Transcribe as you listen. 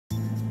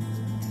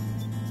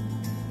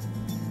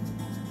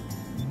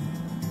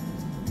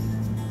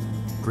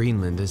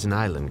Greenland is an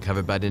island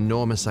covered by an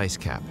enormous ice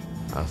cap,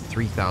 a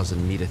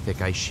 3,000-meter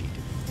thick ice sheet,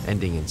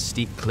 ending in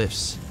steep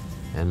cliffs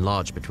and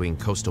lodged between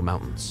coastal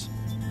mountains.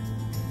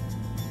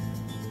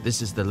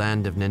 This is the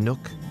land of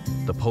Nanook,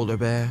 the polar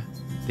bear,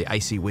 the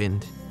icy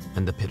wind,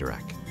 and the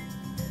Piterak.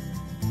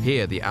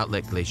 Here, the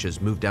outlet glaciers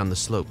move down the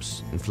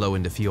slopes and flow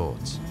into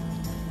fjords.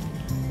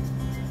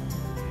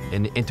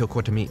 In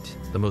Intokortamit,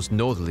 the most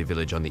northerly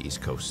village on the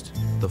east coast,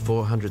 the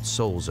 400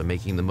 souls are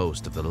making the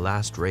most of the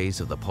last rays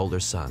of the polar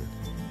sun,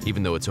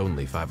 even though it's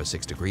only 5 or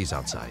 6 degrees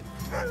outside.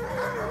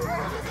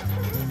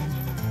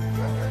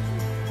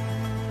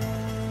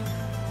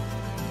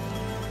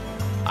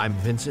 I'm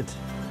Vincent,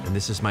 and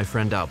this is my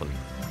friend Alban,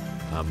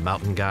 a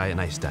mountain guy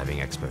and ice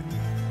diving expert.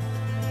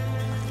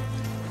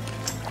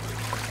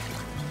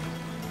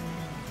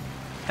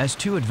 As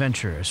two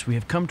adventurers, we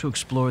have come to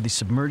explore the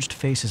submerged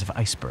faces of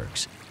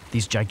icebergs,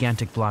 these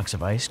gigantic blocks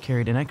of ice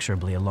carried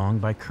inexorably along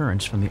by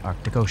currents from the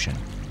Arctic Ocean.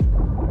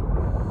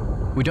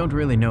 We don't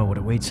really know what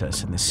awaits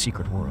us in this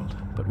secret world,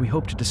 but we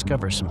hope to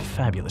discover some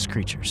fabulous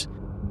creatures.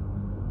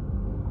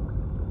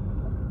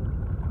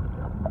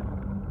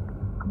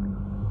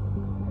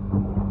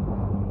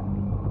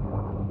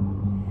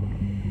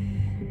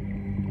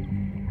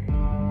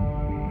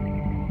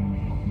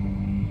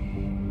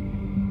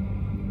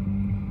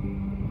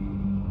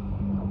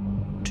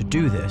 To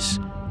do this,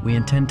 we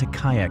intend to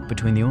kayak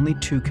between the only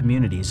 2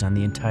 communities on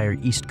the entire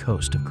east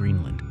coast of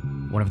Greenland,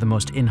 one of the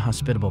most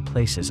inhospitable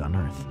places on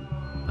Earth.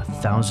 A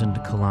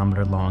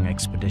 1,000-kilometer-long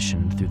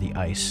expedition through the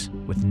ice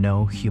with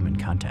no human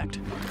contact.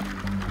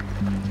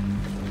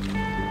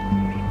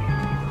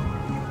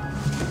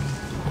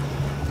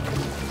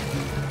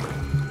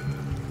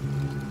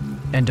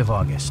 End of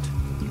August.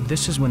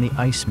 This is when the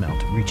ice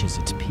melt reaches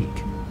its peak.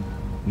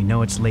 We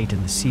know it's late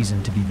in the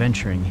season to be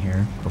venturing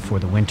here before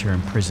the winter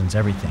imprisons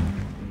everything,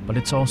 but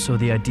it's also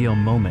the ideal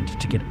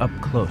moment to get up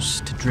close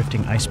to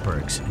drifting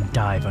icebergs and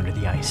dive under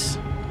the ice.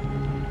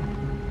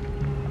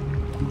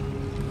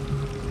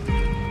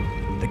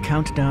 The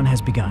countdown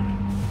has begun.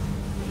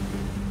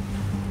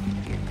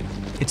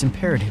 It's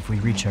imperative we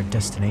reach our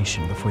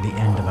destination before the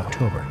end of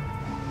October,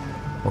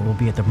 or we'll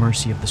be at the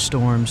mercy of the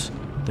storms,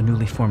 the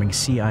newly forming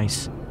sea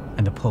ice,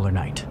 and the polar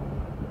night.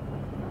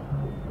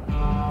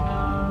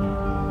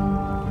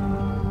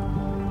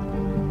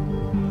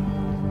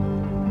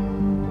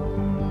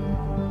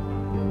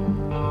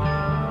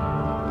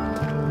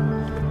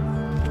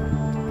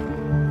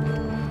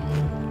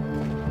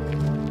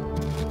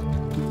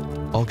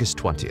 August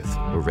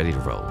 20th, we're ready to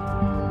roll.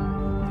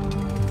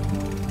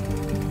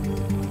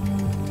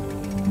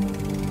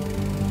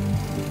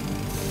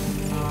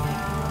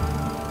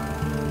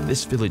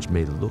 This village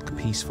may look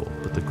peaceful,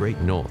 but the Great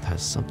North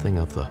has something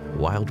of the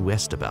Wild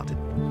West about it.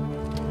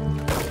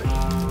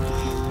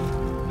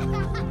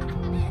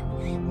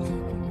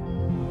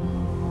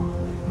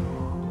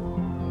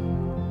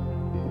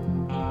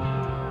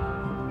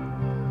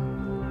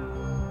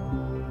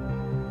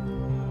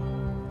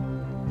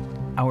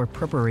 Our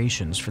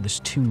preparations for this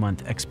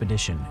 2-month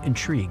expedition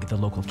intrigue the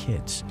local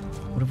kids.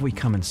 What have we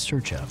come in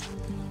search of?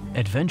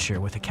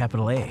 Adventure with a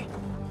capital A.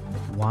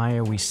 Why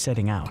are we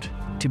setting out?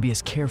 To be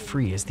as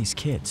carefree as these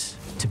kids,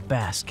 to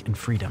bask in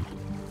freedom.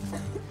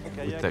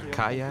 With the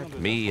kayak,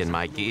 me and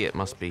my gear, it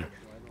must be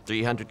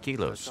 300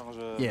 kilos.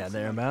 Yeah,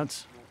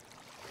 thereabouts.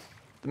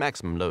 The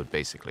maximum load,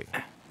 basically.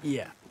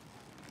 Yeah.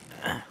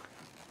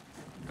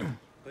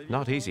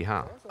 Not easy,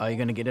 huh? Are you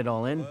gonna get it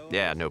all in?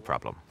 Yeah, no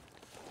problem.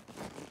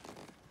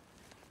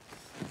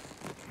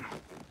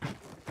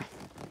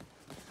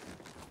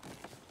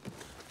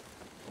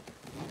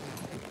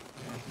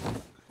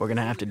 We're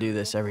gonna have to do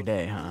this every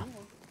day, huh?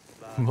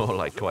 More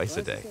like twice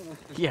a day.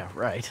 Yeah,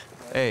 right.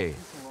 Hey,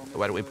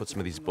 why don't we put some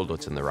of these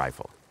bullets in the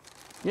rifle?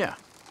 Yeah.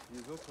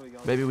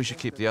 Maybe we should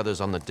keep the others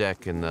on the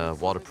deck in the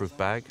waterproof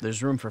bag?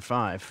 There's room for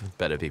 5.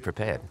 Better be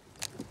prepared.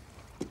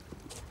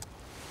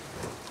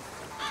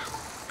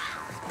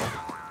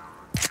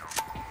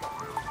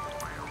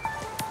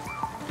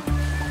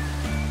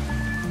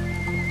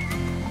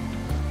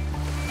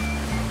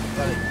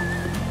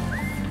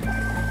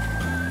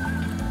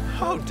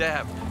 Oh,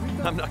 damn.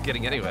 I'm not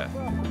getting anywhere.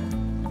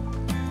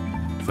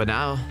 For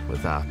now,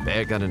 with our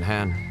bear gun in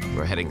hand,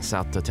 we're heading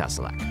south to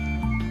Piterak.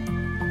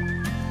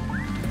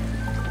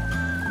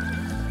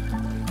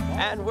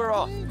 And we're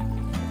off.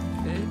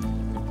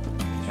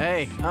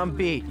 Hey, I'm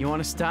beat. You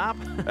want to stop?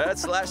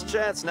 That's the last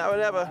chance, now or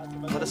never.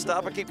 Want to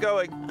stop or keep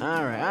going?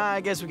 All right,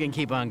 I guess we can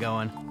keep on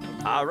going.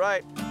 All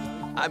right.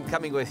 I'm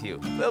coming with you.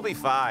 We'll be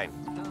fine.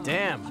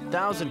 Damn,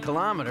 1,000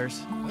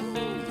 kilometers.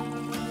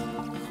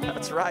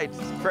 That's right.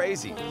 It's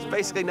crazy. It's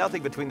basically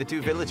nothing between the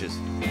 2 villages.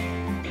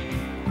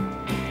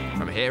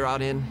 From here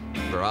on in,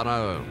 we're on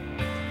our own.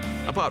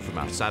 Apart from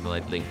our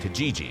satellite link to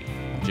Gigi,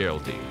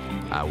 Geraldine,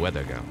 our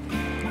weather girl.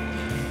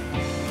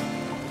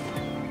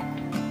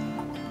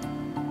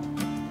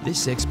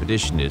 This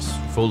expedition is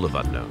full of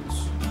unknowns.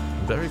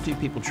 Very few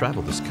people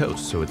travel this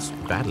coast, so it's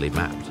badly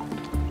mapped.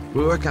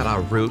 We work out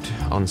our route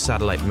on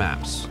satellite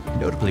maps,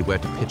 notably where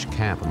to pitch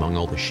camp among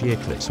all the sheer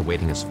cliffs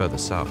awaiting us further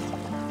south.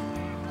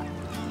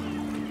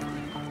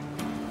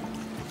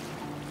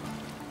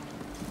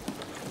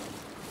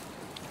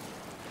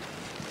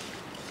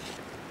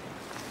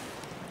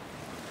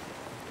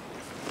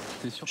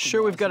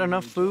 Sure we've got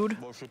enough food?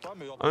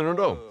 I don't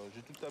know.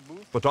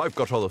 But I've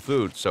got all the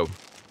food, so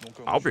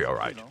I'll be all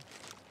right.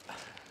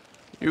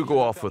 You go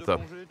off with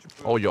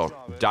all your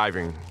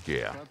diving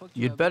gear.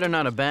 You'd better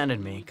not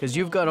abandon me, because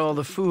you've got all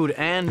the food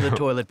and the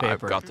toilet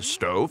paper. I've got the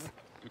stove,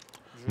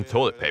 the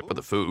toilet paper,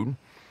 the food,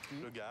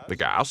 the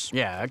gas.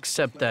 Yeah,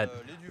 except that...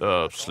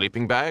 The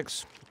sleeping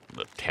bags,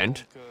 the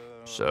tent,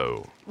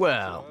 so...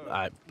 Well,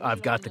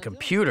 I've got the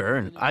computer,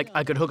 and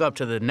I could hook up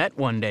to the net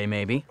one day,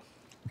 maybe.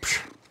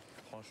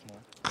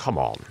 Come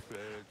on.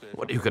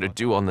 What are you going to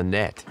do on the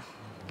net?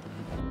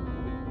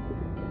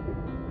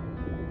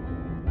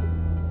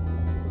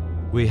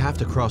 We have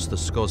to cross the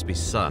Scoresby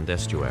Sund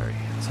estuary.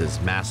 It's as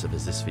massive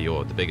as this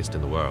fjord, the biggest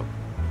in the world.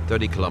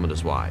 30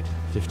 kilometers wide,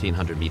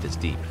 1,500 meters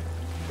deep.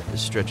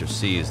 This stretch of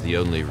sea is the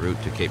only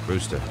route to Cape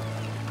Brewster.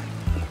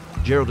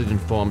 Geraldine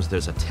informs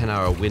there's a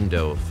 10-hour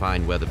window of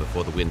fine weather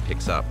before the wind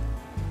picks up.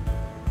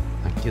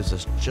 That gives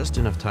us just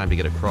enough time to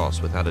get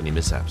across without any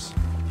mishaps.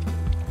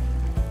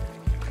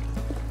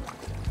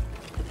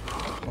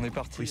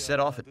 We set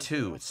off at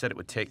 2. It said it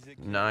would take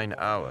 9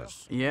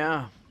 hours.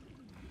 Yeah.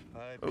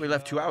 But we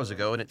left 2 hours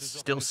ago, and it's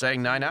still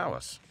saying 9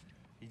 hours.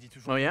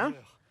 Oh, yeah?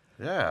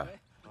 Yeah.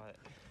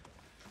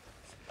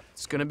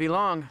 It's gonna be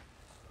long.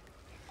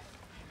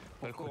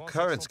 The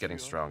current's getting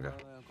stronger.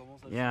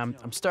 Yeah,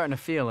 I'm starting to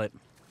feel it.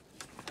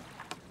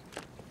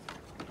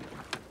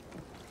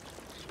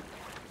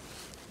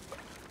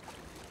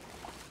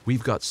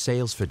 We've got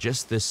sails for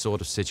just this sort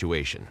of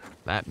situation.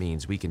 That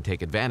means we can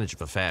take advantage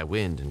of a fair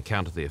wind and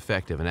counter the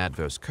effect of an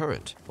adverse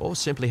current, or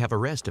simply have a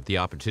rest if the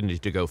opportunity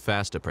to go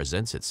faster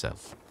presents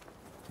itself.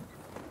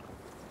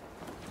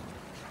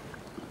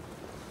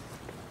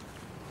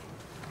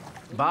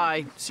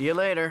 Bye. See you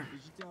later.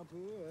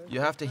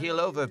 You have to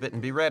heel over a bit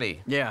and be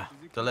ready. Yeah.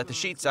 To let the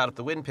sheets out if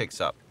the wind picks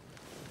up.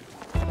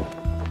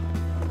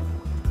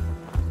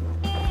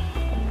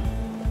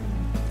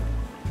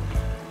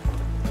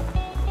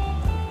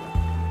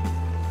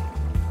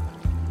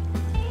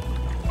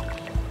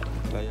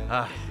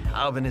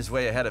 Alban is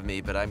way ahead of me,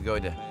 but I'm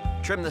going to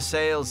trim the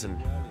sails and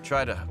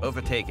try to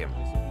overtake him.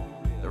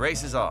 The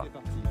race is on.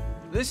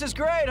 This is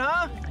great,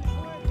 huh?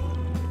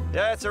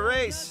 Yeah, it's a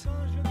race.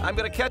 I'm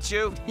gonna catch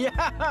you.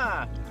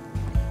 Yeah!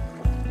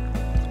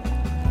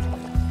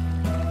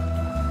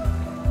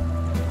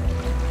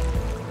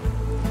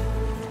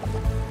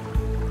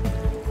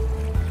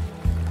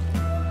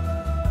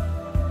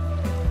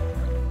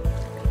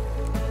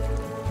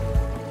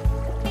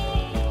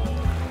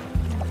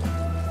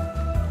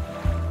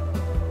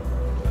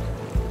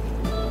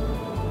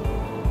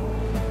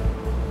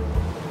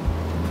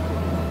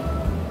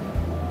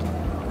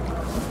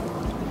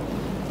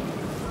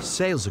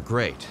 Sails are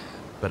great,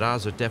 but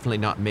ours are definitely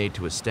not made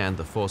to withstand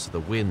the force of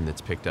the wind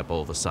that's picked up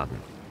all of a sudden.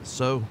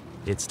 So,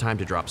 it's time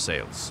to drop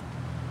sails.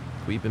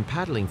 We've been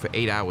paddling for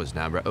 8 hours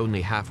now. We're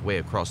only halfway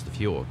across the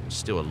fjord and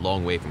still a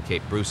long way from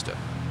Cape Brewster.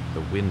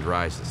 The wind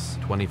rises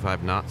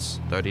 25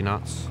 knots, 30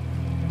 knots.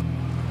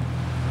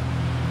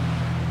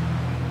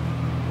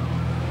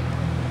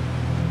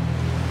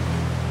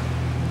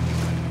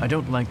 I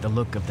don't like the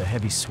look of the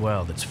heavy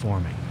swell that's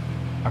forming.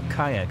 Our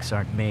kayaks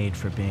aren't made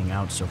for being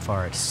out so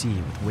far at sea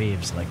with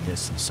waves like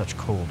this in such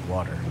cold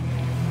water.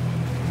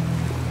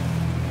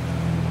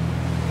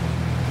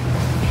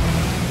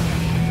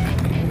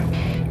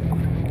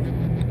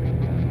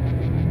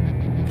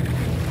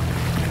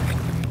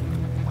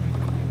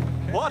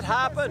 What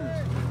happened?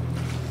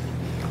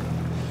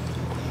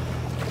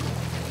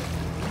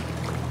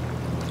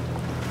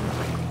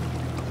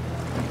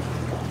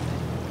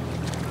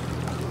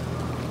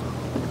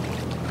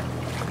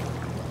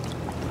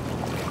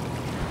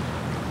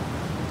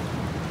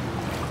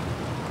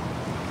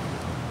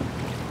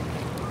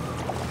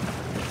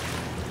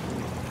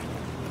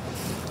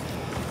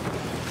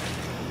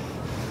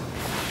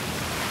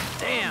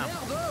 Damn!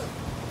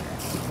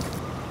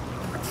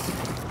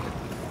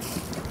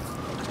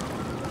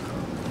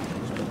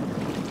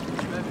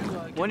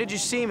 When did you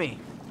see me?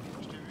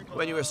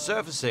 When you were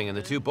surfacing and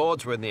the two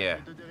boards were in the air.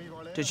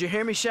 Did you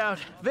hear me shout,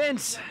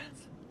 Vince?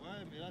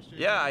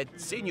 Yeah, I'd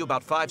seen you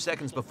about 5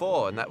 seconds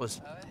before, and that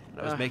was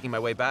when I was making my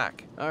way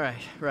back. All right,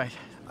 right.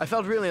 I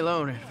felt really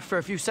alone for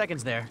a few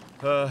seconds there.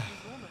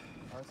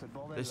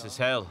 This is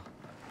hell.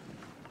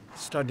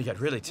 It's starting to get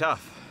really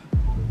tough.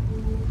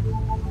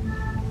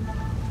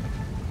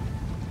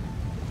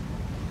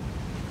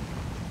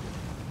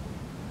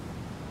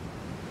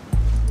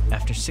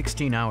 After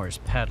 16 hours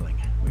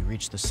paddling, we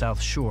reached the south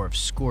shore of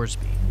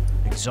Scoresby,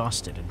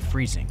 exhausted and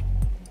freezing,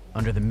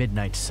 under the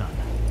midnight sun.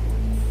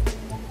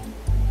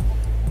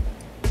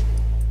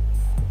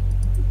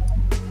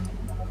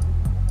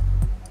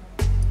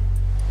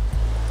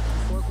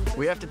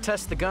 We have to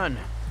test the gun.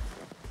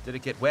 Did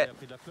it get wet?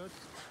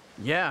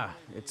 Yeah,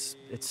 it's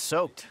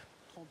soaked,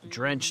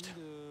 drenched,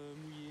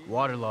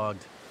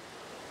 waterlogged.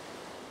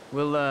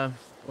 We'll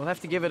have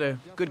to give it a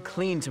good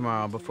clean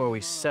tomorrow before we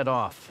set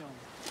off.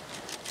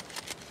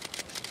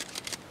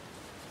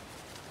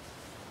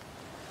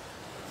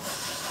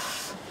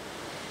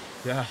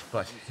 Yeah,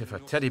 but if a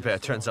teddy bear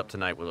turns up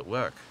tonight, will it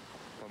work?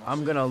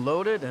 I'm gonna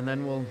load it, and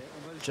then we'll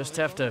just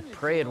have to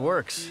pray it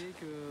works.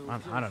 I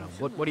don't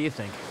know. What do you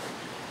think?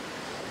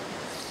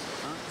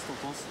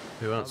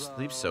 We won't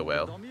sleep so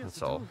well,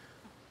 that's all.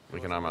 We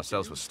can arm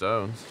ourselves with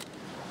stones.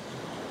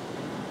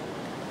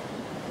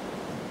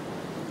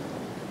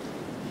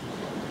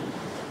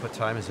 What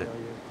time is it?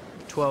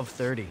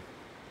 12:30.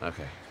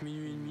 Okay.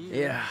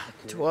 Yeah,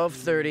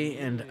 12:30,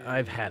 and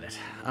I've had it.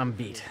 I'm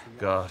beat.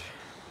 God,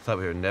 thought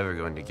we were never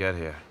going to get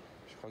here.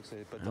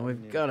 Now,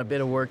 we've got a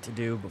bit of work to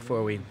do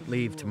before we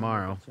leave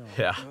tomorrow.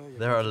 Yeah,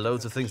 there are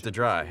loads of things to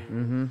dry.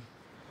 Mm-hmm.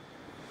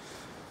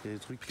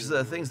 Because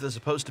there are things that are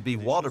supposed to be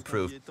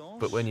waterproof,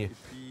 but when you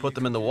put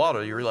them in the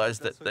water, you realize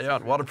that they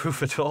aren't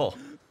waterproof at all.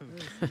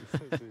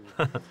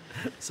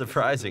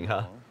 Surprising,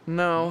 huh?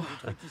 No.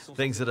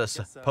 Things that are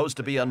supposed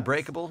to be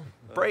unbreakable,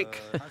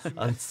 break.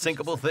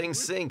 Unsinkable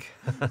things sink.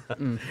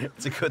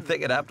 It's a good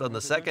thing it happened on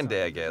the second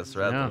day, I guess,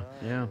 rather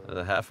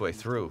than halfway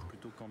through.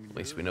 At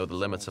least we know the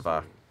limits of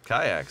our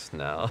kayaks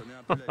now.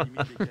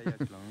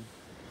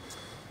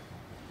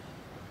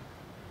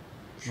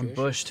 I'm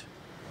bushed.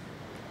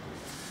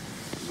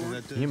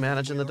 You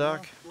manage in the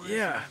dark?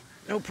 Yeah,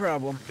 no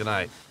problem. Good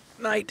night.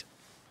 Night.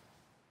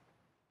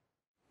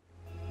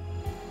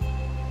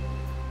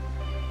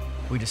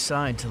 We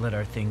decide to let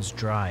our things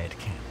dry at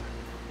camp.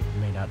 It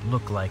may not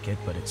look like it,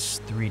 but it's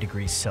 3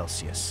 degrees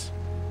Celsius.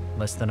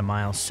 Less than a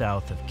mile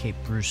south of Cape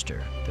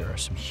Brewster, there are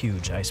some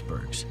huge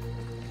icebergs.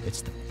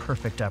 It's the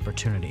perfect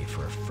opportunity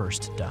for a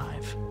first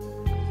dive.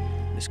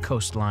 This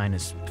coastline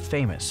is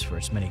famous for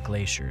its many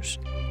glaciers,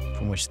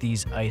 from which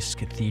these ice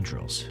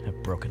cathedrals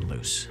have broken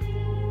loose.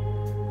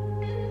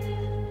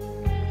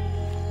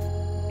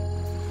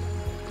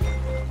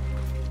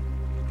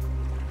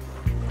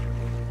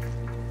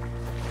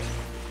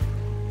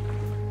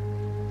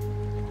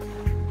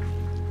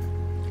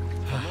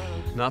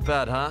 Not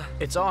bad, huh?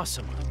 It's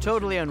awesome.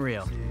 Totally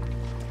unreal.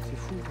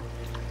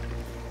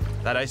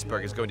 That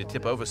iceberg is going to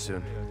tip over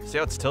soon. See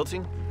how it's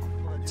tilting?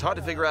 It's hard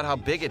to figure out how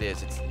big it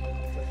is. It's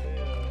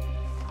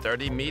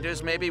 30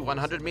 meters, maybe?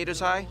 100 meters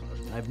high?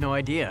 I have no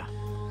idea.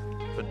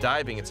 For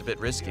diving, it's a bit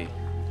risky.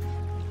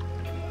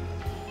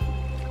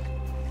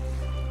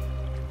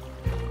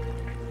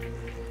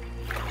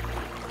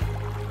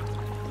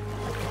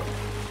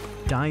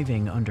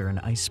 Diving under an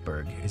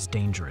iceberg is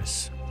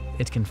dangerous.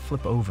 It can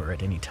flip over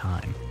at any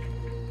time.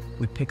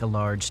 We pick a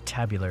large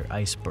tabular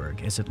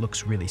iceberg as it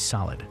looks really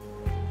solid.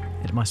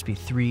 It must be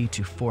 300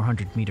 to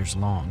 400 meters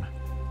long,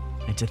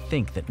 and to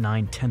think that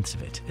 9/10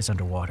 of it is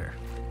underwater.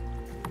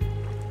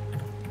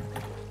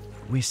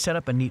 We set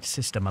up a neat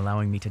system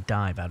allowing me to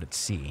dive out at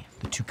sea.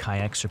 The 2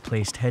 kayaks are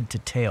placed head to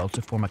tail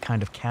to form a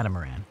kind of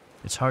catamaran.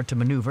 It's hard to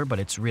maneuver, but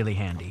it's really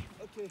handy.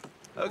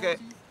 Okay,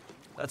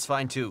 that's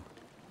fine too.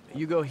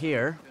 You go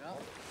here.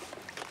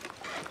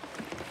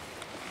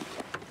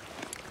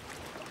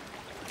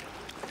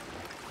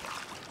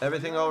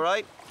 Everything all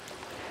right?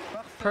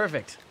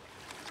 Perfect.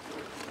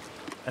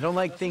 I don't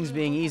like things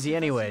being easy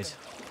anyways.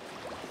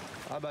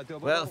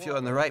 Well, if you're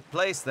in the right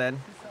place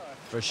then.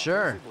 For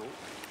sure.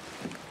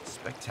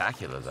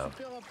 Spectacular, though.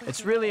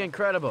 It's really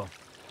incredible.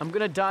 I'm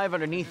gonna dive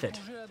underneath it.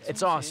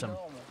 It's awesome.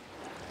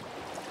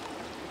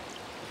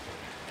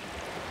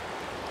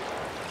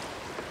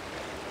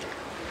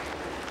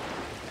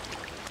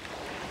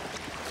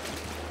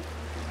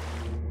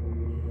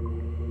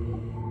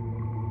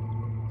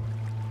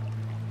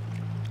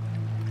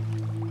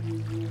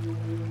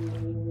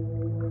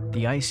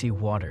 The icy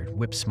water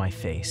whips my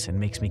face and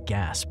makes me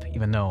gasp,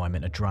 even though I'm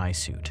in a dry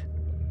suit.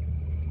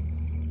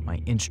 My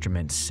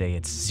instruments say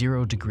it's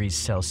 0 degrees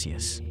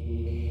Celsius.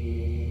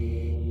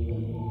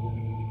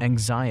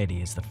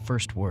 Anxiety is the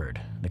first word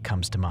that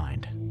comes to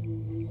mind.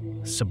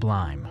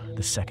 Sublime,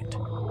 the second.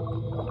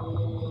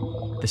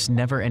 This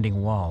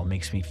never-ending wall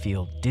makes me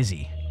feel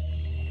dizzy.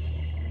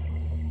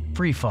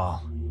 Free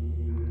fall.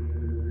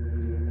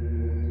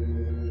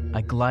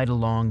 I glide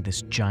along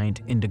this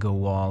giant indigo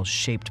wall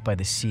shaped by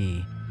the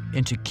sea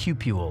into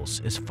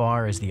cupules as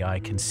far as the eye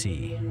can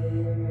see.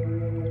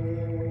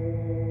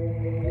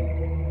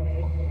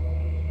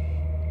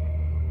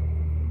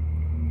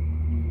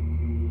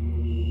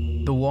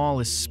 The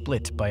wall is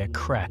split by a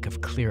crack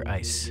of clear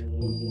ice.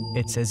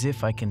 It's as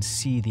if I can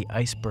see the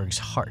iceberg's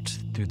heart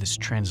through this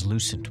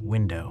translucent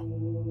window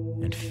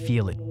and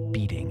feel it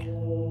beating.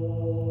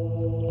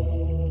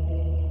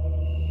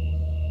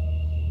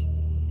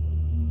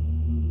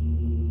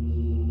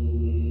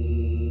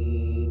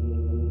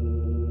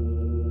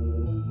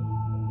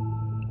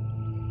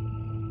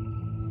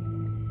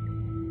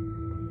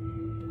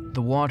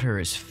 The water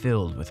is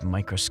filled with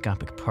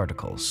microscopic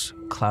particles,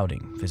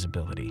 clouding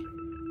visibility.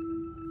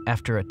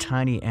 After a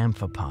tiny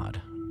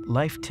amphipod,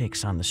 life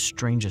takes on the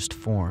strangest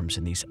forms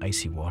in these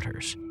icy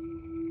waters.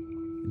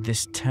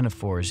 This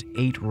ctenophores'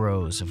 8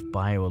 rows of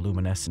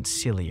bioluminescent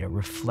cilia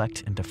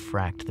reflect and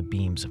diffract the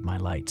beams of my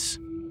lights.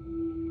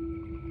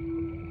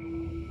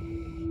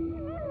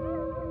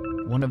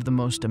 One of the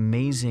most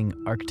amazing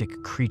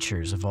Arctic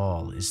creatures of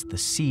all is the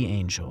sea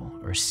angel,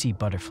 or sea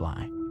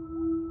butterfly.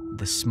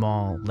 This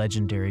small,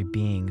 legendary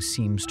being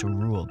seems to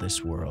rule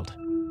this world.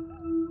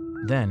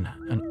 Then,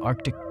 an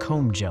Arctic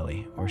comb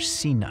jelly, or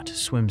sea nut,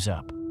 swims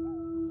up.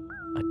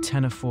 A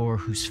ctenophore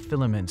whose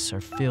filaments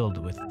are filled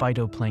with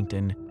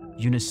phytoplankton,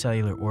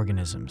 unicellular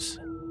organisms,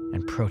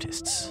 and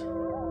protists.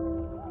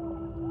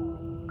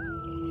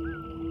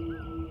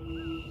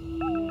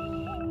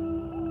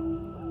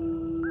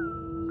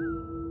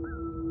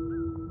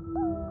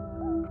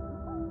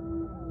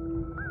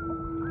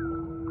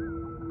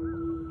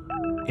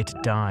 It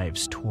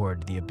dives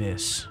toward the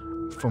abyss,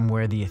 from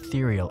where the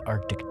ethereal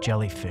Arctic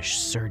jellyfish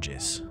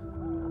surges.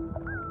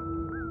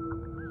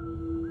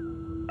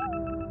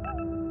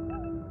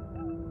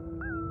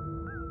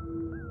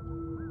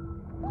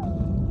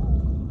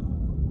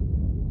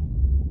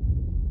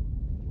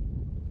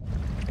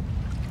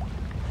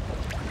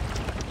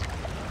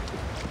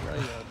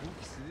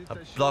 A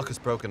block is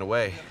broken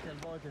away.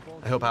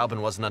 I hope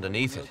Alban wasn't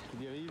underneath it.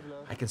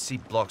 I can see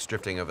blocks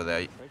drifting over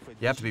there.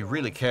 You have to be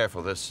really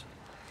careful. There's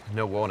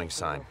no warning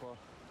sign.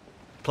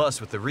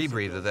 Plus, with the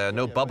rebreather, there are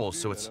no bubbles,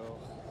 so it's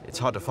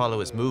hard to follow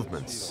his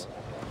movements.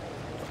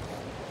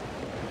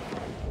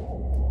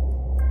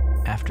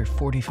 After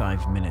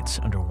 45 minutes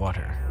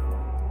underwater,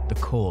 the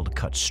cold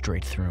cuts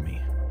straight through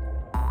me.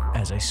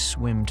 As I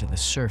swim to the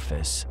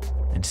surface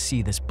and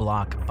see this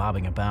block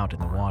bobbing about in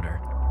the water,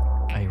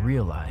 I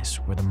realize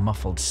where the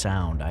muffled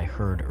sound I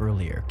heard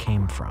earlier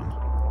came from.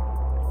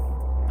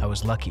 I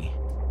was lucky.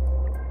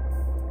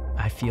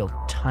 I feel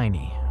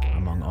tiny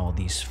among all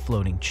these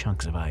floating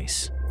chunks of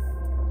ice.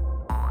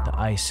 The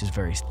ice is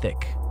very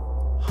thick,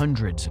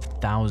 hundreds of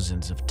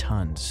thousands of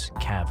tons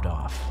calved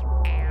off.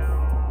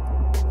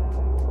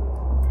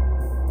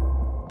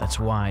 That's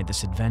why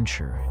this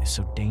adventure is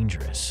so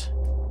dangerous.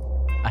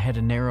 I had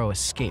a narrow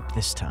escape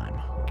this time.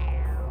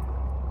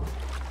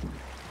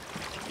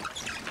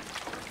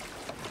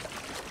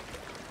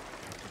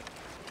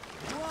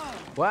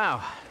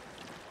 Wow,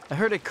 I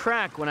heard it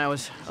crack when I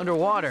was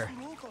underwater.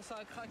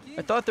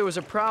 I thought there was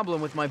a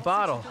problem with my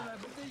bottle.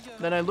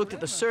 Then I looked at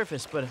the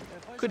surface, but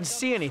couldn't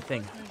see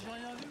anything.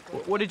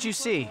 What did you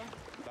see?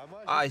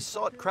 I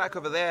saw it crack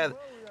over there.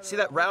 See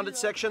that rounded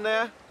section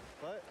there?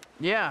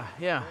 Yeah.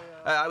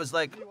 I was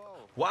like,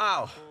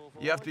 wow,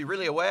 you have to be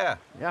really aware.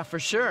 Yeah, for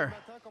sure.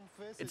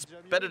 It's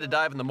better to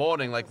dive in the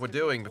morning like we're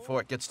doing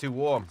before it gets too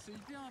warm.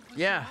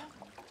 Yeah,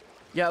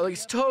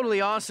 it's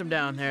totally awesome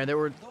down there. There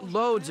were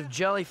loads of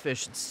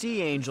jellyfish and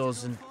sea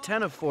angels and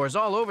ctenophores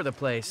all over the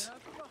place.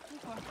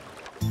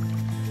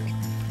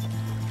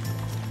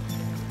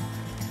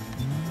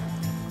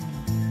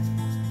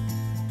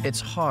 It's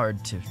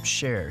hard to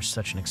share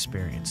such an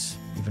experience,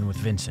 even with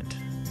Vincent,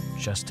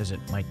 just as it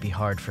might be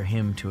hard for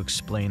him to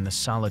explain the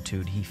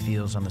solitude he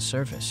feels on the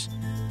surface,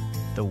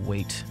 the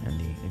weight and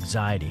the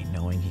anxiety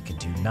knowing he can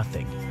do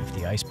nothing if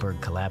the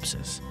iceberg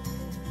collapses.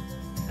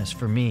 As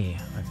for me,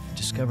 I've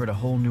discovered a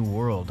whole new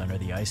world under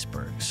the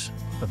icebergs,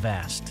 a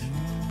vast,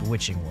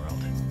 bewitching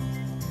world.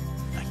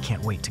 I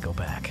can't wait to go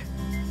back.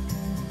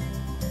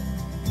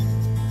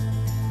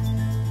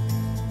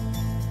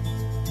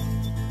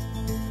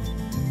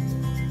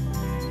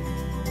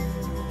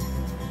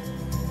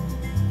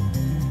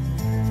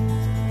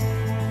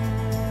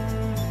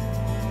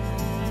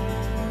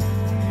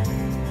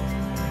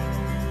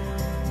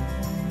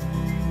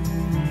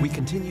 We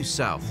continue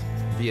south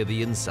via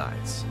the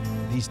insides.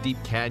 These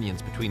deep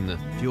canyons between the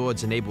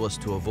fjords enable us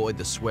to avoid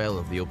the swell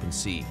of the open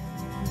sea.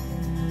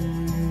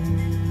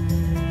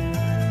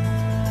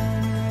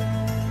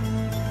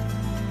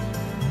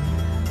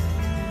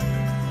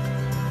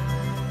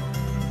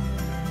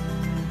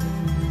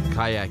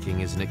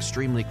 Kayaking is an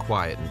extremely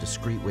quiet and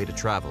discreet way to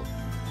travel,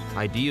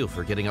 ideal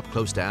for getting up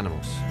close to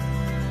animals.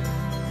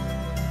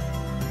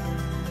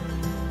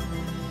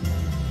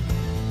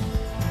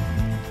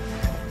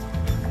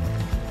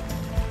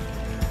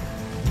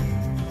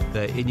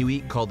 The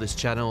Inuit call this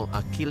channel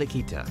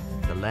Akilakita,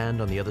 the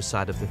land on the other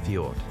side of the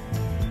fjord.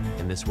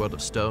 In this world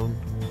of stone,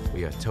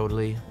 we are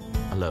totally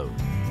alone.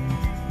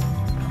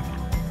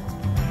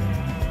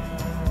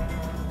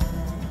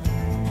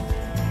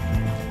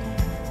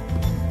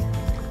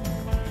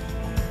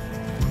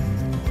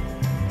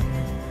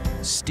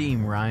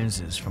 Steam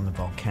rises from the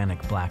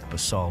volcanic black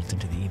basalt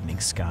into the evening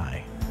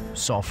sky.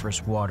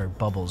 Sulfurous water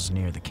bubbles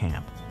near the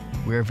camp.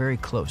 We are very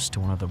close to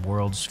one of the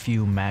world's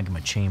few magma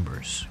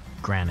chambers.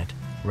 Granite,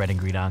 red and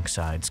green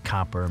oxides,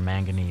 copper,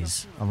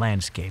 manganese, a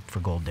landscape for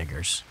gold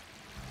diggers.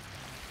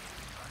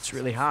 It's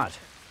really hot.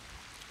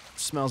 It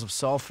smells of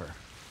sulfur.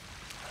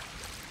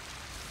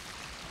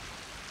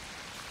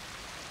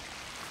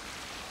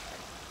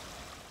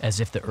 As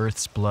if the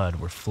Earth's blood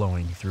were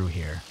flowing through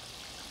here.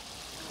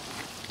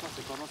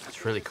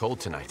 It's really cold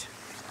tonight.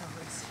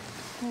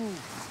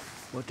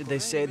 What did they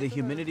say the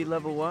humidity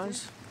level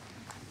was?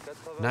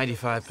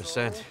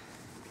 95%.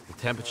 The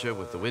temperature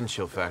with the wind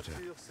chill factor,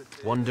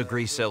 1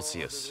 degree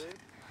Celsius.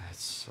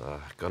 It's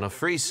gonna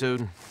freeze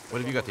soon. What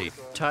have you got to eat?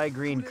 Thai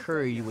green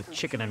curry with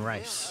chicken and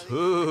rice.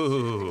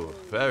 Ooh,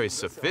 very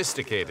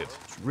sophisticated.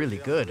 It's really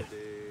good.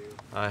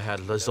 I had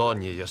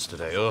lasagna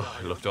yesterday. Oh,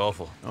 it looked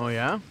awful. Oh,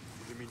 yeah?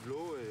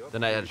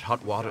 Then I added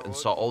hot water and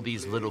saw all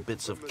these little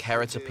bits of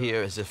carrots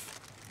appear as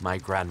if My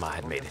grandma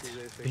had made it.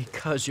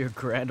 Because your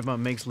grandma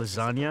makes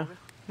lasagna?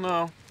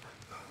 No.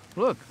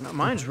 Look,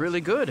 mine's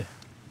really good.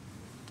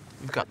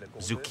 You've got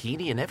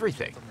zucchini and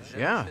everything.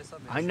 Yeah,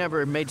 I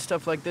never made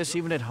stuff like this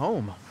even at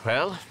home.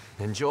 Well,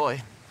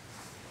 enjoy.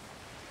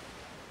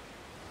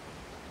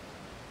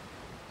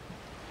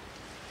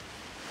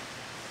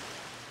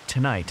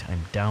 Tonight,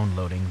 I'm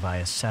downloading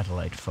via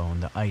satellite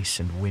phone the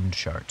ice and wind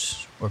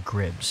charts, or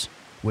GRIBs,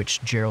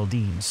 which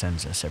Geraldine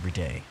sends us every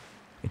day.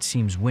 It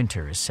seems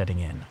winter is setting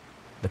in.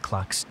 The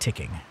clock's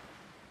ticking.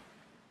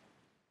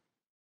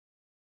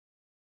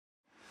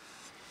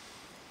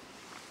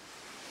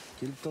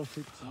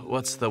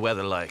 What's the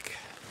weather like?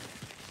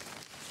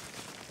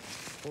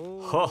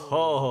 Ho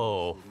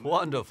ho!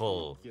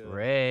 Wonderful!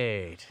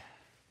 Great.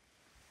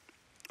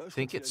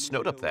 Think it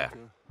snowed up there.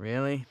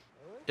 Really?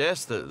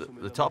 Yes,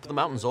 the top of the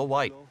mountain's all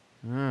white.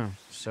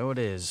 So it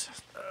is.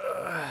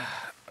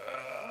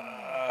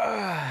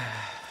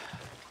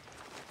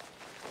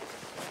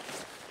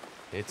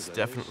 It's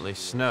definitely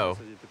snow.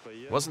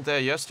 Wasn't there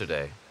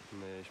yesterday.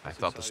 I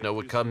thought the snow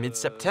would come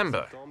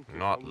mid-September,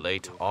 not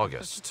late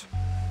August.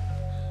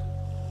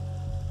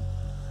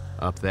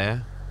 Up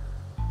there,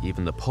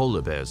 even the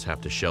polar bears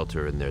have to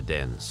shelter in their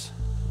dens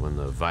when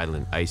the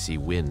violent icy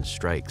wind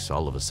strikes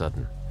all of a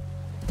sudden.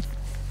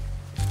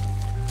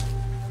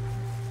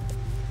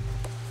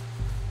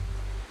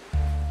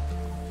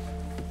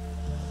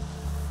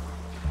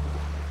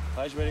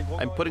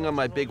 I'm putting on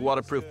my big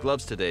waterproof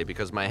gloves today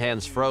because my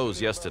hands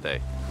froze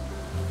yesterday.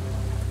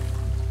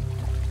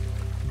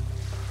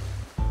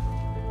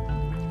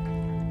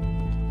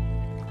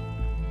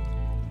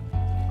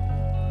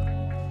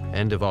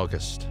 End of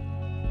August.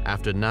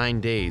 After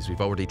 9 days,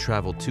 we've already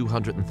traveled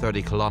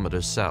 230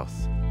 kilometers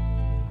south.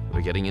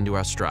 We're getting into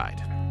our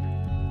stride.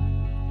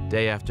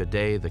 Day after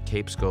day, the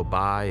capes go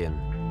by,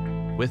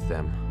 and with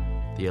them,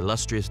 the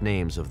illustrious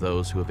names of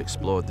those who have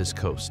explored this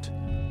coast.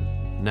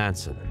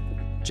 Nansen,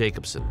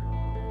 Jacobsen,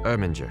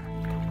 Erminger,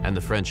 and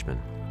the Frenchmen,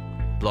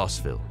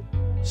 Blossville,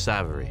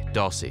 Savary,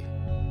 Dossie.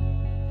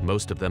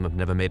 Most of them have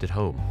never made it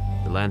home.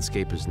 The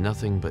landscape is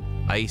nothing but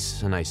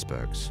ice and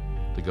icebergs.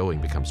 The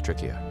going becomes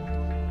trickier.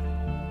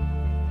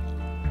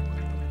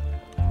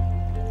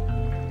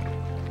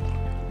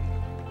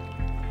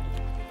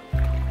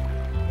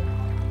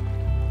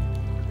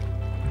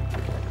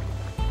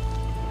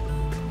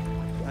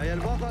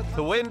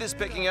 The wind is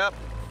picking up.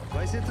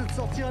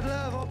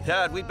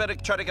 Dad, we'd better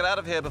try to get out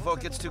of here before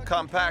it gets too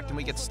compact and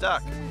we get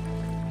stuck.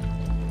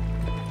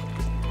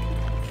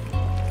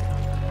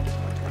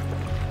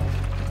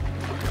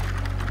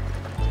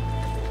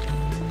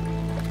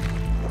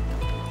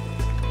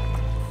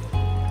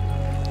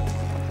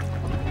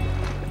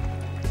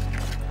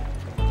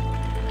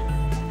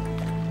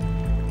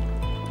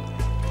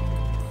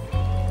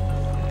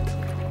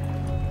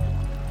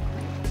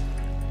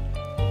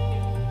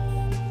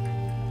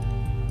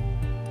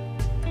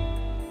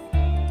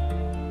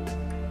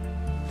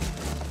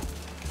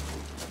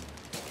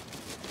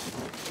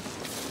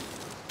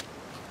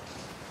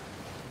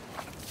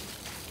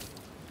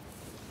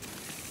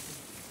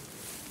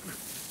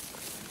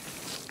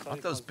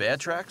 Aren't those bear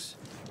tracks?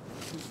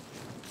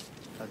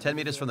 10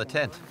 meters from the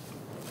tent.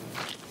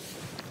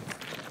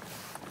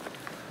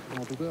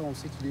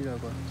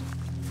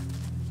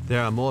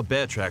 There are more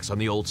bear tracks on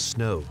the old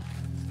snow,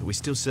 but we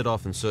still set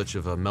off in search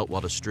of a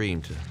meltwater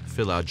stream to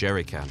fill our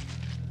jerry can.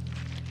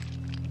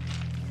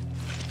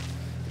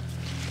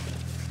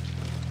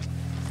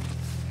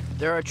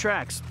 There are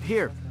tracks.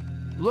 Here,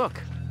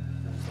 look.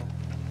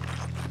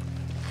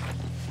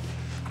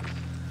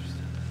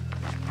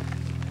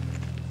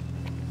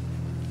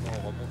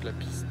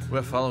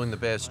 We're following the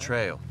bear's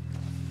trail.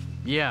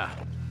 Yeah.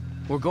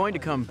 We're going to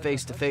come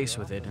face to face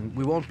with it, and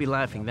we won't be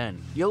laughing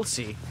then. You'll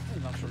see.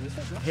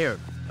 Here,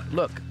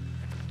 look.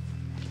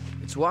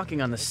 It's walking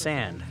on the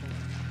sand.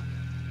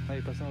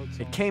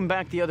 It came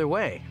back the other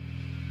way.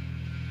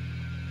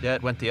 Yeah,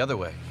 it went the other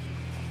way.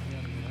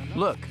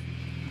 Look,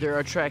 there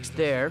are tracks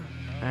there,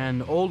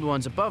 and old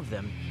ones above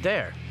them,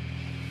 there.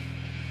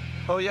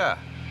 Oh, yeah.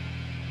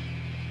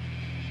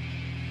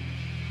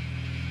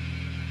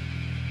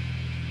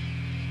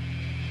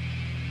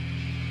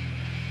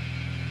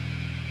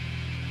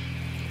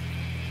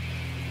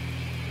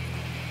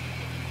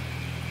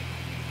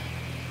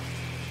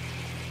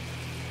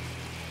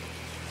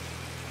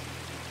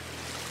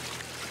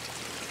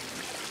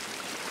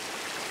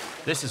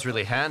 This is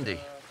really handy.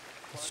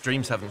 The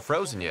streams haven't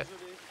frozen yet.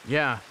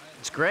 Yeah,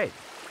 it's great.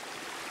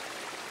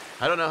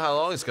 I don't know how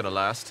long it's gonna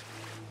last.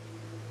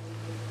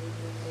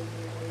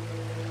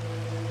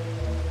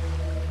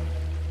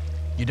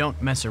 You don't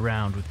mess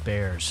around with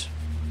bears.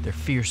 They're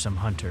fearsome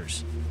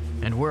hunters,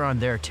 and we're on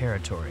their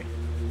territory.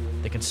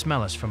 They can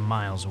smell us from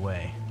miles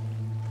away.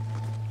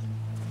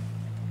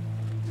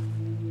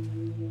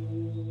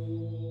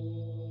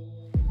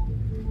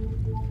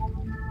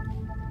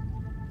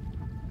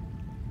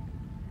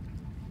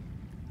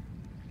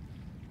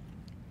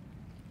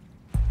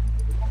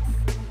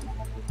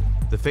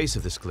 The face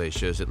of this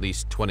glacier is at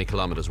least 20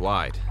 kilometers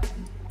wide.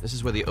 This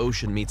is where the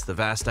ocean meets the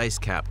vast ice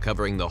cap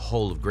covering the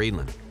whole of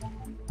Greenland.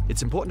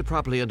 It's important to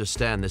properly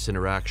understand this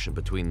interaction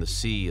between the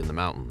sea and the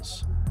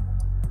mountains.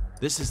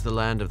 This is the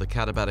land of the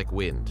katabatic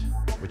wind,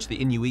 which the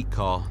Inuit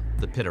call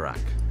the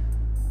Piterak.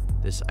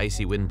 This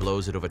icy wind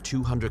blows at over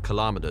 200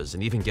 kilometers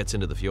and even gets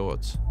into the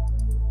fjords.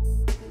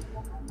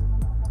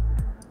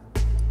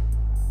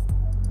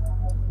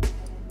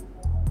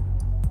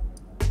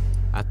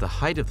 At the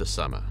height of the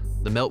summer,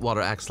 the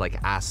meltwater acts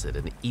like acid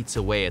and eats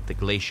away at the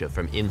glacier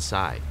from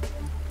inside.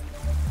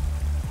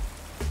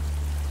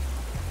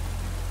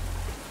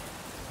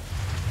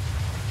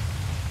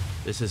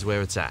 This is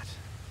where it's at.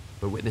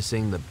 We're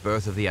witnessing the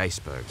birth of the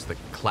icebergs, the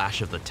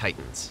clash of the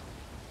titans.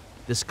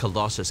 This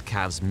colossus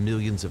calves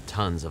millions of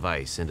tons of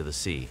ice into the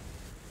sea,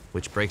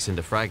 which breaks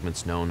into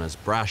fragments known as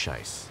brash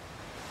ice.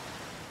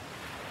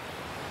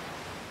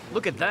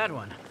 Look at that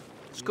one.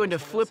 It's going to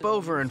flip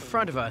over in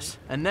front of us,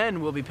 and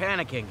then we'll be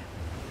panicking.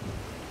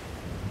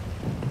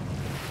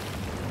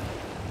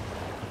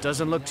 It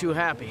doesn't look too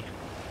happy.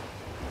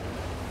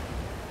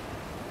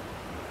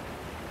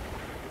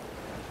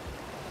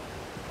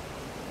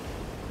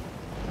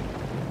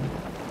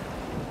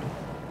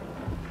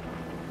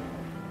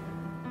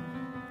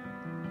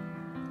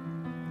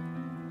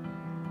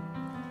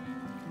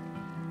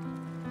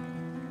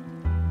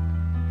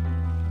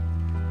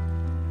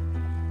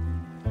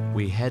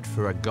 We head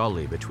for a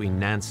gully between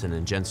Nansen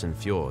and Jensen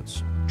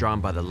fjords,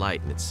 drawn by the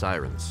light and its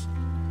sirens.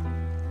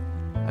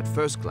 At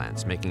first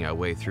glance, making our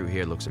way through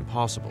here looks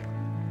impossible.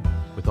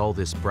 With all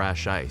this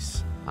brash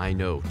ice, I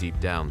know deep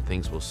down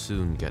things will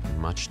soon get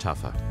much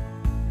tougher.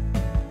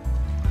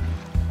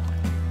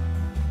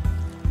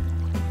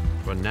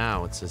 For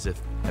now, it's as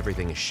if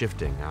everything is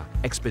shifting. Our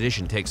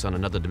expedition takes on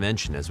another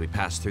dimension as we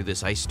pass through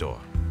this ice door.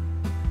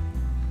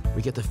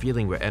 We get the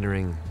feeling we're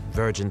entering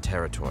virgin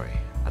territory,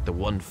 at the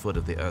one foot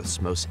of the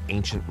Earth's most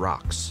ancient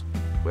rocks,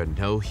 where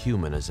no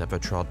human has ever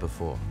trod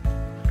before.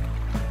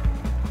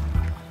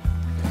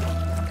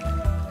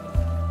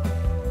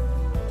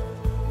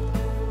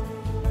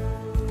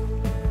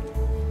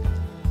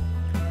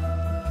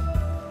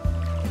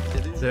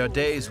 There are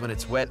days when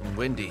it's wet and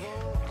windy,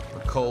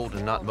 we're cold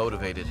and not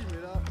motivated.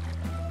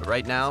 But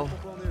right now,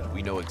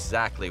 we know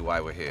exactly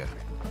why we're here.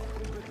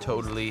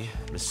 Totally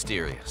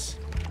mysterious.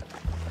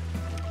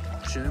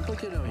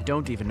 I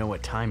don't even know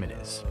what time it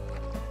is.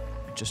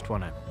 I just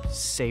want to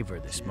savor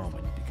this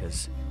moment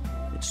because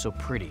it's so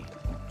pretty,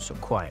 so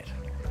quiet,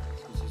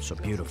 so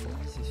beautiful.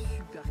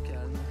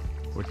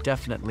 We're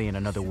definitely in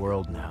another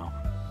world now,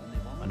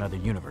 another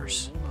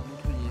universe.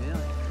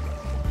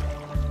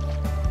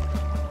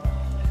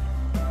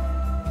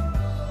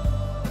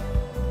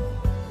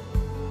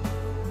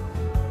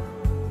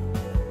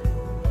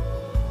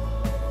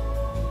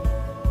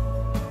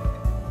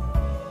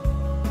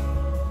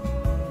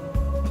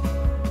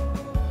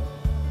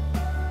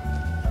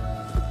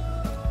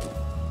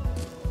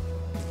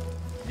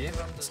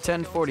 It's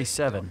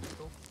 10:47.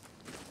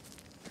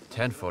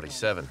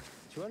 10:47.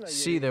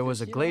 See, there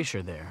was a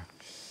glacier there.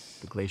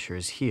 The glacier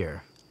is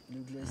here.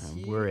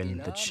 We're in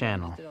the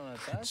channel.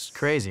 It's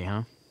crazy,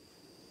 huh?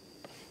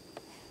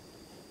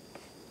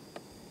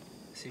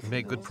 We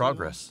made good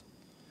progress.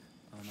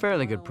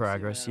 Fairly good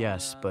progress,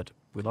 yes, but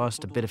we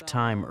lost a bit of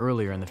time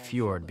earlier in the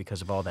fjord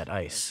because of all that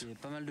ice.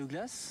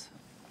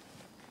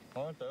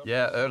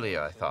 Yeah,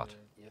 earlier, I thought.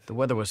 The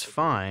weather was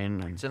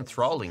fine, It's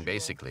enthralling,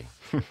 basically.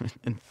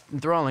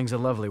 enthralling's a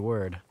lovely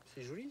word.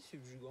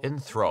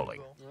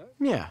 Enthralling.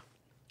 Yeah,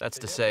 That's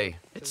to say,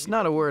 it's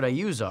not a word I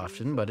use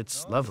often, but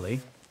it's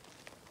lovely.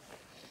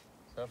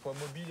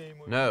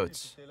 no,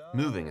 it's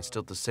moving and still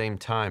at the same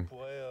time.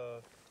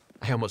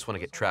 I almost want to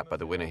get trapped by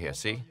the winter here,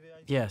 see?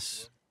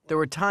 Yes. There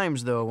were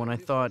times, though, when I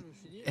thought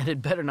it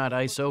had better not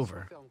ice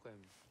over.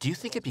 Do you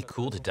think it'd be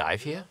cool to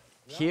dive here?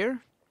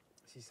 Here?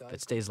 If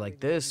it stays like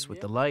this,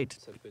 with the light,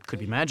 it could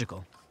be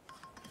magical.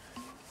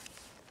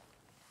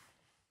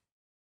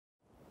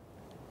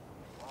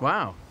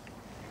 Wow.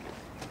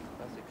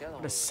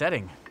 What a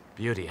setting.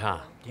 Beauty, huh?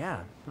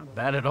 Yeah, not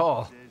bad at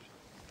all.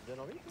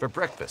 For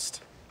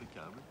breakfast.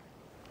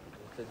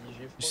 You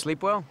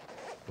sleep well?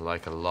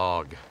 Like a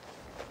log.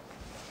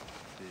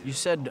 You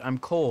said I'm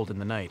cold in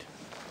the night.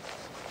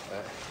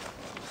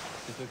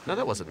 No,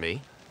 that wasn't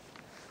me.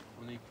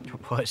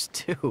 It was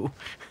too.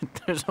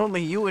 There's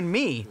only you and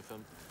me.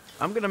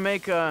 I'm gonna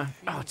make a...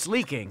 Oh, it's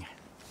leaking.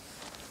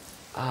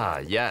 Ah,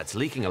 yeah, it's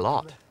leaking a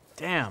lot.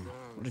 Damn,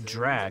 what a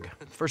drag.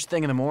 First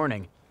thing in the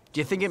morning.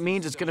 Do you think it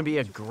means it's gonna be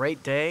a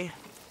great day?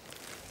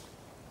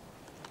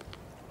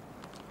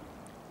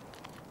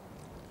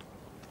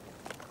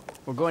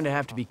 We're going to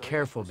have to be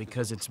careful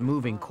because it's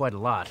moving quite a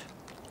lot.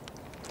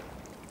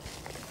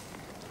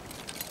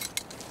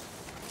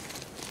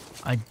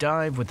 I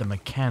dive with a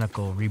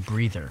mechanical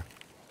rebreather.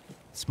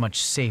 It's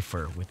much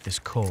safer with this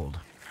cold,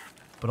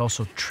 but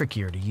also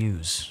trickier to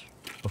use.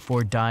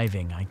 Before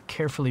diving, I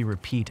carefully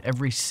repeat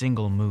every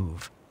single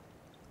move.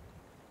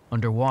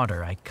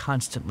 Underwater, I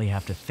constantly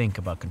have to think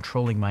about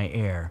controlling my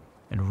air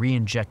and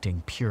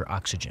re-injecting pure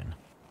oxygen.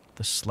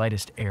 The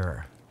slightest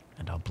error,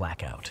 and I'll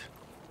black out.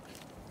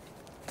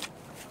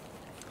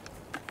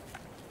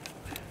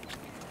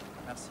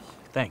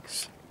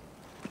 Thanks.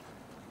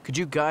 Could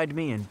you guide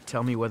me and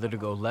tell me whether to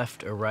go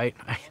left or right?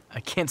 I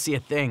can't see a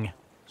thing.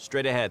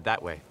 Straight ahead,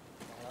 that way.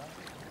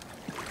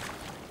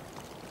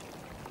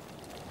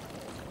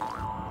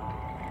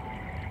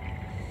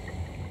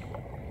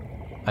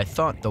 I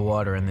thought the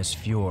water in this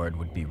fjord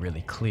would be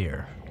really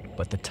clear,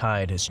 but the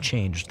tide has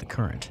changed the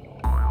current.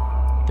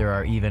 There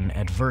are even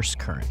adverse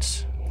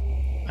currents.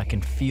 I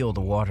can feel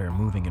the water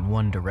moving in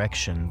one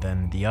direction,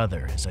 then the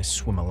other as I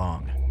swim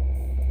along.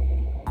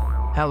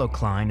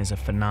 Halocline is a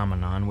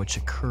phenomenon which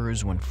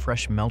occurs when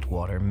fresh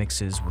meltwater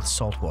mixes with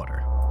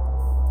saltwater.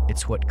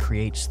 It's what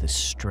creates this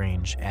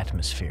strange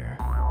atmosphere,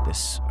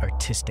 this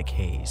artistic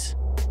haze.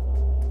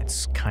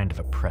 It's kind of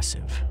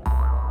oppressive.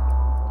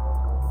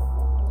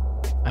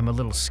 I'm a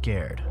little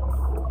scared.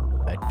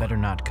 I'd better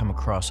not come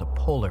across a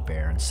polar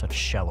bear in such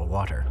shallow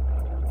water.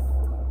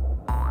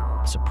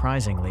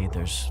 Surprisingly,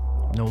 there's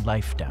no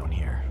life down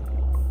here.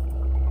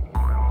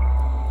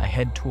 I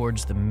head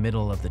towards the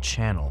middle of the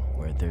channel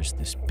where there's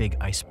this big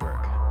iceberg.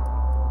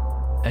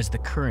 As the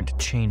current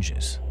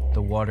changes,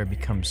 the water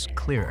becomes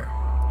clearer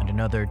and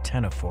another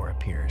ctenophore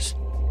appears,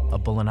 a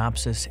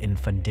Bulinopsis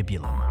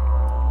infundibulum.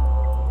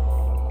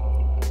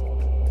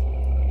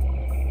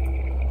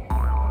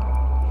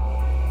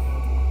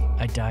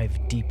 I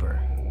dive deeper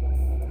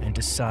and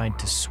decide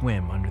to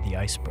swim under the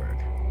iceberg.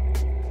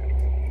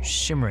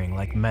 Shimmering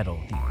like metal,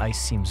 the ice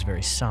seems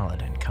very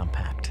solid and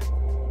compact.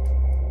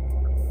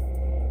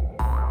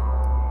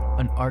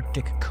 An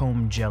Arctic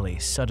comb jelly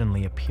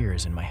suddenly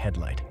appears in my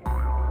headlight.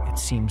 It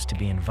seems to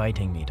be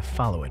inviting me to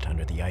follow it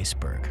under the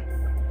iceberg.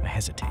 I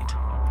hesitate.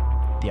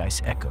 The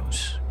ice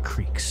echoes,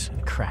 creaks,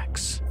 and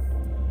cracks.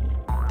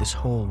 This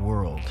whole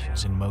world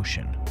is in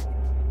motion.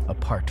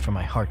 Apart from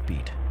my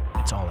heartbeat,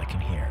 it's all I can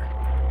hear.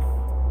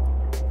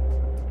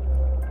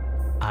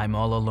 I'm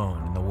all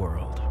alone in the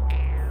world.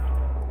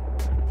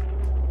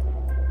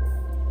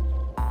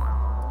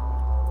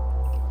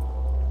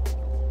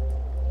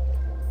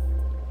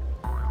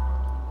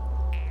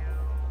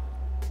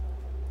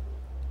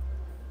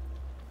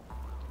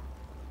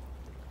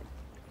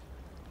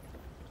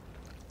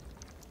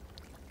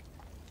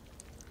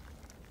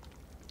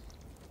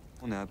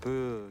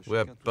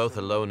 We're both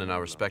alone in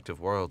our respective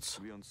worlds.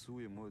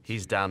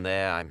 He's down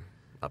there, I'm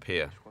up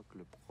here.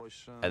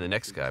 And the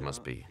next guy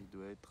must be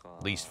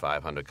at least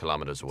 500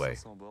 kilometers away.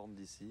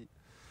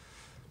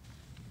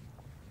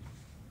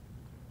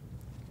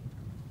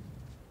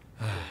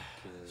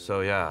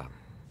 So yeah,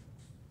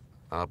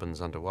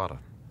 Alban's underwater.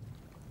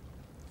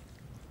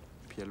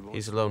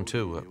 He's alone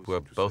too.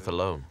 We're both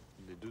alone.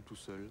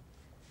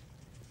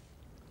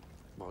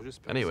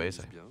 Anyways,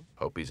 I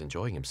hope he's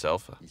enjoying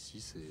himself.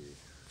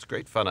 It's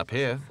great fun up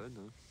here.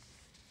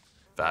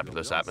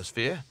 Fabulous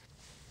atmosphere.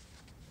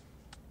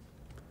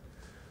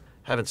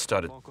 Haven't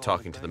started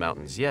talking to the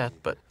mountains yet,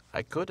 but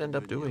I could end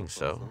up doing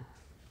so.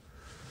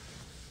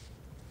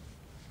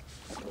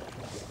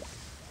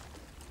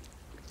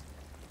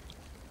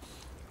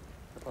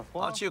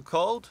 Aren't you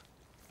cold?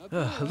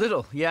 A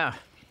little, yeah.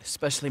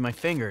 Especially my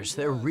fingers.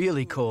 They're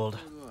really cold.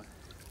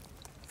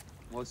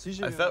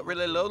 I felt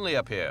really lonely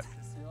up here.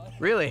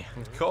 Really?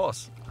 Of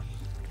course.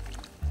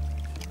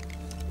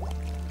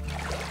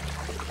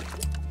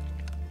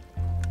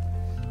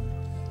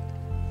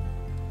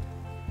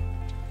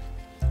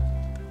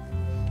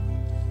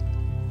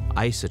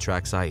 Ice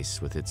attracts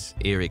ice with its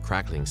eerie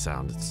crackling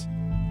sound. It's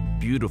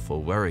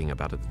beautiful worrying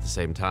about it at the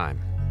same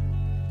time.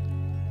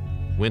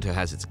 Winter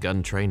has its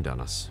gun trained on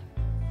us.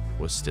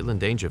 We're still in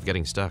danger of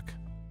getting stuck.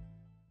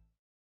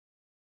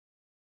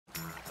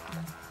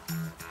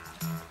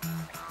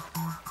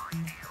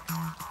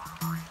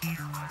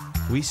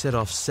 We set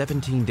off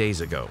 17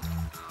 days ago.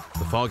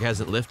 The fog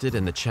hasn't lifted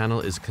and the channel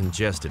is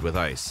congested with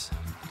ice.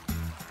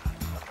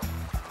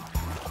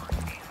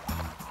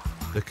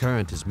 The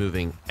current is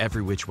moving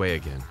every which way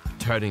again,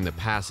 turning the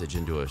passage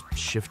into a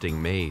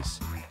shifting maze.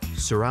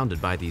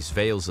 Surrounded by these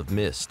veils of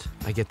mist,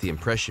 I get the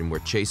impression we're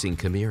chasing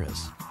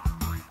chimeras.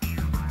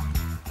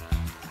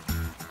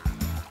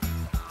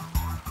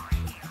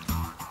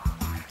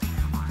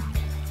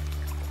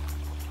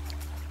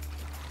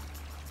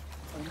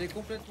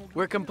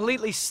 We're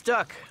completely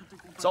stuck.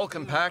 It's all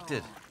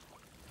compacted.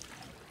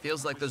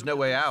 Feels like there's no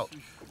way out.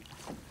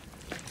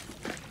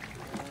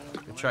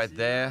 We tried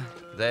there,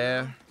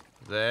 there,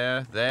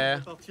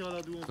 there.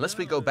 Unless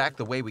we go back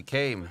the way we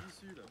came,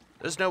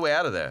 there's no way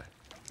out of there.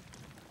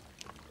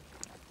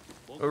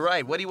 All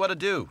right, what do you want to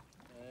do?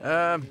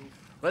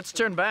 Let's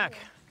turn back.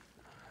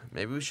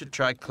 Maybe we should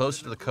try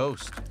closer to the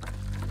coast.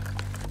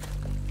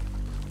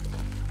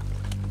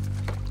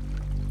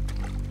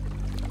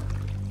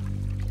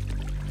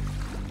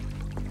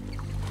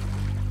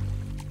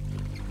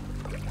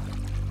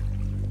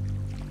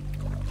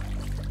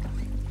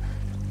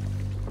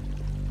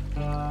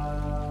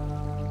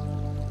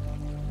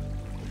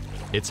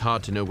 It's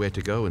hard to know where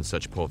to go in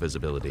such poor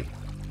visibility.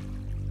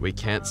 We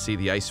can't see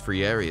the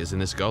ice-free areas in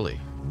this gully.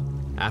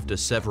 After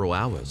several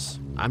hours,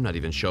 I'm not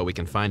even sure we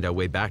can find our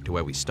way back to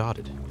where we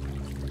started.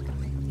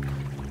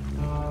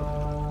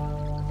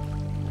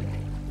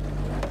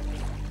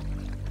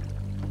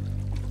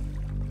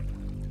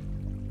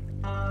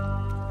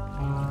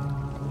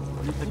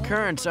 The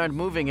currents aren't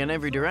moving in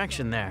every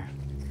direction there.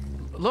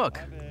 Look.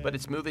 But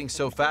it's moving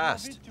so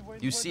fast.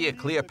 You see a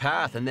clear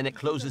path, and then it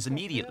closes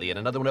immediately, and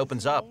another one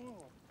opens up.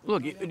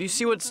 Look, do you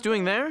see what it's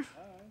doing there?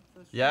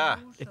 Yeah.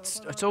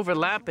 It's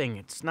overlapping.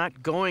 It's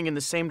not going in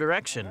the same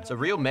direction. It's a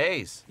real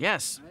maze.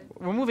 Yes.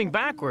 We're moving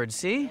backwards,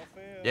 see?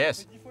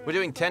 Yes. We're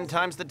doing 10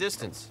 times the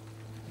distance.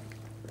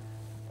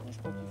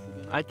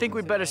 I think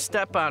we'd better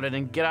step out it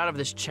and get out of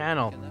this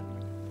channel.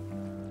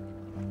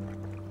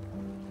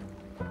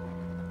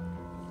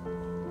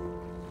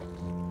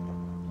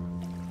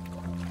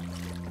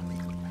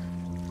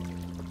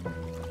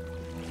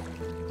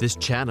 This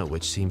channel,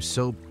 which seemed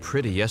so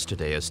pretty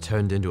yesterday, has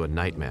turned into a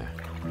nightmare.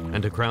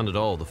 And to crown it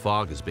all, the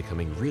fog is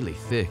becoming really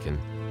thick, and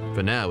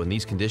for now, in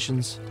these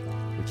conditions,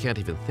 we can't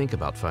even think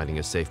about finding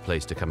a safe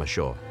place to come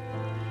ashore.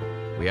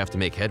 We have to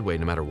make headway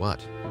no matter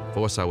what,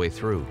 force our way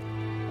through.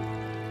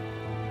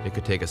 It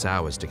could take us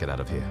hours to get out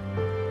of here.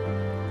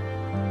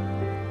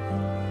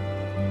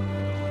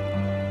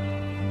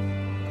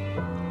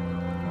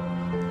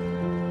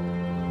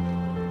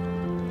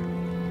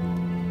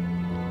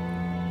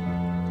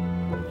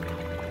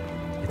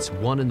 It's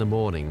 1 in the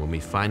morning when we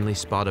finally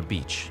spot a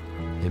beach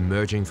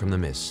emerging from the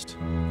mist.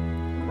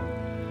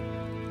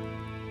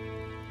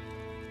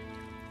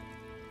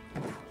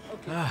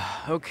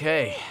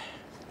 Okay.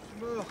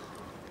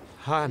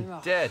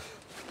 I'm dead.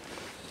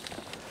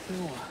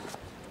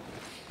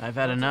 I've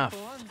had enough.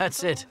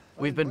 That's it.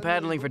 We've been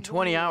paddling for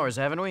 20 hours,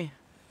 haven't we?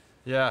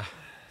 Yeah,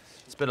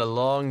 it's been a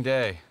long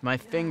day. My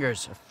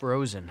fingers are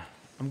frozen.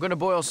 I'm gonna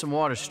boil some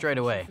water straight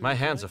away. My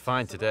hands are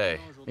fine today.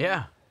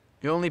 Yeah,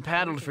 you only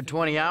paddled for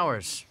 20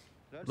 hours.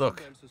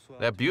 Look,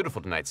 they're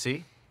beautiful tonight,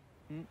 see?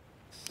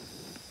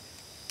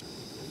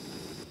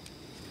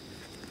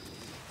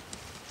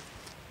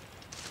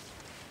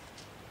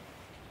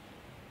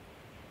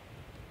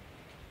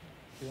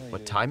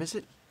 What time is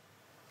it?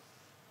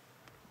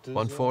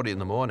 1:40 in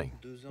the morning.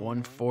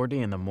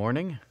 1:40 in the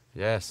morning?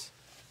 Yes.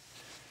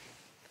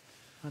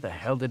 How the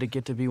hell did it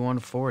get to be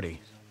 1:40?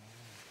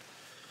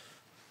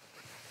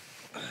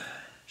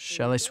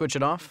 Shall I switch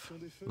it off?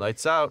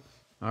 Lights out.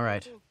 All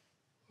right.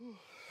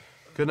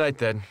 Good night,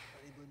 then.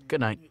 Good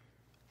night.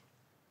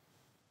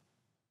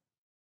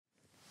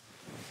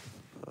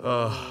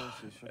 Oh,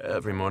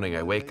 every morning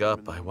I wake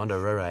up, I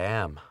wonder where I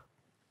am.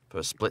 For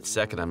a split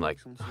second, I'm like,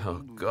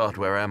 oh God,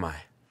 where am I?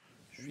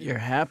 You're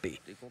happy.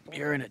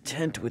 You're in a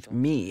tent with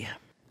me.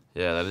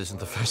 Yeah, that isn't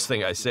the first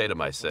thing I say to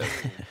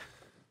myself.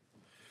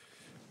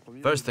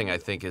 First thing I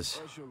think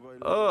is,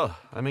 oh,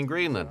 I'm in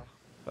Greenland.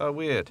 Oh,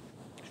 weird.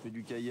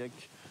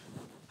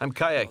 I'm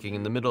kayaking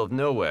in the middle of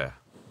nowhere.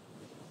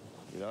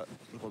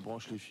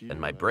 And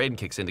my brain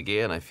kicks into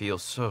gear and I feel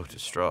so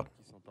distraught.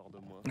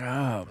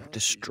 Oh,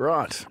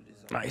 distraught.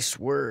 Nice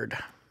word.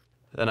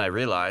 Then I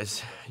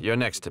realize you're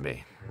next to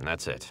me, and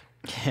that's it.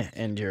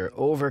 And you're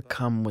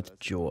overcome with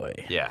joy.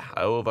 Yeah,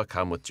 I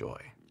overcome with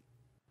joy.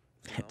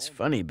 It's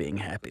funny being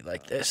happy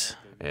like this.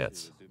 Yeah,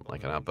 it's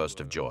like an outburst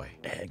of joy.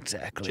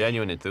 Exactly.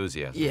 Genuine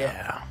enthusiasm.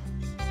 Yeah.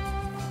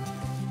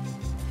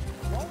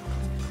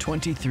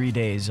 23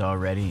 days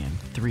already and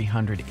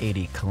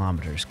 380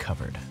 kilometers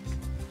covered.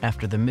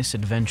 After the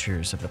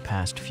misadventures of the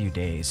past few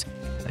days,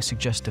 I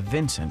suggest to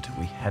Vincent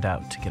we head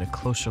out to get a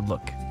closer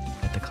look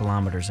at the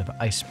kilometers of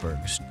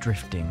icebergs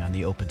drifting on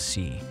the open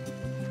sea,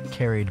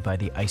 carried by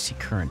the icy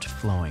current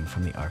flowing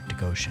from the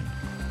Arctic Ocean.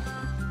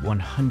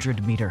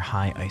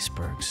 100-meter-high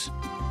icebergs.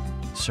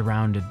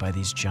 Surrounded by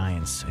these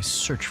giants, I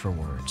search for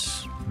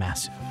words.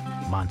 Massive,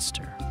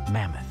 monster,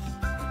 mammoth,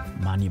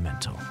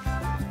 monumental.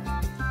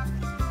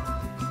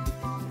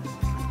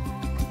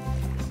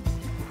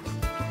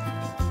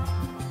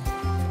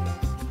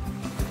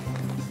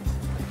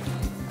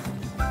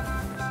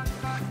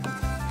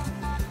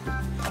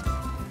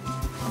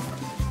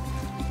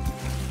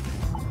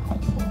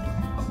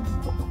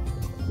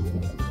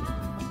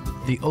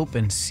 The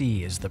open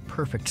sea is the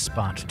perfect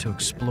spot to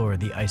explore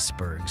the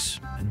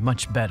icebergs, and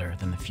much better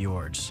than the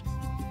fjords.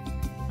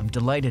 I'm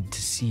delighted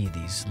to see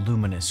these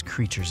luminous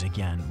creatures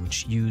again,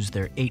 which use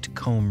their 8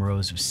 comb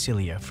rows of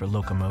cilia for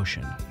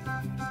locomotion.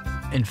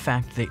 In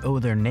fact, they owe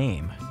their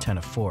name,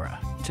 Ctenophora,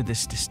 to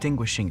this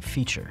distinguishing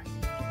feature.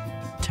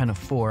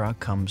 Ctenophora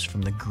comes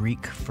from the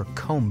Greek for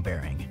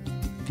comb-bearing.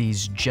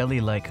 These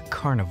jelly-like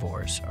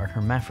carnivores are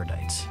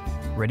hermaphrodites,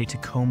 ready to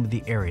comb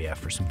the area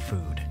for some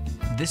food.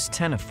 This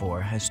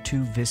ctenophore has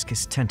 2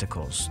 viscous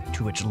tentacles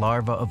to which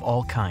larvae of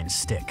all kinds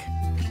stick.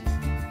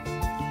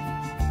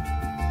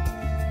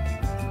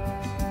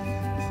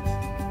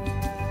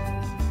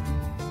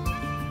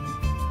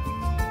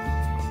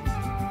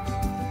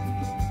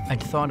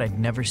 I'd thought I'd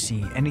never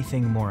see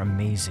anything more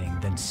amazing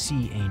than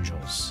sea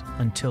angels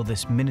until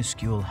this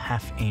minuscule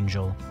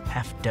half-angel,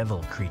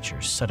 half-devil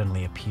creature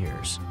suddenly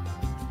appears.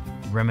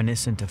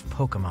 Reminiscent of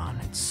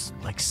Pokemon, it's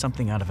like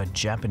something out of a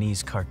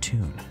Japanese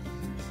cartoon.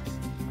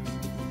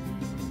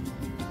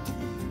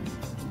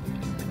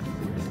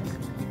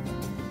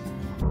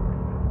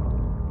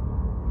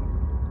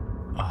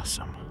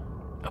 Awesome.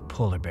 A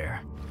polar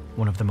bear,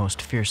 one of the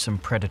most fearsome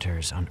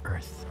predators on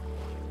Earth.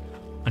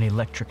 An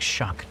electric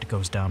shock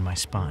goes down my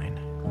spine,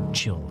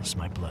 chills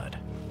my blood.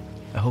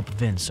 I hope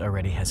Vince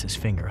already has his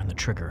finger on the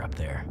trigger up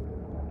there.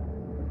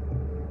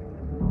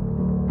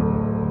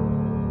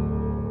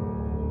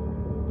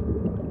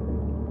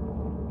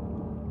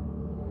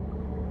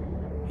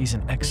 He's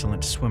an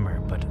excellent swimmer,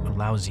 but a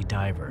lousy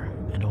diver,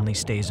 and only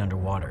stays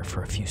underwater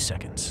for a few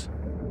seconds.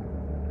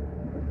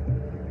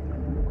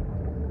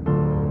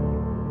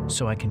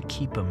 So I can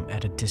keep him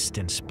at a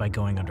distance by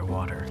going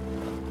underwater.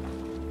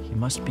 He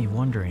must be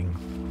wondering,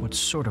 what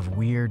sort of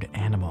weird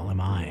animal am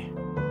I?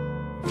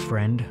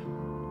 Friend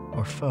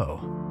or foe?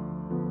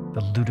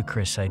 The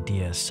ludicrous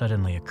idea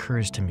suddenly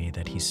occurs to me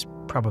that he's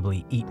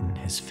probably eaten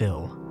his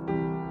fill.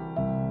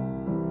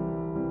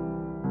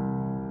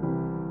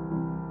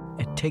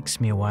 It takes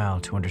me a while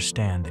to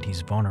understand that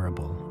he's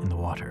vulnerable in the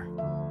water.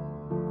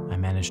 I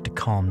manage to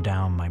calm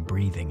down my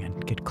breathing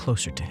and get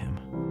closer to him.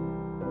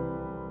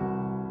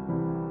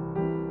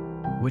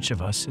 Which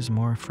of us is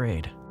more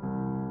afraid?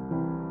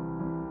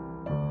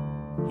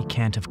 He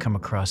can't have come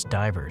across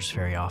divers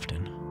very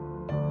often.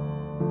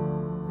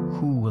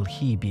 Who will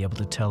he be able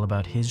to tell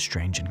about his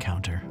strange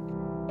encounter?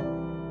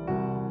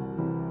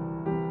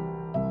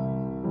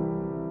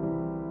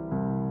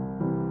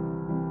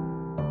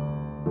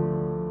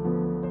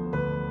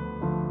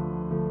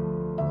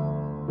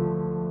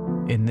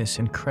 In this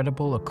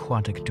incredible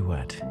aquatic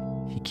duet,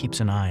 he keeps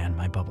an eye on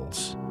my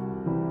bubbles.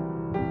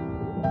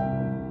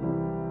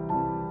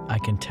 I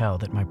can tell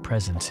that my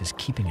presence is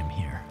keeping him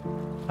here,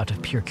 out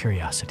of pure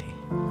curiosity.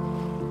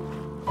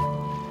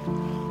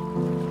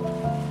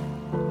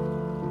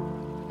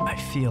 I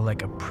feel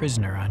like a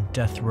prisoner on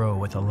death row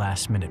with a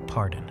last-minute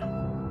pardon.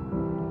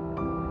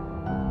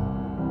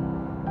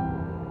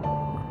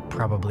 We're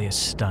probably as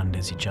stunned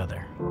as each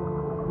other.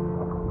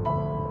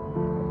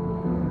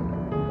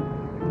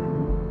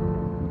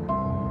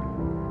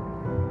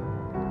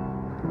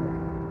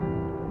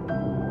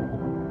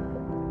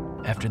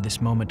 After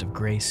this moment of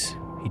grace,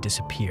 he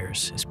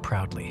disappears as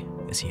proudly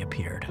as he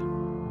appeared.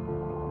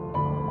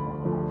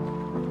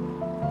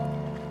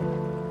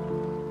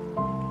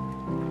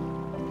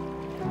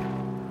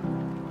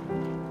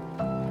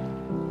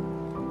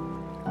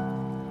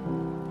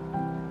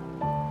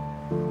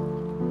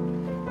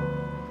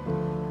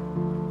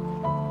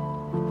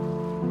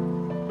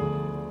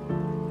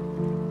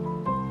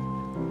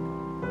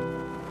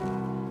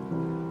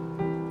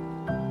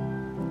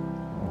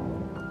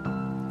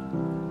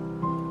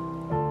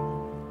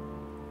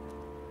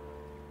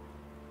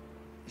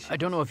 I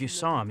don't know if you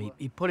saw him.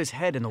 He put his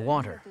head in the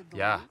water.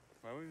 Yeah.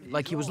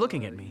 Like he was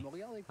looking at me.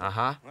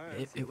 Uh-huh.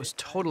 It was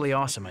totally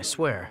awesome, I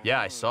swear.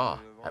 Yeah, I saw.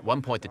 At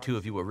one point, the two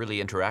of you were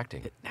really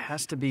interacting. It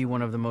has to be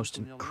one of the most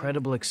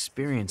incredible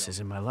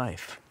experiences in my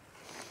life.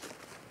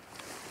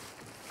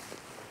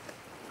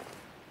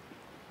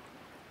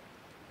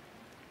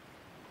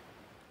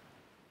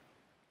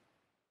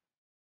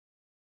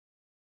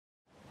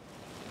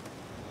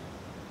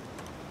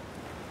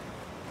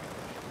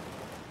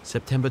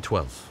 September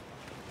 12th.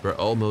 We're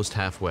almost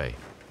halfway,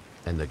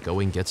 and the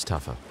going gets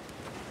tougher.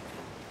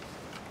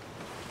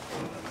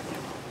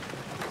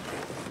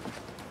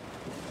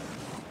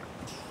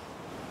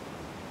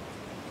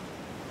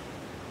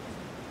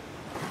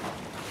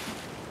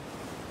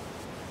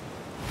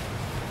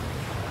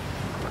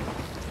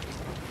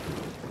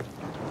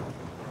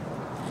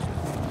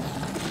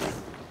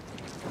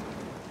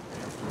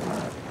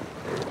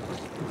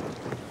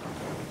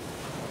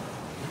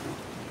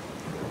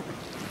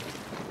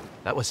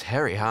 That was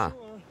hairy, huh?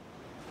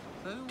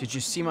 Did you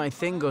see my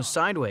thing go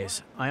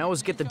sideways? I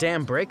always get the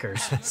damn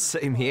breakers.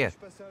 Same here.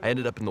 I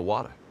ended up in the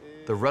water.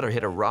 The rudder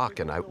hit a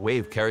rock and a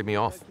wave carried me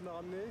off.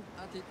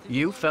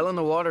 You fell in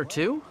the water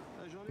too?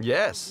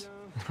 Yes.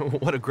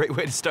 What a great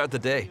way to start the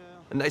day.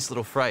 A nice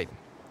little fright.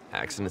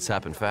 Accidents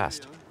happen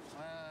fast.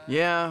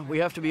 Yeah, we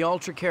have to be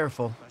ultra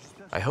careful.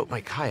 I hope my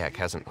kayak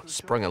hasn't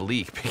sprung a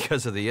leak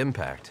because of the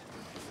impact.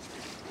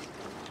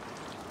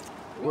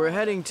 We're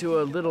heading to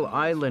a little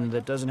island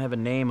that doesn't have a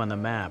name on the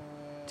map.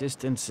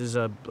 Distance is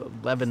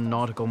 11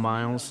 nautical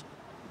miles.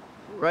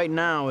 Right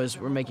now, as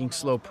we're making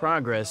slow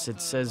progress, it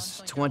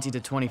says 20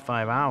 to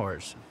 25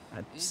 hours.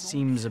 That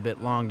seems a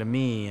bit long to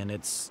me, and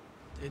it's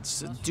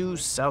due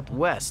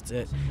southwest.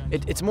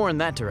 It's more in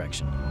that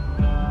direction.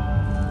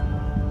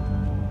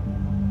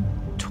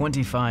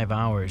 25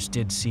 hours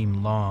did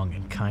seem long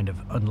and kind of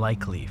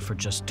unlikely for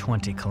just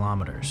 20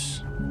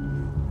 kilometers.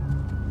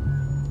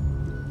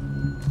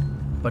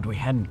 But we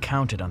hadn't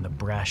counted on the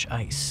brash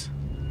ice.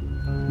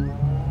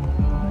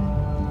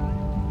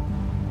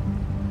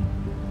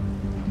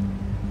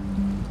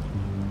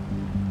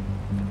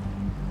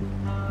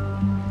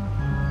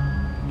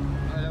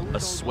 A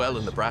swell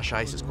in the brash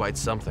ice is quite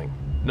something.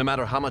 No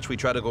matter how much we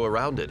try to go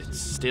around it, it's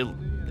still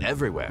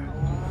everywhere.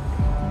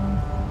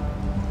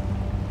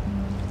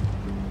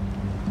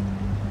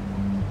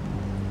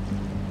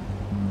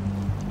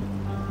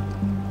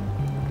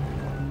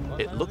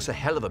 It looks a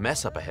hell of a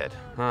mess up ahead,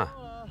 huh?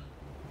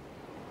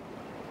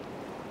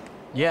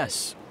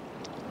 Yes.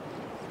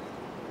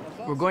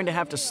 We're going to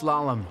have to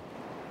slalom.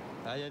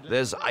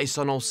 There's ice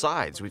on all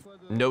sides. We've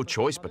no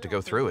choice but to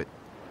go through it.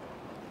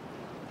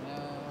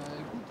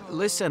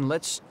 Listen,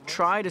 let's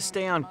try to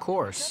stay on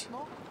course.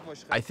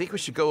 I think we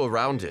should go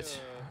around it.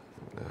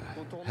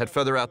 Head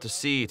further out to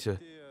sea to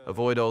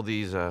avoid all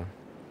these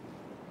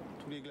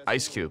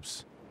ice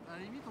cubes.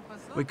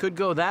 We could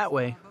go that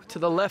way, to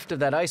the left of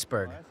that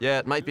iceberg, Yeah,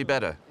 it might be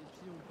better.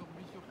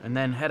 and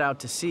then head out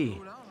to sea.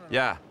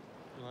 Yeah.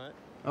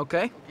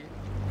 Okay?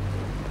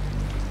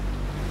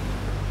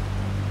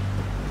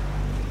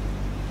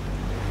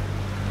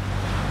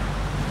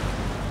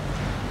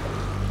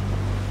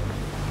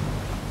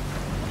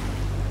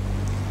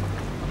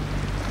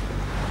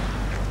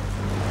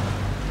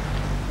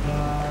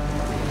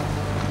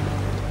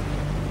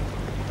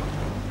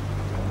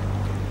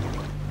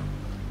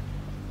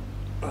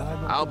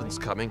 Alban's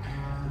coming.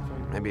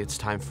 Maybe it's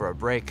time for a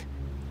break.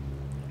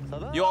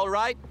 You all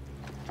right?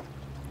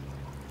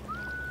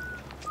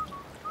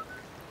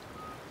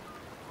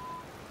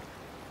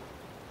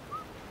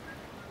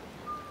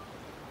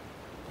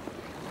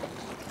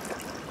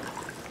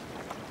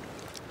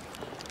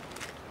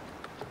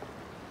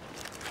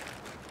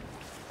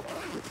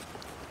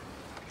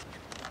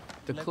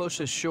 The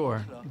closest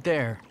shore,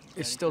 there,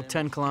 is still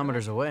 10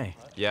 kilometers away.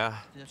 Yeah.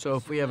 So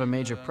if we have a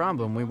major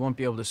problem, we won't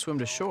be able to swim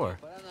to shore.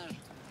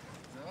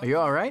 Are you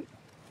all right?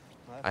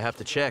 I have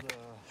to check.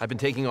 I've been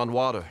taking on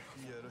water.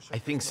 I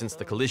think since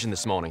the collision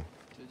this morning.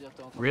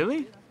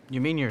 Really?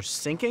 You mean you're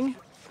sinking?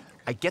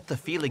 I get the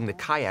feeling the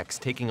kayak's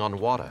taking on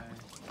water.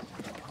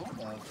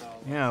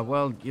 Yeah,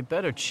 well, you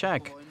better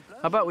check.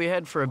 How about we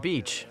head for a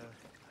beach?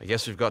 I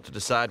guess we've got to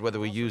decide whether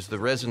we use the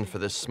resin for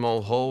this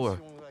small hole or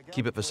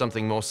keep it for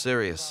something more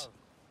serious.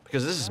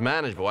 Because this is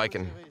manageable. I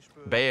can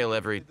bail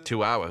every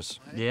 2 hours.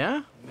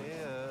 Yeah?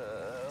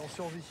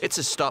 It's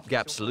a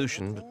stopgap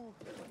solution, but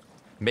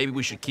maybe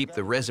we should keep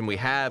the resin we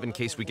have in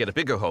case we get a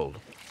bigger hole.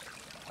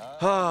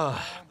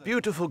 Ah,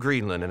 beautiful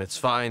Greenland and its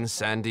fine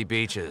sandy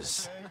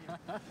beaches.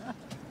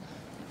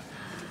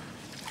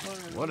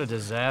 What a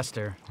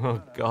disaster.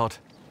 Oh, God.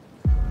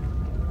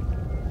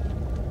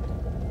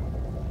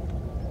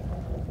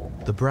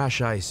 The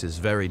brash ice is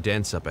very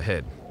dense up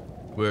ahead.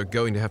 We're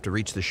going to have to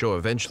reach the shore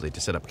eventually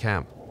to set up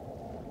camp.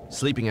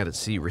 Sleeping out at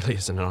sea really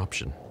isn't an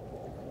option.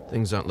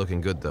 Things aren't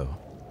looking good, though.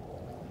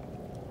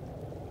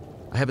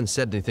 I haven't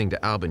said anything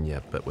to Alban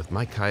yet, but with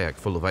my kayak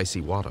full of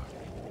icy water,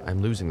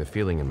 I'm losing the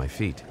feeling in my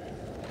feet.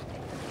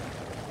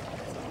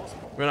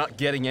 We're not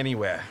getting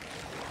anywhere.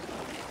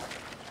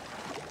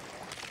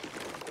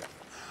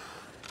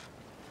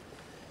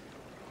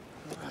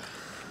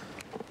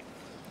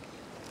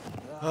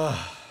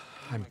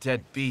 I'm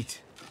dead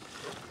beat.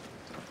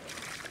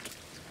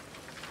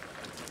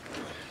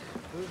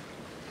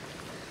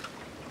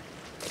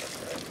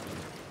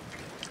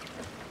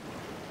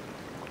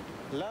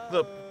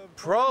 The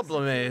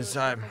problem is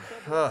I'm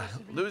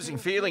losing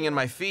feeling in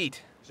my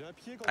feet.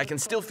 I can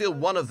still feel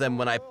one of them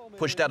when I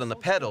pushed out on the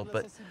pedal,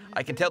 but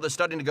I can tell they're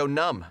starting to go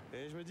numb.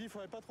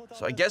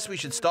 So I guess we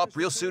should stop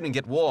real soon and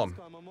get warm.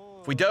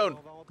 If we don't,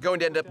 we're going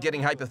to end up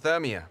getting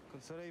hypothermia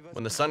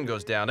when the sun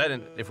goes down,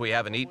 and if we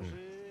haven't eaten.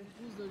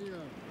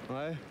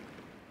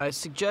 I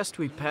suggest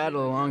we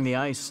paddle along the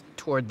ice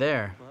toward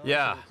there.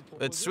 Yeah,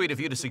 it's sweet of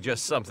you to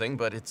suggest something,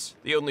 but it's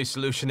the only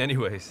solution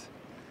anyways.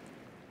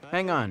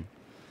 Hang on.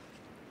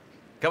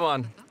 Come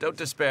on, don't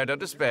despair, don't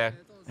despair.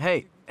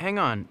 Hey, hang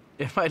on.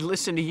 If I'd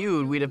listened to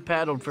you, we'd have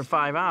paddled for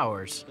 5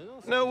 hours.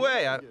 No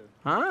way,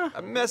 Huh?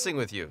 I'm messing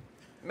with you.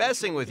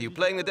 Messing with you,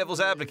 playing the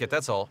devil's advocate,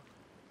 that's all.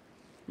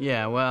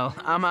 Yeah, well,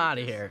 I'm out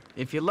of here.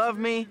 If you love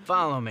me,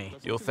 follow me.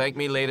 You'll thank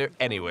me later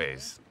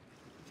anyways.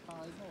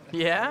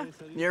 Yeah?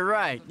 You're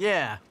right,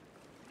 yeah.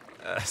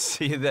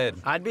 See you then.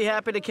 I'd be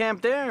happy to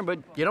camp there, but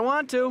you don't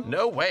want to.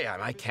 No way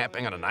am I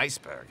camping on an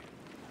iceberg.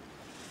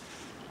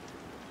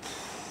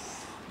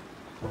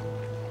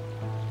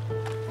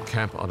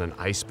 Camp on an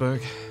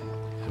iceberg?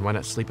 And why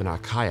not sleep in our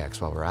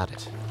kayaks while we're at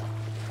it?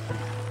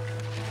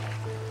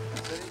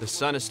 The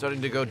sun is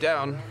starting to go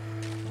down.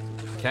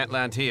 Can't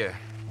land here.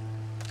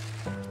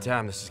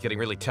 Damn, this is getting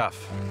really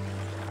tough.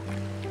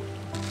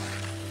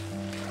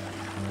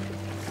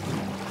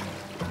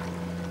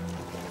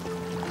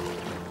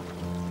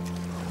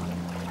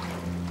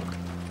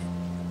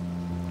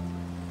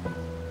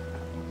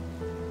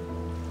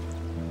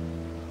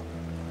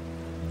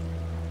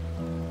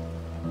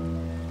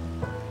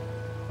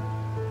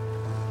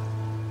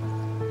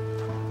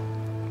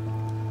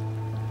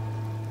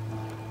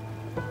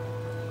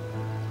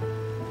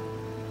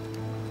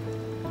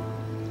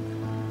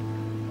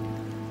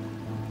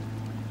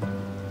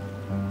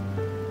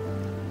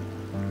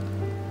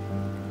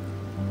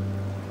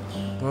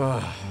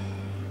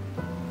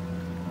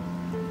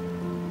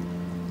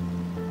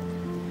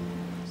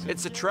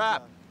 It's a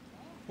trap.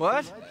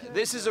 What?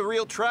 This is a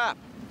real trap.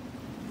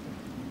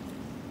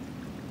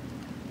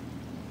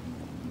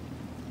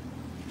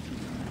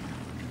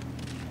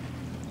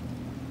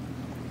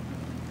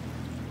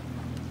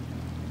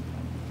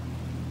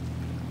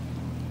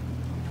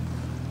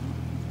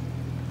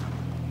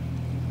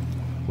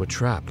 We're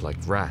trapped like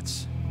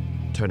rats.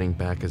 Turning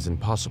back is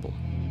impossible.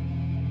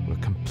 We're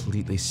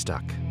completely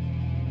stuck.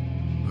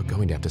 We're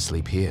going to have to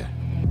sleep here.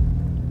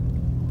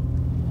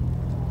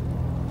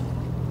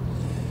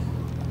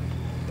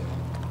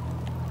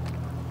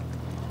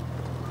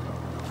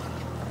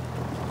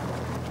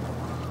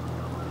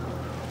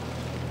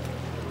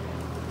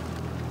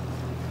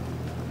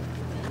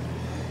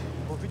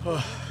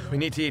 Oh, we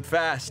need to eat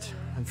fast.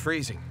 I'm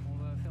freezing.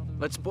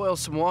 Let's boil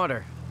some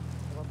water.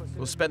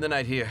 We'll spend the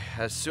night here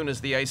as soon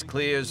as the ice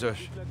clears, or...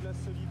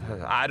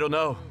 I don't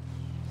know.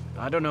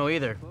 I don't know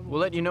either. We'll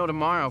let you know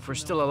tomorrow if we're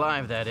still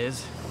alive, that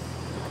is.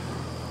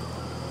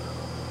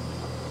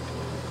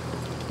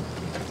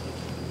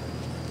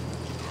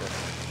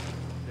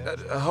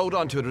 Hold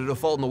on to it, it'll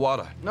fall in the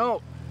water.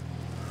 No.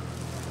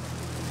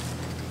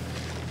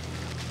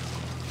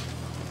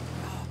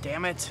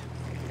 Damn it.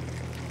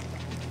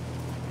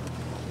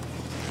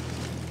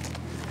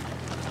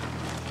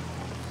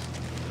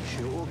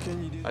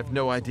 I've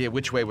no idea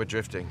which way we're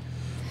drifting.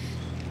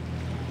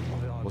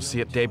 We'll see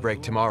at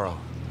daybreak tomorrow.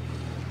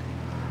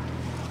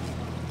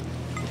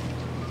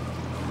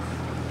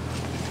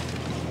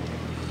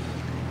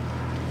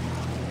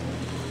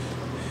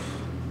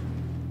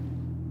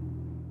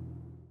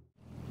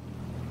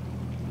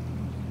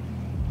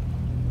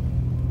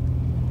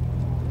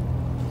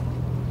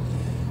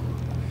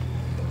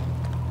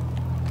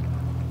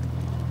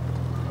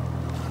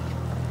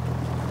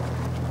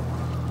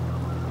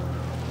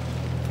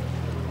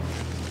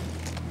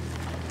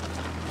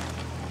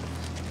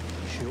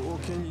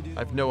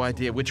 I've no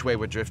idea which way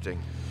we're drifting.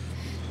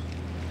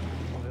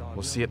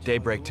 We'll see at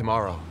daybreak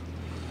tomorrow.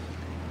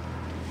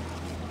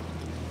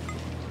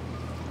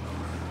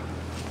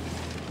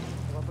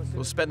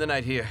 We'll spend the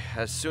night here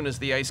as soon as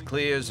the ice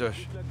clears, or...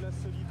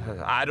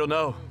 I don't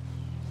know.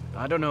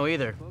 I don't know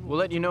either. We'll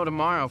let you know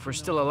tomorrow if we're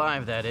still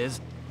alive, that is.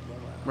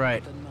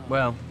 Right.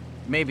 Well,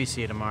 maybe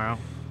see you tomorrow.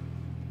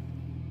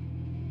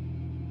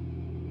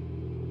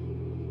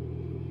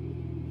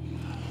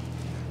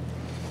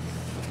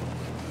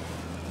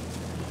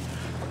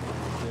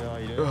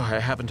 Oh, I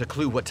haven't a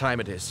clue what time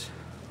it is.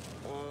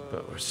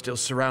 But we're still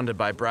surrounded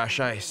by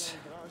brash ice.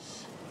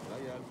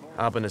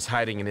 Alban is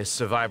hiding in his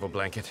survival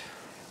blanket.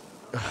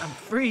 I'm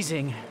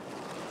freezing.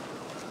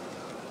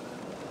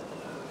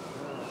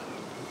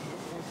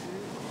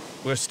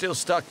 We're still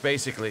stuck,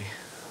 basically.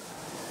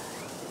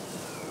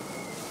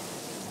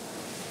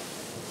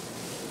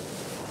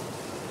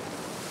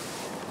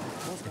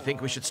 I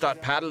think we should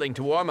start paddling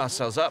to warm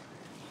ourselves up.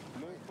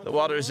 The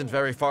water isn't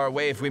very far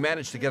away. If we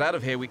manage to get out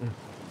of here, we can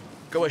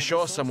go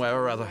ashore somewhere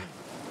or other.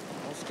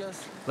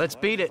 Let's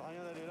beat it.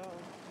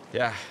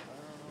 Yeah,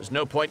 there's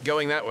no point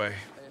going that way.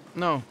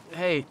 No.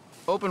 Hey,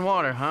 open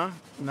water, huh?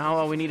 Now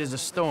all we need is a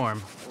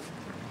storm.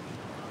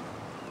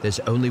 There's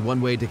only one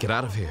way to get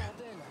out of here,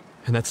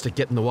 and that's to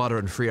get in the water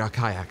and free our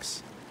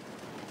kayaks.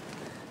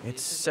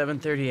 It's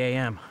 7:30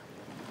 a.m.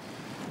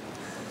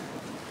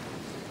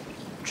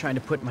 I'm trying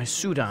to put my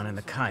suit on in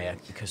the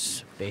kayak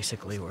because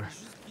basically we're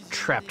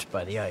trapped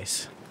by the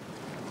ice.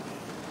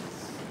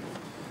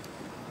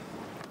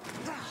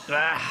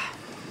 Ah!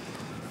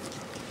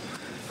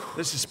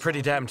 This is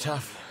pretty damn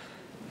tough.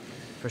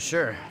 For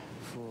sure.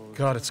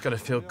 God, it's gonna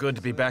feel good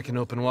to be back in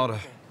open water.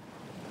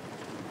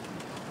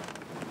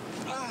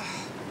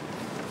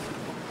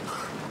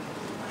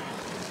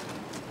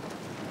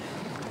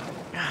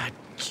 Ah,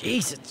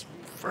 jeez, it's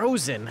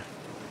frozen.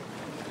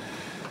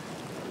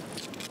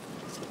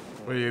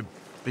 Will you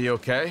be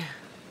okay?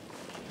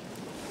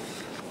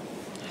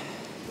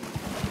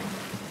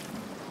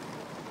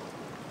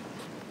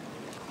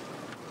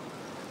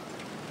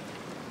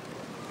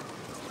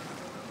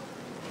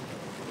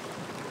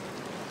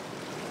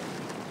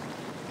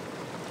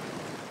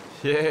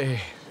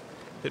 Yay,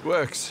 it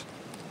works.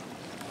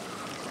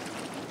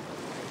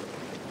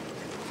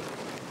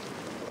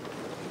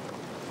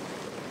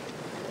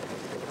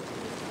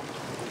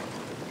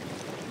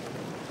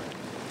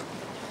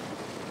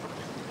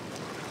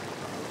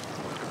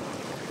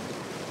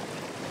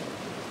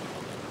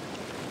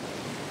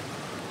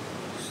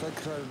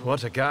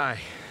 What a guy.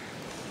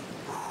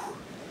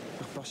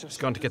 He's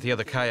gone to get the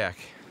other kayak.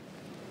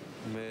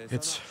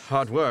 It's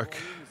hard work,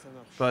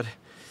 but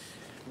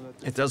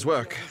it does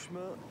work.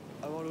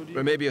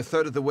 We're maybe a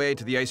third of the way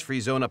to the ice-free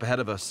zone up ahead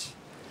of us.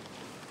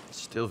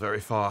 Still very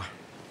far.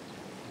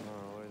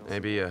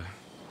 Maybe a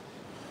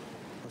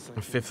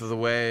fifth of the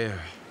way,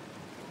 or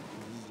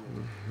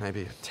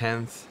maybe a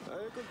tenth.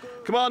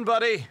 Come on,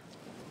 buddy!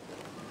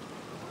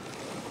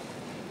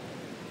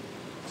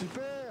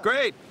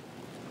 Great!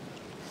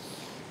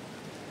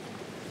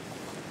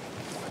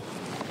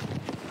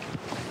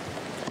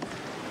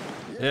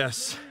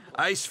 Yes,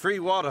 ice-free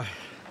water.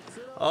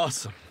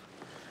 Awesome.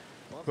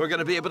 We're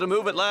gonna be able to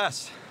move at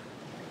last.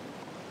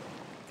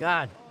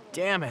 God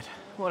damn it.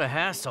 What a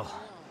hassle.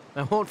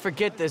 I won't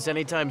forget this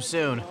anytime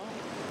soon.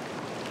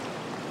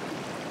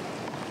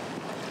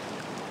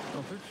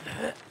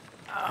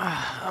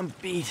 I'm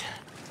beat.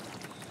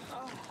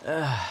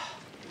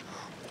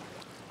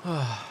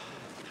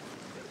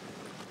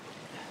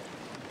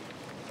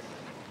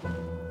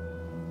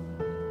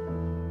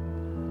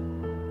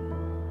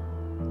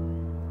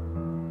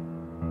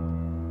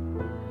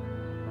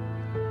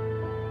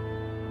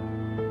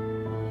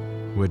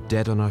 We're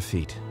dead on our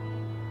feet.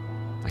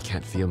 I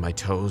can't feel my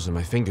toes and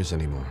my fingers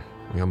anymore.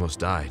 We almost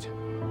died.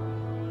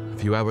 A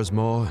few hours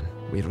more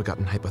and we'd have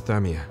gotten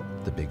hypothermia,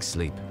 the big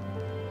sleep.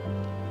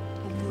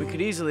 We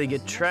could easily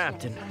get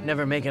trapped and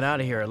never make it out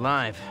of here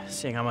alive,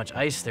 seeing how much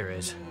ice there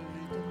is.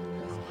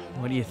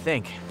 What do you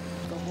think?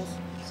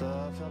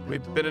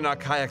 We've been in our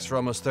kayaks for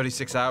almost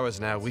 36 hours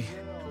now.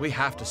 We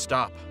have to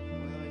stop.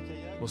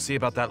 We'll see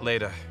about that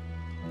later.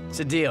 It's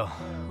a deal.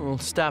 We'll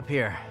stop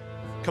here.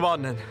 Come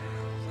on, then.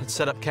 Let's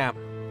set up camp.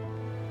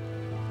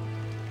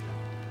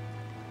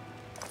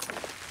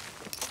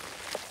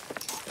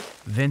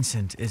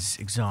 Vincent is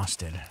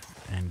exhausted,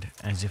 and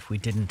as if we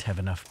didn't have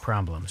enough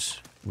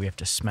problems, we have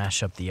to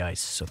smash up the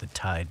ice so the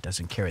tide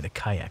doesn't carry the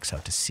kayaks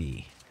out to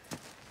sea.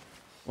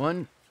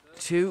 1,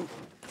 2,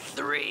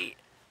 3.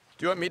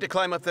 Do you want me to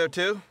climb up there,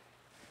 too?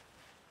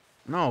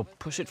 No,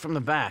 push it from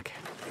the back.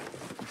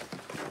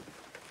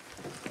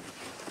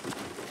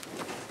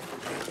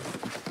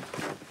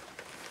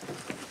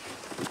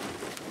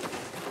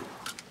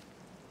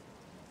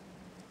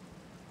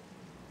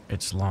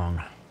 It's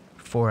long.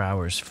 4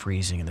 hours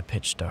freezing in the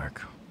pitch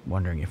dark,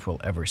 wondering if we'll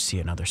ever see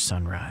another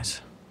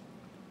sunrise.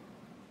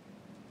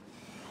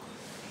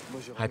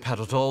 I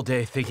paddled all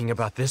day thinking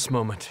about this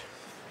moment.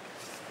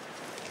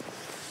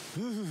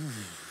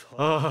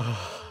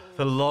 Oh,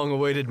 the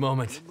long-awaited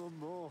moment.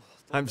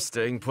 I'm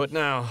staying put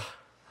now.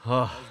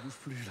 Oh.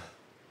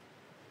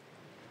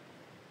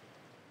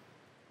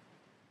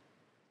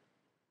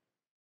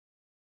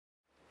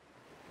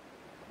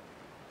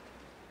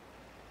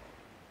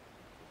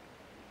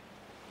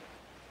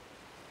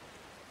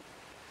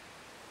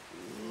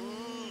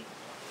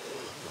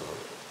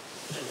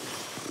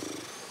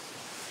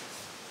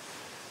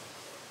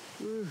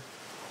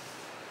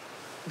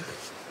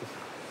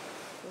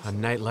 A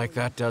night like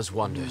that does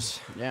wonders.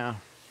 Yeah,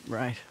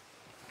 right.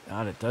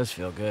 God, it does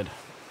feel good.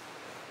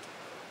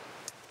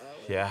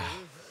 Yeah.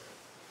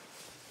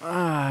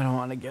 I don't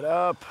want to get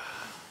up.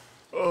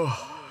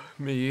 Oh,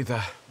 me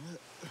either.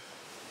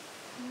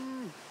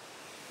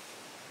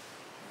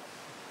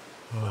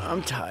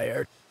 I'm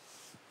tired.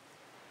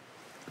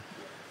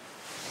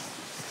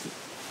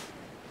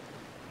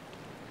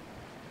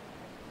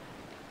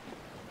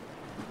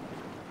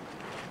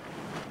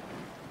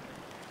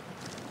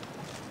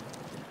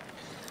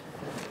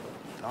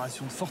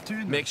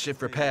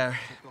 Makeshift repair.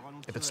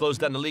 If it slows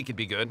down the leak, it'd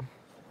be good.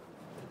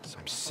 So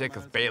I'm sick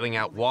of bailing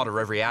out water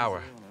every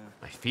hour.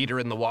 My feet are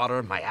in the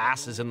water, my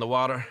ass is in the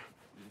water.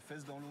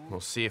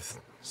 We'll see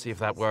if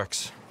that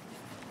works.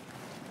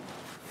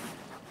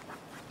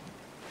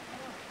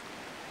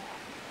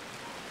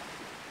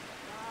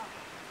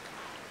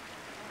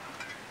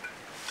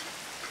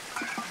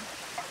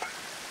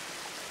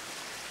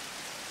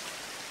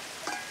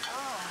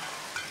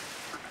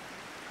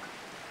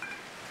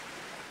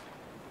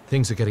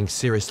 Things are getting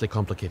seriously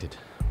complicated.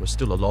 We're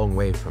still a long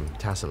way from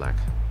Piterak.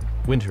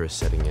 Winter is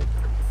setting in.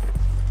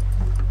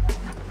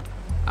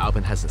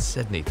 Alban hasn't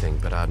said anything,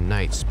 but our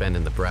night spent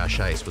in the brash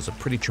ice was a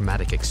pretty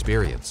traumatic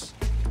experience.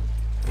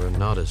 We're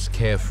not as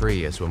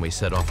carefree as when we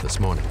set off this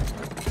morning.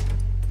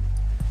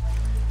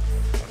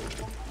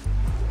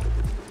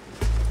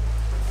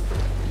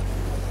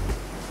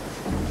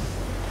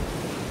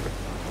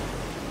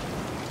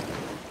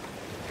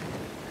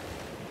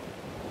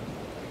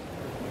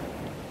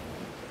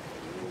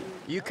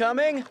 You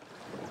coming?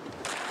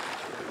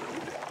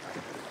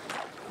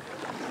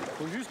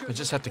 I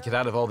just have to get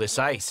out of all this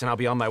ice and I'll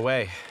be on my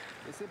way.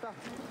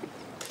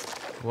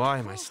 Why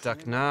am I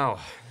stuck now?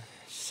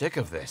 Sick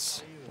of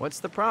this. What's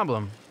the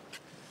problem?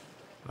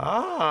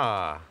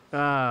 Ah,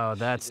 Oh,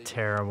 that's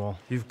terrible.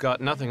 you've got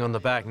nothing on the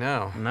back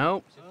now.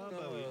 Nope.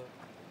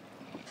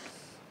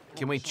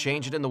 Can we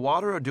change it in the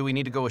water or do we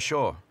need to go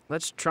ashore?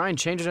 Let's try and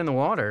change it in the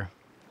water.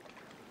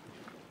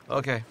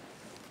 Okay.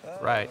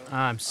 Right.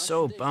 I'm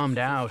so bummed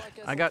out.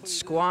 I got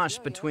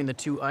squashed between the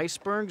two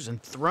icebergs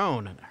and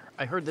thrown.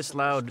 I heard this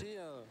loud,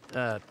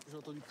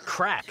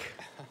 crack.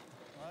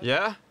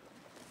 Yeah?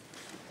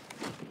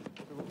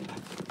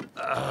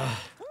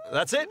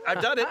 That's it.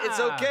 I've done it. It's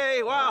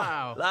okay. Wow.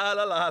 Wow. La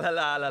la la la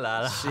la la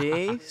la.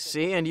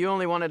 See? And you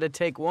only wanted to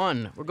take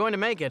one. We're going to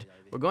make it.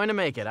 We're going to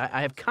make it.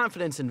 I have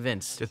confidence in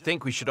Vince. To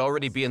think we should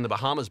already be in the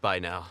Bahamas by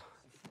now.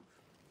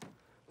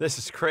 This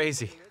is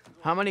crazy.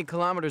 How many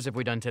kilometers have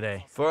we done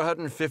today?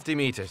 450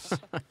 meters.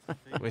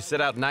 We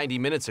set out 90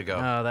 minutes ago.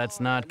 Oh,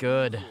 that's not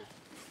good.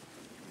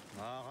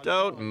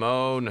 Don't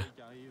moan.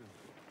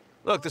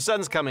 Look, the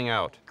sun's coming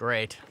out.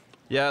 Great.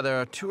 Yeah, there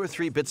are 2 or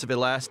 3 bits of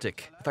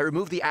elastic. If I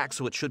remove the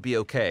axle, it should be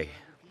okay.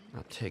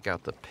 I'll take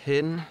out the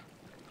pin.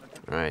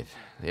 Right,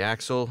 the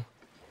axle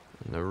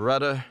and the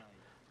rudder.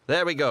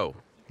 There we go.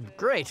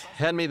 Great.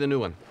 Hand me the new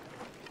one.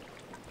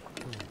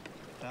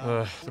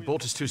 The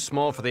bolt is too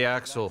small for the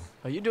axle.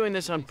 Are you doing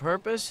this on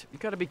purpose? You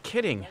gotta be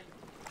kidding.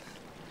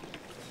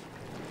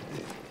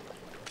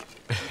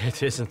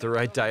 It isn't the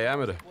right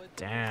diameter.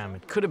 Damn,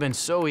 it could have been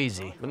so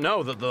easy.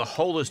 No, the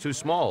hole is too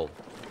small.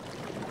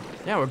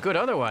 Yeah, we're good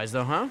otherwise,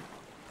 though, huh?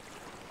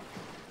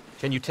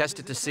 Can you test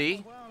it to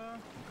see?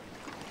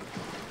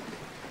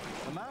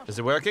 Is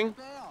it working?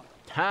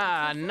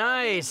 Ha,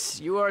 nice!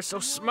 You are so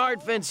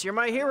smart, Vince. You're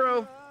my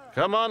hero.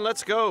 Come on,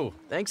 let's go.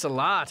 Thanks a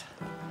lot.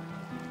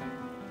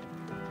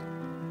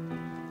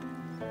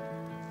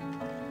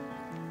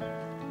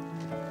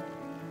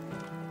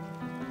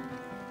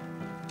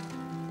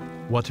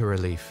 What a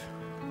relief.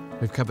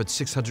 We've covered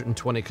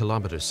 620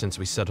 kilometers since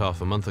we set off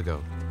a month ago.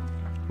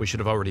 We should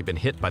have already been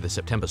hit by the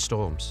September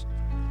storms.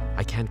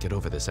 I can't get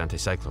over this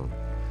anticyclone.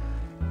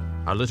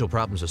 Our little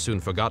problems are soon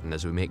forgotten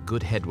as we make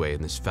good headway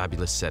in this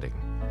fabulous setting.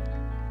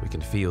 We can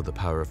feel the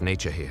power of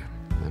nature here,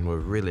 and we're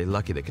really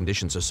lucky that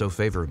conditions are so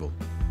favorable.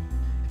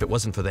 If it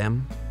wasn't for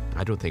them,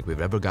 I don't think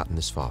we've ever gotten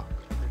this far.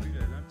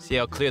 See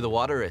how clear the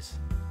water is?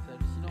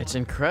 It's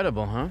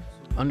incredible, huh?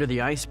 Under the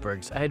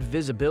icebergs, I had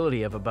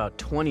visibility of about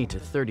 20 to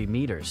 30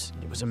 meters.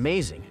 It was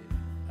amazing.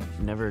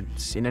 I've never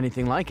seen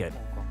anything like it.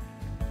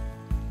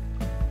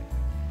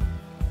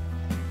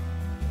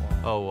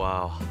 Oh,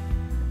 wow.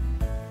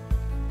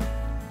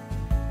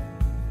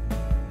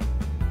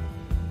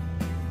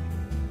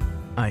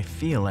 I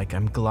feel like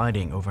I'm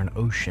gliding over an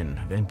ocean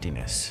of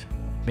emptiness.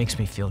 Makes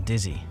me feel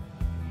dizzy.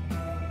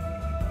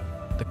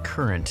 The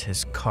current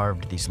has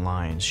carved these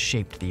lines,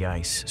 shaped the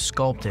ice,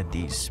 sculpted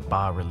these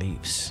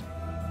bas-reliefs.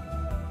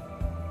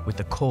 With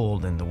the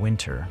cold and the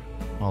winter,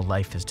 all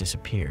life has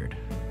disappeared,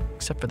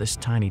 except for this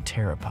tiny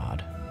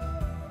pteropod.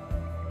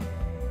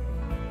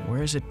 Where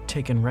has it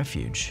taken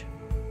refuge?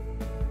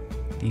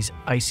 These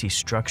icy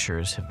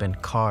structures have been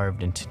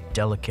carved into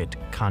delicate,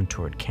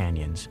 contoured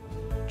canyons,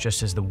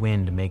 just as the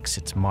wind makes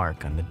its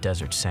mark on the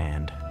desert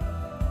sand.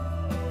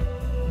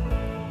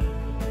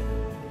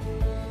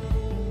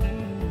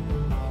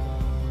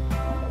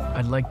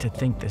 I'd like to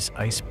think this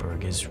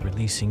iceberg is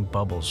releasing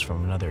bubbles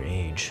from another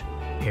age,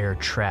 air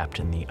trapped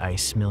in the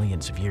ice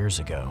millions of years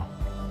ago.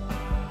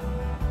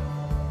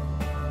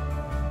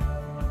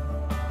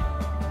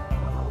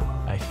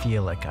 I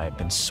feel like I've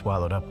been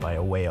swallowed up by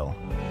a whale.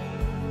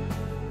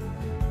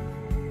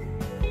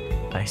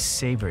 I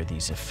savor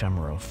these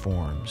ephemeral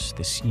forms,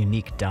 this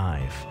unique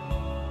dive.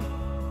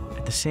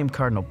 At the same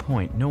cardinal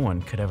point, no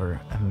one could ever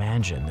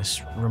imagine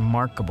this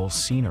remarkable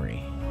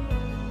scenery.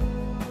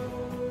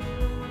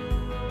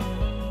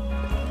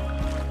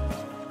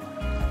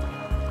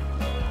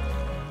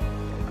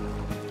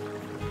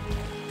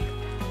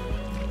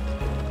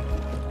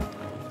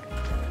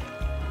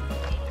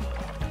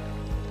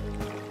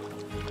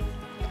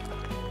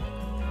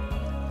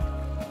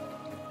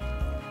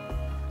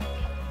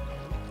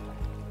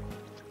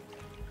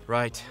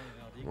 Right.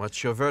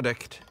 What's your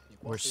verdict?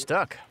 We're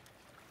stuck.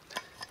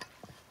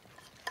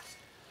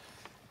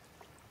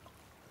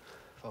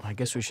 I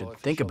guess we should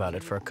think about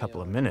it for a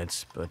couple of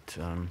minutes, but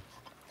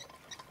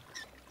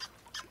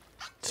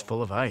it's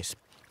full of ice.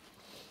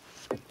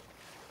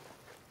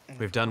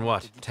 We've done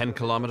what, 10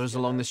 kilometers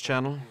along this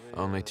channel?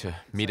 Only to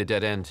meet a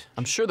dead end.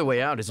 I'm sure the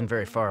way out isn't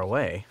very far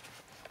away.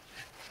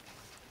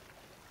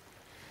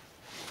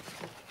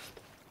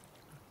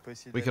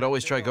 We could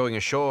always try going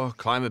ashore,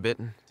 climb a bit,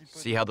 and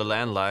see how the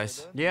land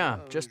lies. Yeah,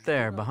 just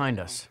there, behind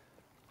us.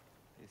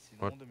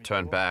 Or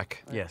turn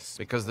back. Yes.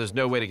 Because there's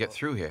no way to get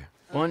through here.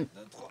 1,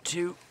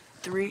 2,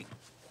 3.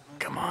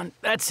 Come on,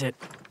 that's it.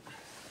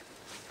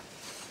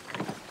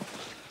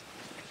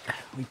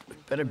 We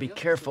better be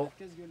careful,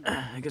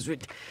 because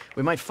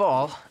we might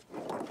fall.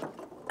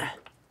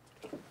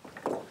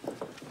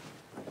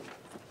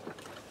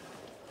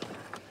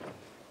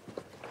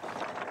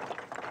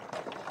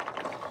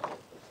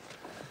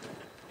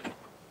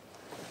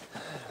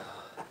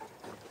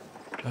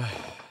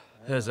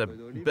 There's a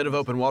bit of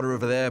open water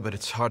over there, but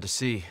it's hard to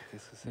see.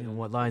 You know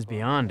what lies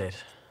beyond it.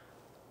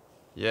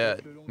 Yeah,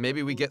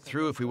 maybe we get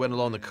through if we went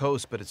along the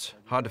coast, but it's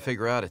hard to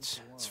figure out. It's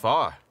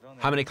far.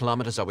 How many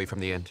kilometers are we from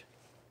the end?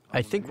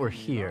 I think we're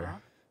here.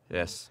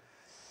 Yes.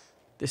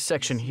 This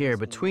section here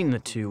between the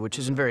two, which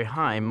isn't very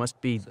high,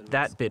 must be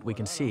that bit we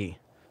can see.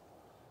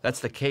 That's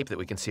the cape that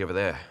we can see over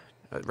there.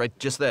 Right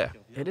just there.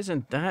 It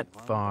isn't that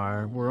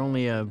far. We're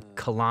only a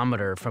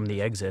kilometer from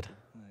the exit.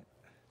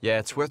 Yeah,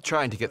 it's worth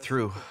trying to get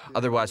through.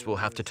 Otherwise, we'll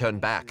have to turn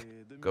back,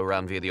 go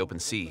around via the open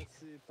sea.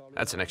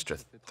 That's an extra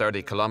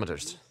 30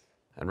 kilometers.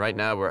 And right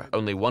now, we're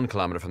only 1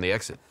 kilometer from the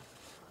exit.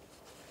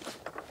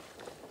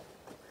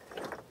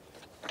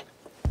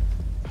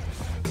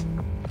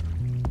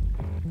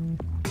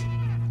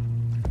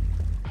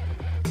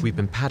 We've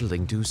been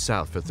paddling due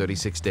south for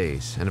 36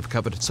 days and have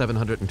covered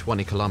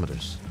 720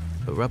 kilometers.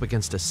 But we're up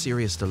against a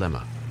serious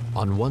dilemma.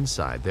 On one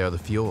side, there are the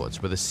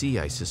fjords where the sea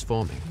ice is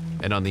forming.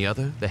 And on the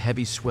other, the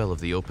heavy swell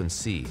of the open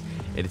sea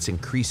and its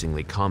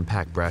increasingly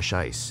compact brash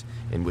ice,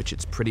 in which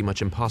it's pretty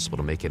much impossible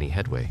to make any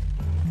headway.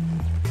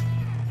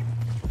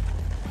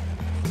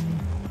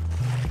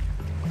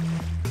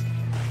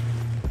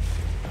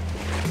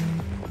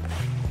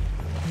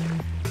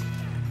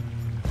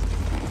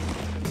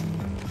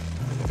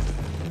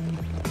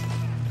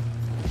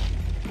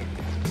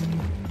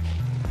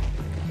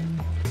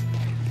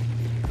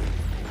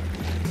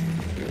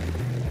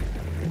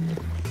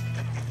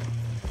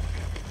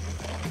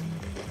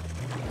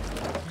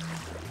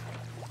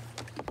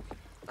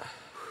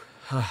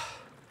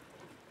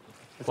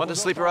 Want to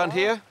sleep around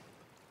here?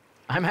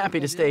 I'm happy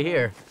to stay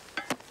here.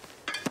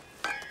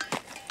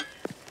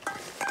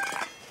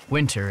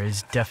 Winter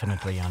is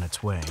definitely on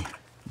its way.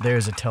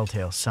 There's a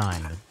telltale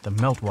sign that the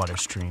meltwater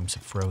streams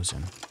have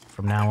frozen.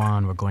 From now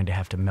on, we're going to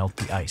have to melt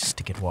the ice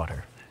to get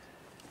water.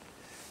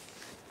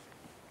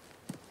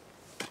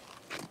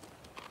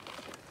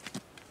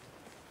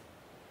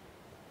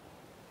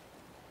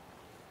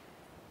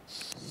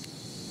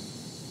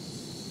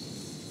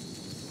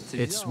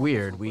 It's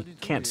weird, we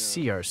can't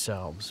see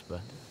ourselves,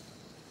 but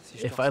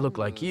if I look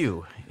like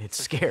you,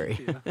 it's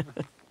scary.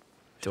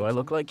 Do I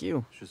look like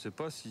you?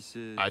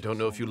 I don't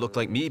know if you look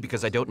like me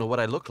because I don't know what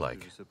I look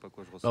like.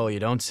 Oh, you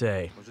don't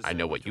say. I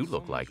know what you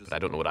look like, but I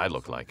don't know what I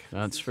look like.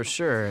 That's for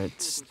sure.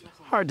 It's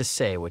hard to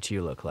say what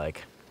you look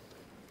like.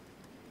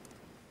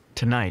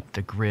 Tonight,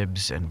 the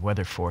Gribs and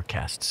weather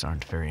forecasts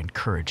aren't very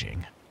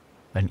encouraging.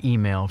 An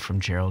email from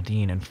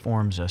Geraldine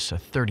informs us a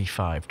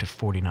 35 to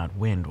 40 knot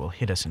wind will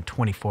hit us in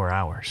 24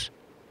 hours.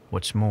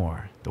 What's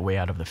more, the way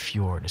out of the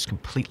fjord is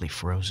completely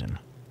frozen.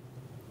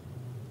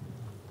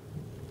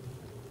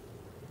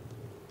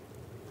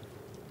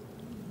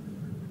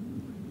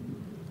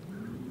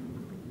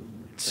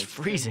 It's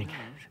freezing.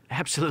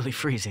 Absolutely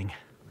freezing.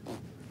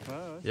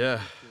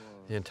 Yeah,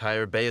 the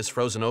entire bay is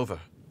frozen over.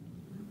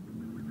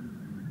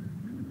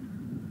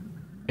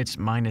 It's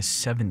minus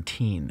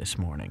 17 this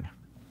morning.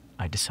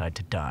 I decide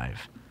to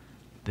dive.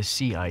 The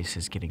sea ice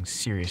is getting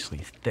seriously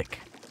thick.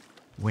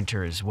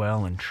 Winter is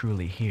well and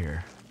truly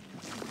here.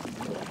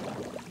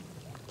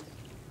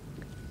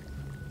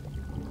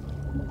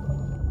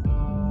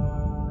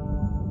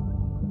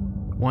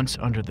 Once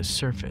under the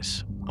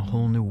surface, a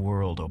whole new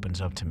world opens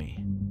up to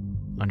me.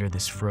 Under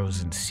this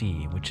frozen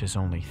sea, which is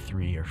only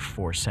 3 or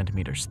 4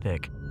 centimeters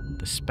thick,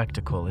 the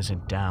spectacle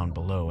isn't down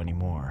below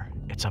anymore.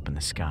 It's up in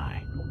the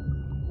sky.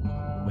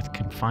 With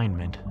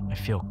confinement, I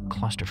feel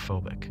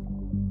claustrophobic.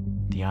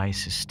 The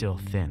ice is still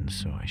thin,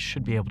 so I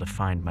should be able to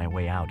find my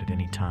way out at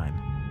any time.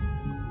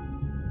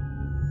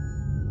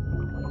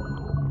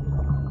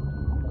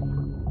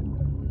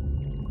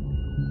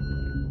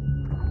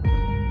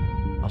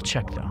 I'll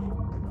check,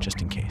 though,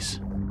 just in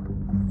case.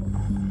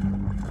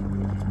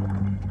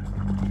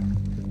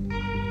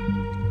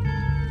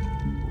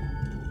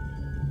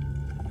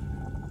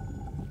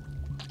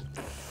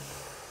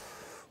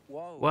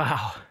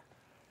 Wow.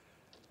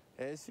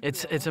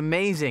 It's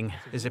amazing.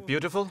 Is it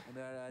beautiful?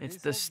 It's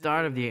the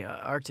start of the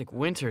Arctic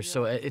winter,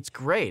 so it's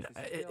great.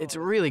 It's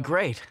really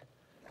great.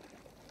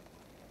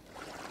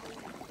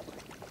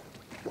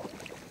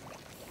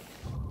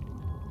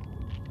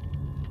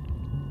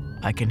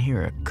 I can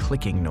hear a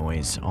clicking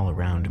noise all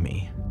around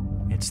me.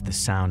 It's the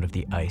sound of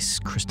the ice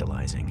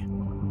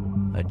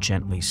crystallizing. A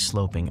gently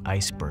sloping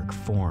iceberg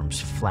forms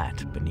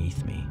flat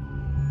beneath me.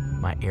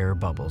 My air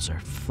bubbles are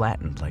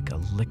flattened like a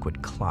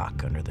liquid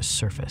clock under the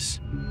surface.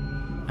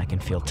 I can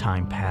feel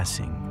time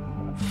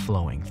passing,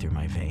 flowing through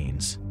my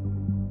veins.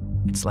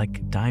 It's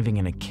like diving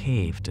in a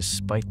cave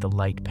despite the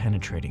light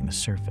penetrating the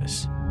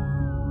surface.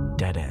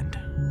 Dead end.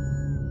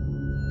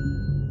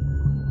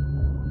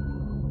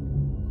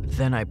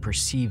 Then I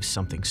perceive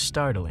something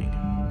startling,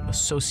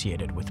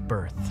 associated with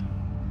birth.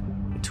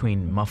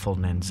 Between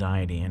muffled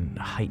anxiety and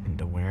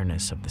heightened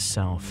awareness of the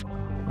self,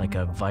 like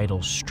a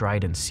vital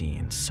stridency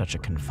in such a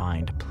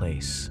confined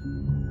place.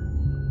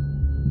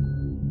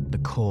 The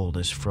cold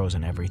has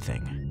frozen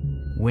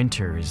everything.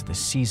 Winter is the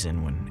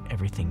season when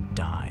everything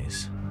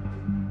dies.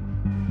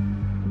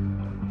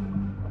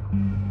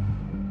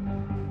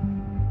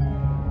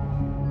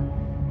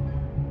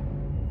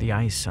 The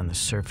ice on the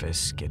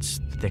surface gets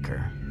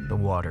thicker. The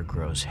water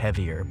grows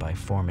heavier by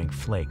forming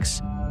flakes,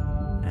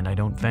 and I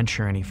don't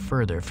venture any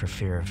further for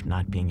fear of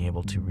not being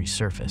able to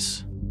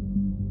resurface.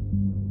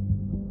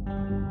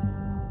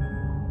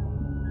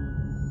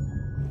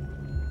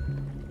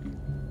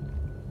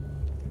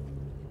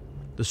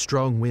 The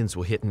strong winds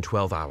will hit in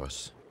 12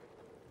 hours.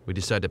 We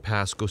decide to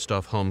pass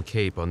Gustav Holm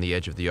Cape on the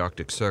edge of the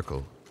Arctic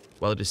Circle,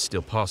 while it is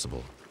still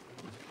possible.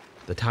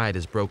 The tide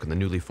has broken the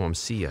newly formed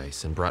sea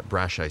ice and brought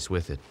brash ice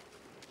with it.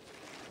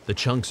 The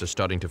chunks are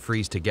starting to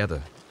freeze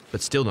together,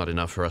 but still not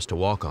enough for us to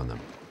walk on them.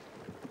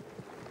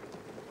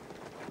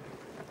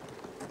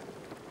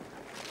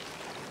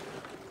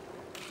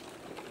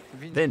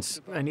 Vince,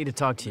 I need to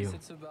talk to you.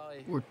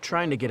 We're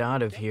trying to get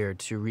out of here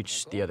to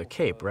reach the other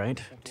cape, right?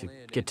 To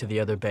get to the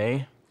other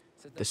bay?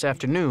 This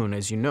afternoon,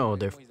 as you know,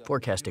 they're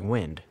forecasting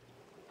wind.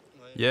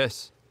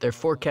 Yes. They're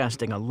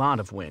forecasting a lot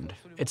of wind.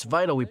 It's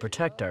vital we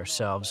protect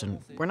ourselves, and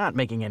we're not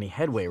making any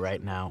headway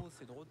right now.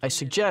 I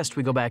suggest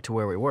we go back to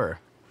where we were.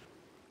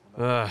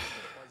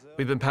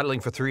 We've been paddling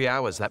for 3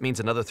 hours. That means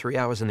another 3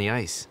 hours in the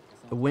ice.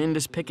 The wind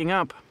is picking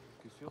up.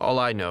 All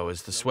I know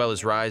is the swell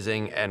is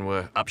rising and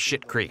we're up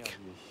shit creek.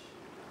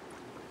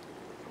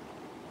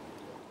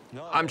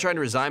 I'm trying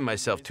to resign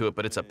myself to it,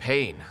 but it's a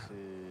pain.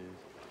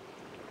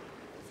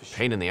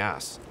 Pain in the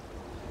ass.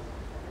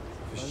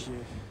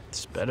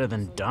 It's better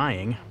than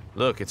dying.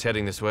 Look, it's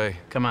heading this way.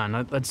 Come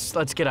on,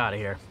 let's get out of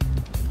here.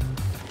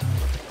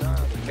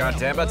 God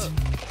damn it.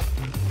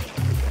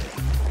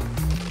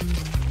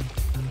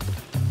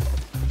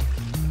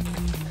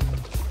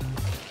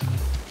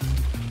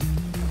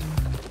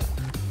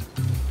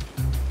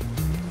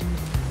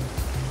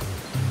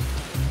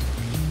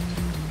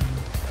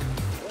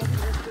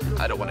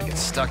 I don't want to get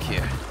stuck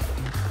here.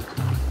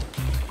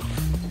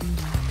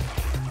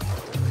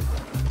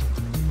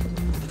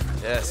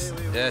 Yes,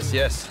 yes,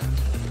 yes.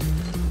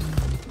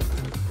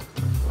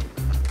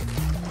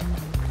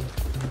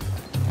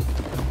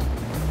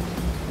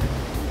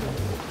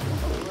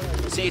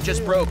 See, it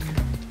just broke.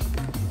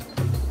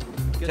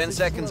 10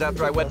 seconds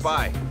after I went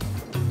by.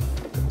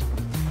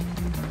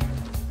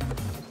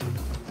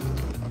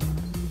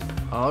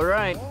 All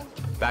right.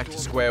 Back to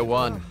square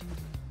one.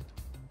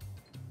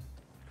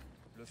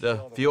 The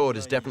fjord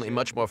is definitely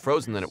much more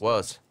frozen than it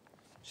was.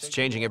 It's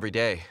changing every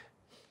day.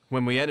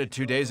 When we entered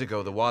 2 days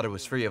ago, the water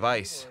was free of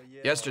ice.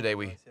 Yesterday,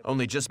 we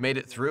only just made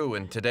it through,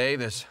 and today,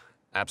 there's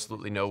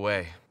absolutely no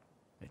way.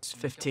 It's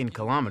 15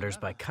 kilometers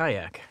by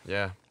kayak.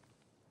 Yeah.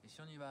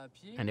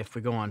 And if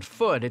we go on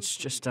foot, it's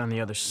just on the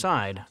other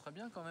side.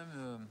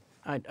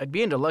 I'd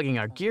be into lugging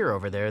our gear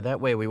over there. That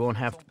way we won't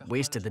have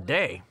wasted the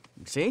day.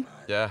 See?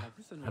 Yeah.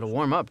 It'll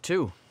warm up,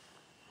 too.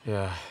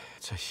 Yeah,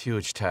 it's a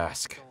huge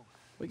task.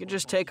 We can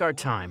just take our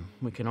time.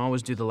 We can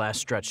always do the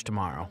last stretch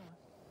tomorrow.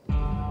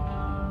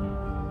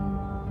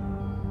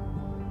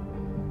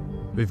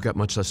 We've got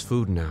much less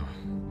food now,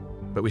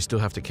 but we still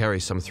have to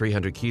carry some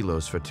 300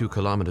 kilos for 2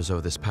 kilometers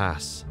over this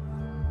pass.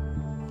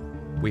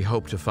 We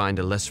hope to find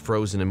a less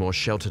frozen and more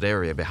sheltered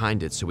area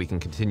behind it so we can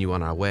continue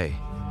on our way,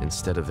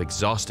 instead of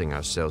exhausting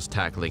ourselves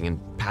tackling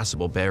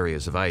impassable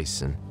barriers of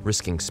ice and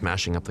risking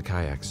smashing up the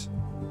kayaks.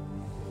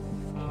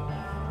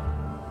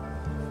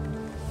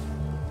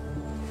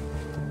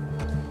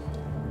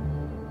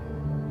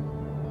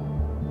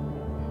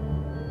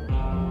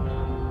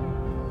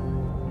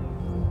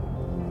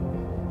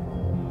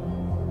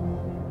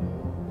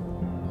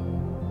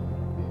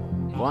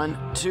 One,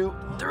 two,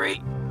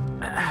 three.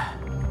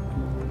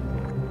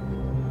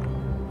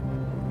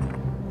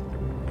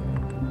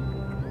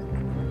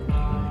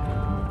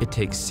 It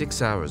takes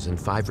 6 hours and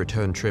 5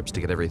 return trips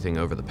to get everything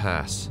over the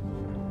pass.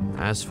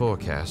 As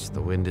forecast,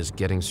 the wind is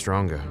getting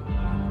stronger.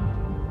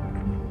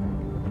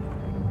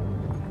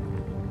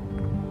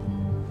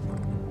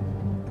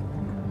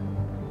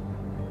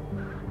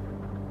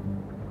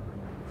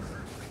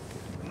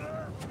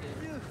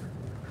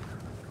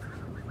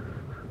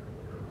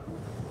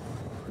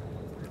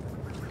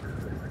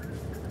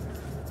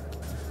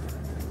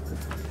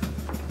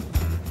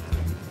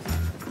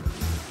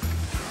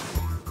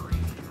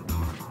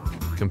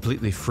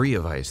 Completely free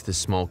of ice, this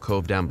small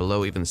cove down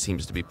below even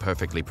seems to be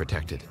perfectly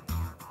protected.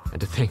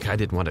 And to think I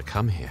didn't want to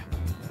come here.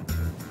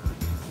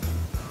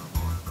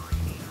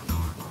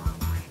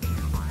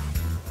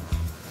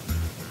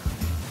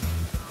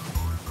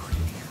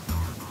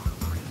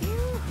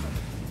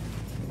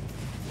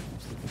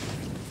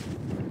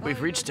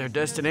 We've reached our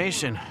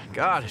destination.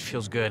 God, it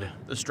feels good.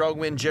 The strong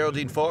wind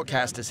Geraldine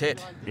forecast has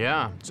hit.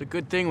 Yeah, it's a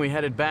good thing we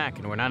headed back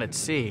and we're not at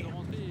sea.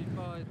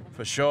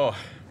 For sure.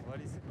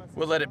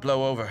 We'll let it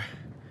blow over.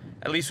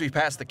 At least we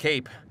passed the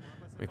Cape.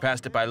 We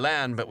passed it by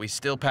land, but we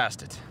still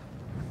passed it.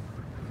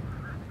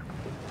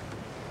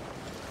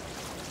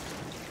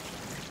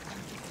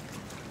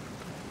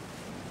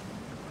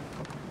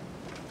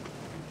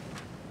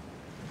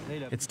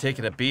 It's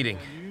taken a beating.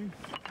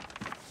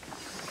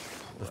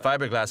 The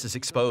fiberglass is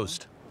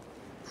exposed.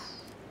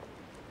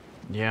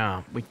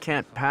 Yeah, we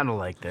can't paddle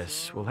like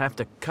this. We'll have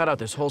to cut out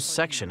this whole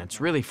section.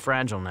 It's really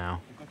fragile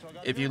now.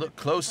 If you look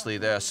closely,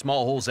 there are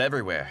small holes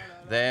everywhere.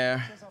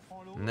 There,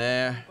 and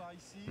there,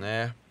 and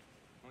there.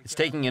 It's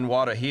taking in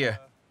water here.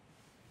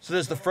 So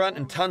there's the front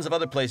and tons of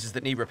other places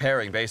that need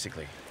repairing,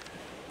 basically.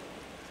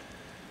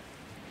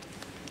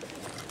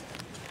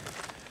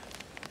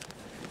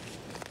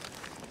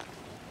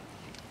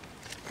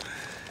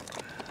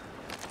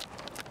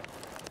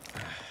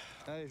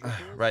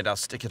 Right, I'll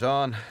stick it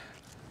on.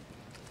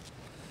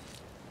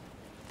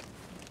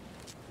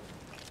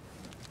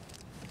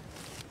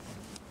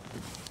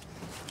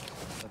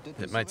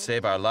 It might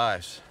save our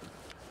lives.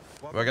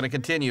 We're gonna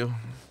continue.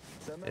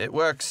 It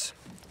works.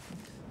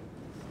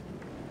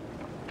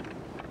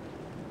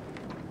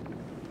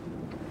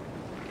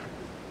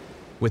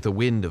 With a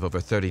wind of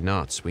over 30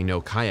 knots, we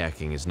know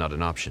kayaking is not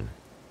an option.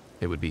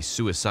 It would be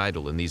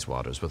suicidal in these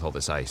waters with all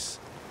this ice.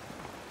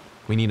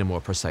 We need a more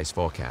precise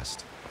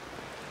forecast.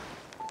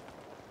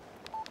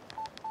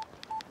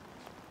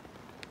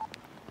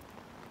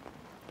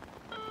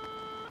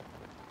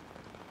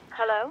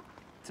 Hello?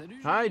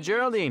 Hi,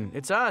 Geraldine.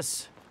 It's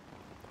us.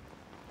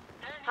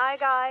 Hi,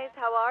 guys.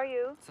 How are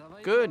you?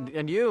 Good,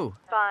 and you?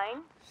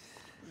 Fine.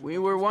 We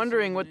were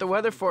wondering what the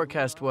weather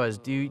forecast was.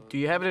 Do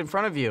you have it in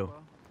front of you?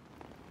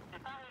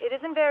 It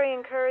isn't very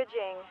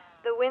encouraging.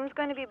 The wind's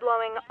going to be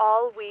blowing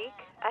all week.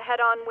 A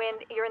head-on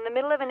wind. You're in the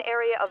middle of an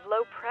area of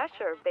low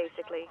pressure,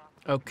 basically.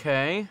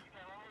 Okay.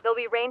 There'll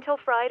be rain till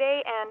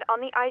Friday, and on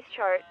the ice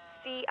chart,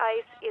 sea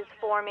ice is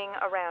forming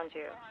around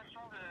you.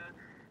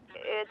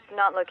 It's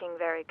not looking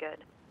very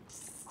good.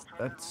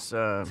 That's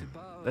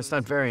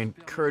not very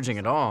encouraging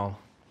at all.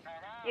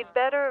 You'd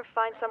better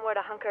find somewhere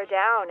to hunker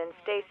down and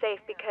stay safe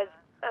because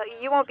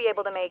you won't be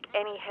able to make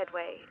any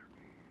headway.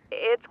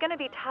 It's going to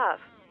be tough.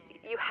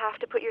 You have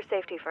to put your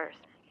safety first.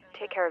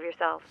 Take care of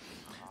yourself.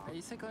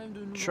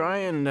 Try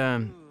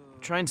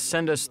and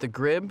send us the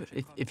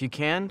grib if you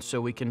can,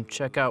 so we can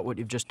check out what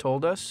you've just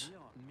told us.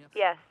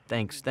 Yes.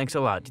 Thanks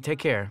a lot. Take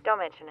care. Don't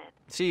mention it.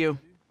 See you.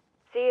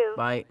 See you.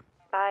 Bye.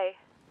 Bye.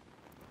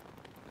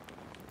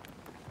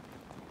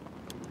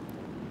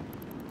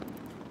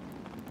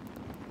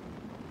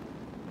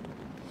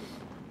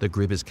 The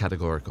grib is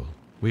categorical.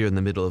 We are in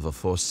the middle of a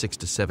force 6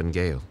 to 7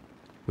 gale.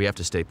 We have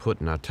to stay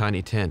put in our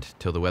tiny tent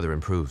till the weather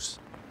improves.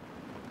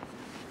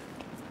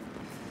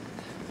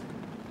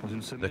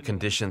 The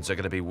conditions are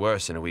going to be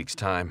worse in a week's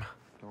time.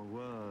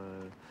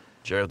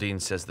 Geraldine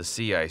says the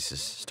sea ice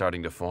is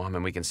starting to form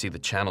and we can see the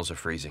channels are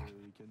freezing.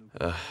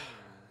 At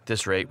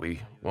this rate,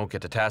 we won't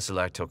get to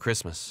Piterak till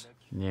Christmas.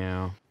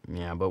 Yeah,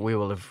 but we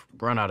will have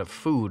run out of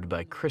food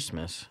by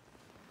Christmas.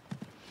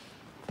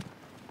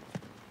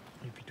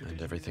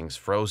 And everything's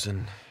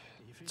frozen.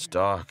 It's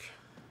dark.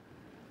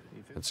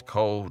 It's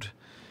cold.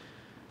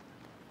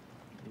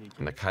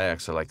 And the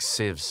kayaks are like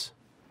sieves.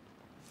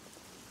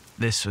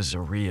 This was a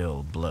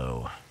real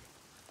blow.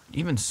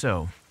 Even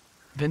so,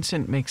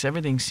 Vincent makes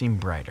everything seem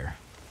brighter.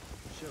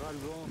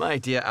 My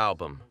dear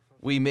Alban,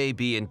 we may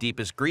be in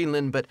deepest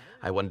Greenland, but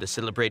I wanted to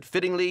celebrate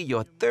fittingly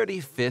your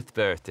 35th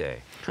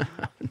birthday.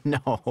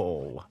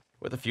 No.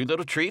 With a few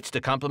little treats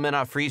to complement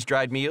our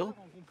freeze-dried meal.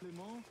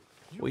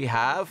 We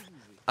have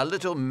a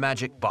little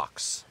magic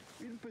box.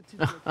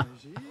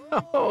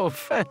 Oh,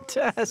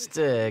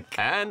 fantastic.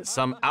 And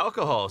some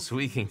alcohol so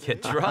we can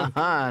get drunk.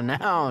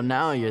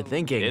 Now you're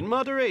thinking. In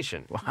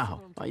moderation.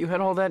 Wow, you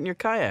had all that in your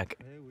kayak.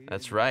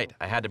 That's right,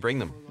 I had to bring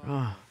them.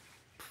 Oh,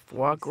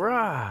 foie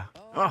gras.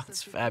 Oh,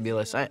 it's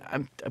fabulous.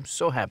 I'm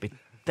so happy.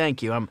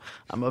 Thank you. I'm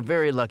a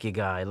very lucky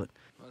guy.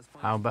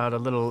 How about a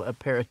little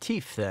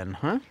aperitif then,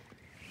 huh?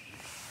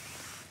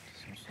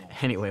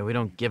 Anyway, we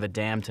don't give a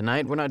damn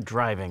tonight. We're not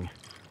driving.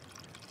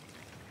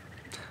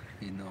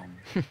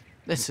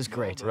 This is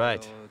great.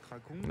 Right.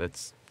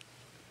 Let's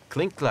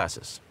clink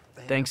glasses.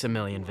 Thanks a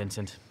million,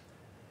 Vincent.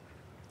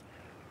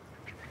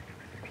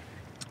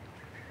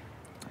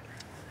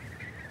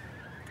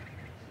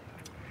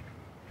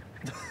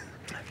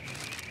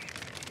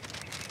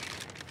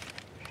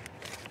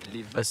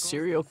 A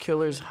serial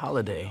killer's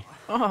holiday.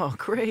 Oh,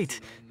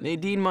 great.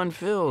 Nadine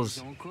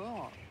Monfils.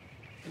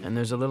 And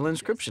there's a little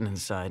inscription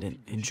inside.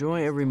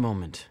 Enjoy every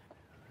moment.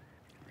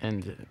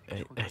 And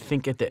I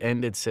think at the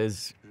end it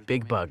says,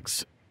 big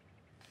bugs.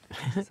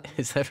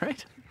 Is that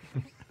right?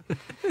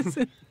 Is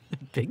it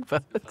big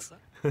bugs?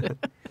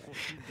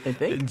 I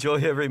think. Enjoy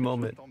every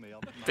moment.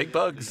 Big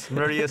bugs,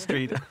 Maria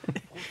Street.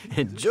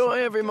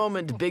 Enjoy every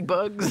moment, big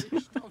bugs.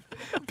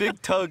 Big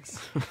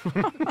tugs.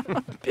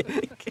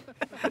 Big.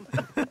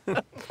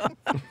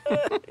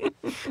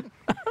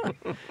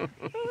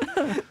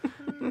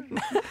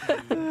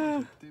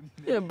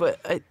 Yeah, but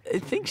I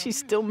think she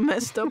still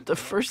messed up the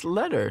first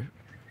letter.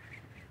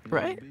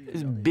 Right?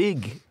 It's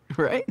big,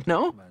 right?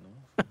 No?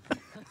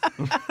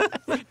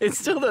 It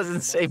still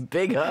doesn't say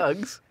big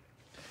hugs.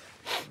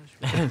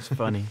 It's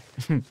funny.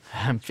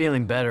 I'm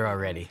feeling better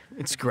already.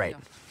 It's great.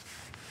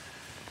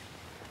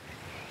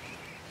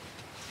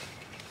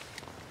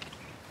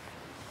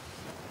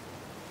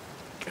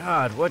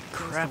 God, what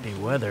crappy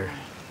weather.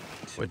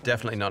 We're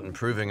definitely not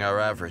improving our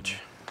average.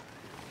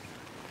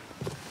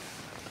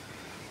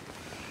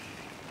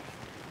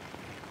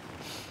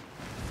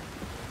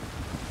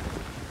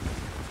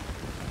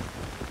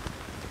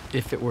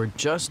 If it were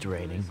just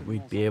raining,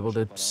 we'd be able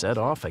to set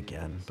off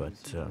again, but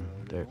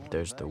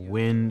there's the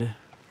wind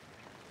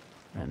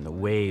and the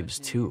waves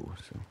too.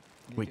 So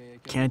we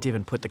can't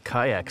even put the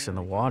kayaks in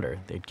the water.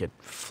 They'd get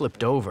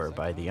flipped over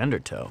by the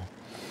undertow.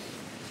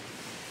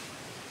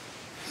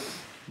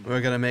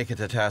 We're gonna make it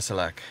to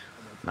Piterak.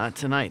 Not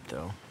tonight,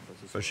 though.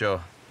 For sure.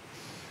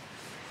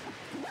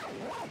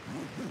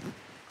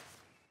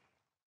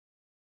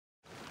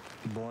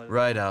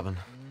 Right, Alban.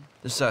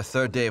 This is our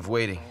third day of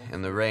waiting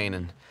in the rain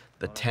and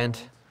the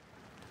tent.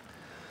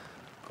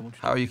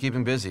 How are you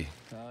keeping busy?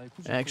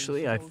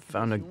 Actually, I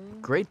found a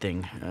great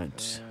thing.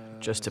 It's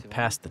just to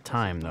pass the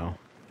time, though.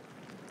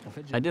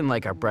 I didn't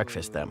like our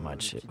breakfast that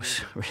much. It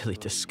was really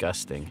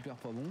disgusting.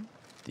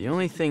 The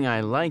only thing I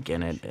like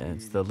in it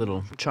is the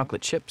little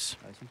chocolate chips.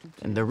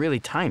 And they're really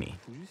tiny.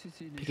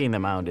 Picking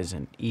them out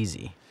isn't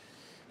easy.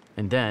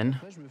 And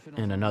then,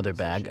 in another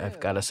bag,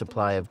 I've got a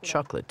supply of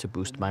chocolate to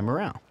boost my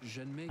morale.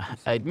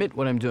 I admit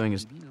what I'm doing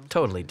is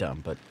totally dumb,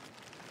 but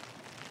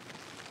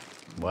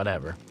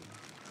whatever.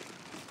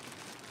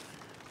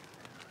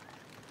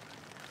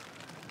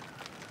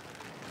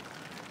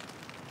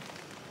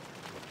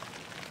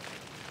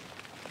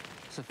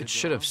 It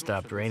should have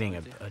stopped raining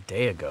a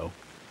day ago,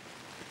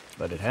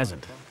 but it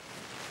hasn't.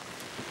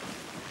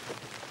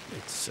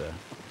 It's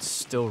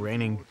still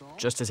raining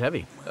just as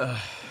heavy.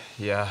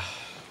 Yeah.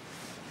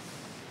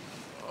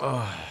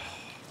 Oh.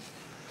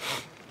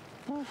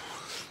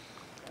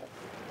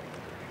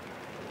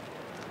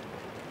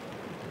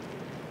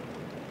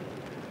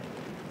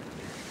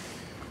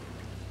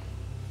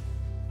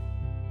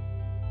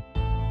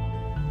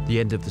 The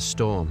end of the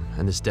storm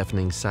and this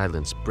deafening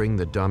silence bring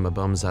the Dharma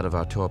bums out of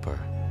our torpor.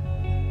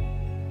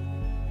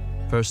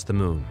 First the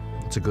moon.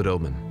 It's a good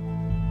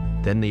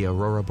omen. Then the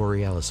aurora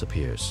borealis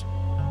appears.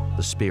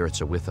 The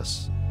spirits are with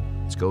us.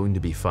 It's going to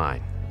be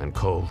fine and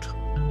cold.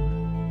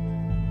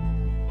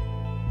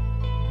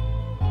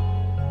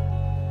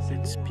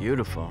 It's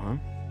beautiful, huh?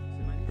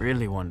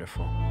 Really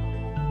wonderful.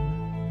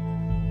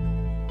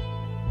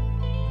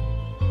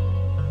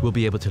 We'll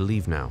be able to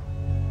leave now.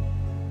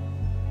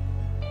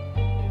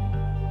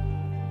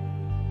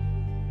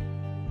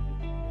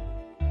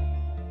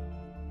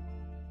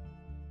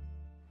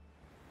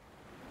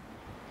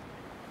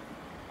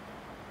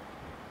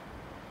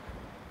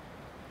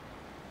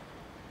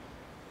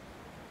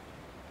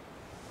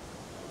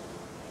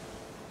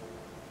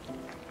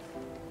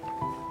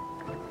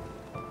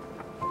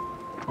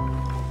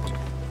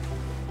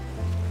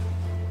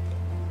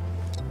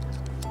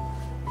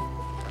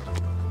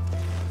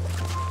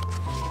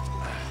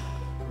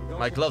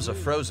 My gloves are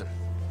frozen.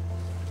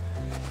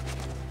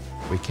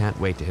 We can't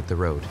wait to hit the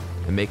road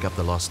and make up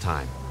the lost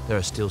time. There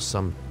are still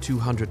some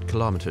 200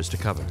 kilometers to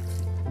cover.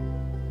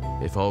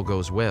 If all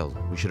goes well,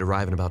 we should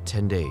arrive in about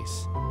 10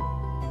 days.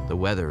 The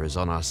weather is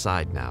on our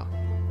side now.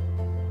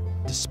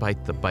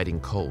 Despite the biting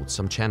cold,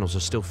 some channels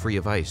are still free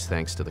of ice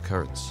thanks to the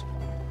currents.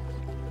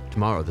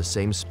 Tomorrow, the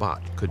same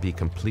spot could be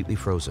completely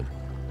frozen.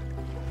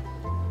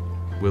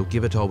 We'll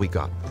give it all we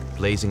got,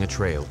 blazing a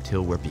trail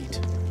till we're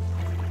beat.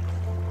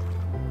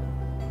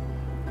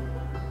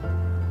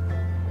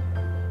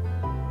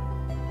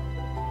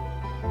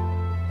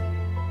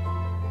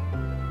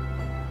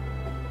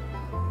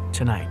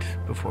 Tonight,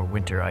 before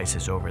winter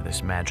ices over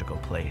this magical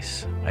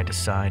place, I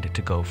decide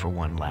to go for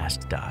one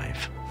last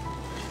dive.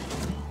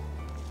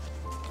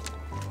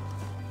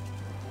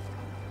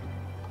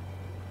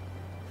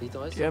 Do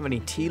you have any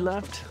tea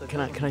left? Can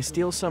I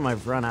steal some?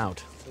 I've run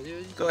out.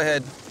 Go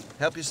ahead.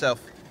 Help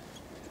yourself.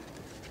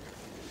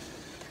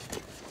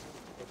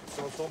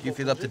 You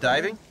feel up to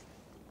diving?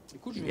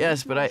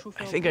 Yes, but I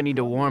think I need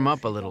to warm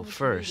up a little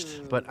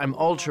first. But I'm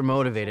ultra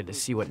motivated to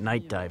see what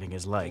night diving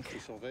is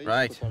like.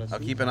 Right. I'll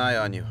keep an eye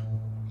on you.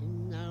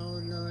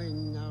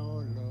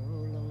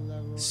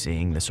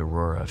 Seeing this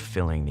aurora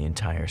filling the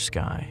entire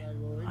sky,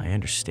 I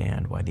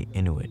understand why the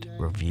Inuit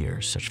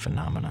revere such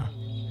phenomena.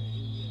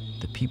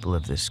 The people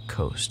of this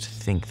coast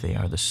think they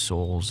are the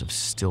souls of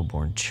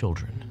stillborn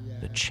children,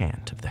 the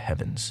chant of the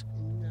heavens.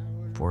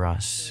 For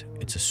us,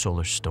 it's a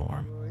solar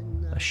storm,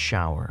 a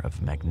shower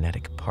of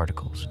magnetic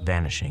particles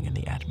vanishing in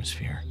the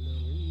atmosphere.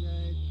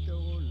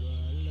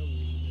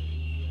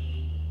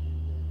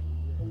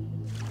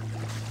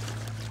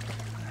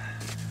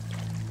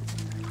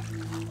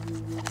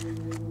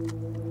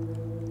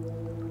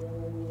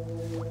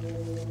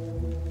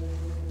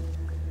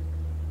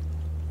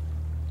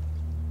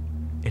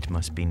 It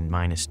must be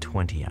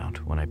 -20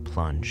 out when I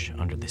plunge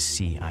under the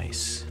sea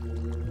ice.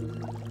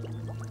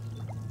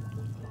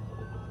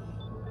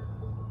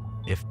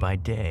 If by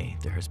day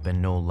there has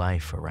been no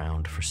life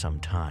around for some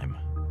time,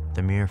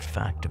 the mere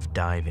fact of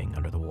diving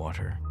under the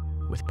water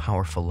with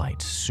powerful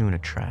lights soon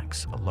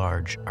attracts a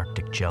large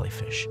Arctic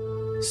jellyfish,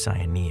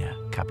 Cyanea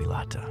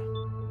capillata.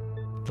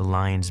 The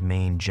lion's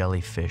mane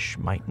jellyfish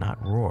might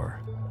not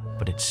roar,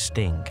 but its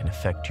sting can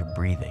affect your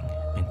breathing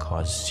and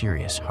cause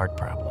serious heart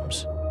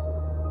problems.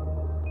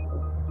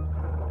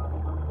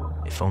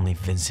 If only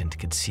Vincent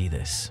could see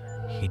this,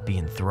 he'd be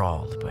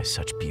enthralled by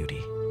such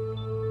beauty.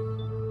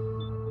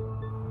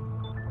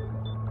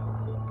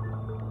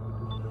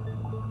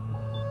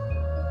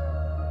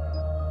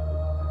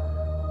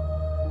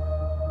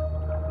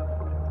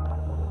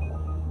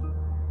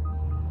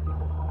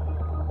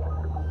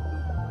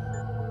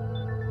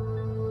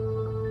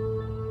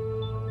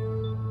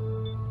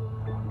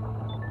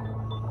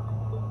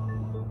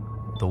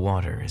 The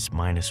water is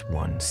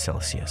 -1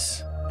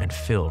 Celsius and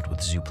filled with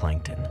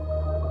zooplankton.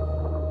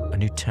 A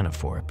new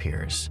ctenophore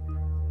appears,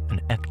 an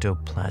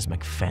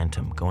ectoplasmic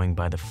phantom going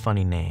by the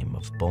funny name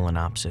of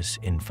Bolenopsis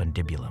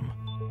infundibulum.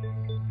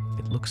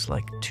 It looks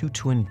like two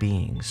twin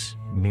beings,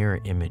 mirror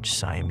image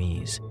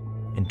Siamese,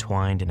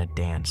 entwined in a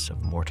dance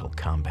of mortal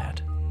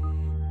combat.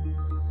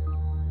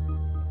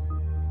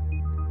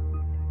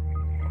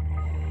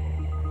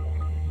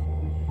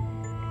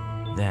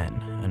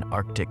 Then an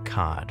Arctic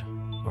cod,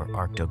 or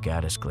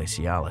Arctogadus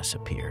glacialis,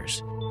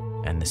 appears,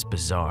 and this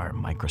bizarre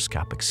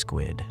microscopic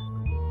squid.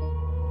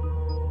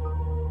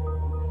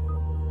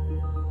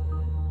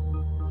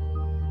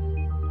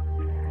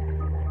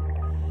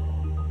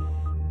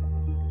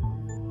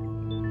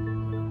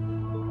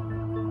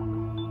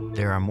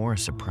 There are more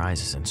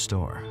surprises in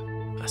store.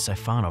 A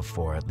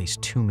siphonophore at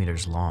least 2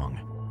 meters long.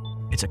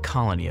 It's a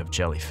colony of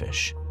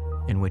jellyfish,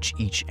 in which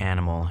each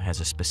animal has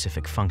a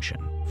specific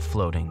function: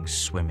 floating,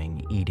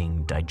 swimming,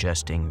 eating,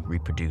 digesting,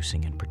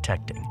 reproducing, and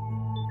protecting.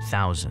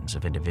 Thousands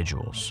of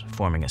individuals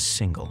forming a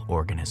single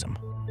organism.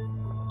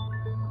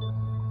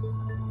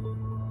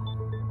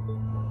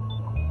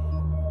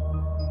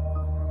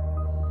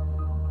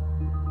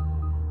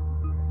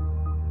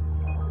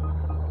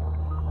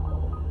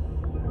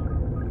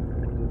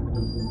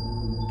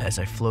 As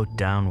I float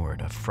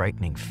downward, a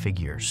frightening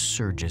figure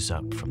surges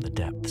up from the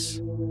depths.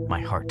 My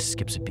heart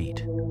skips a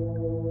beat.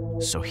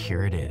 So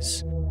here it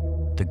is,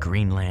 the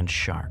Greenland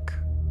shark,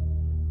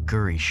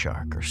 Gurry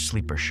shark or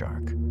sleeper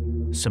shark,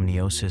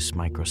 Somniosis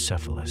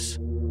microcephalus,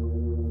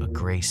 a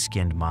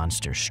gray-skinned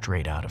monster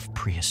straight out of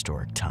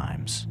prehistoric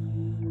times.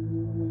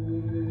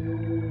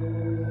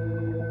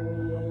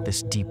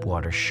 This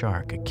deep-water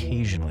shark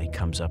occasionally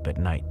comes up at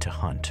night to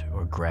hunt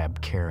or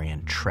grab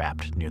carrion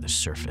trapped near the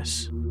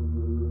surface.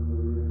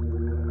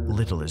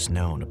 Little is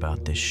known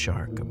about this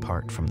shark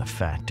apart from the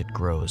fact it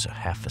grows a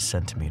half a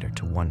centimeter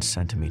to 1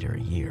 centimeter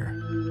a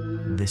year.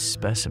 This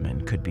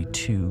specimen could be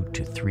 200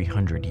 to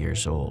 300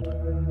 years old,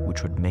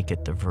 which would make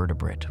it the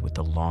vertebrate with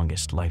the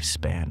longest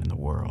lifespan in the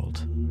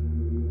world.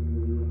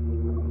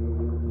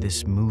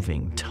 This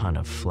moving ton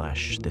of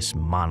flesh, this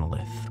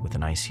monolith with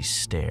an icy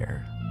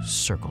stare,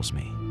 circles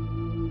me.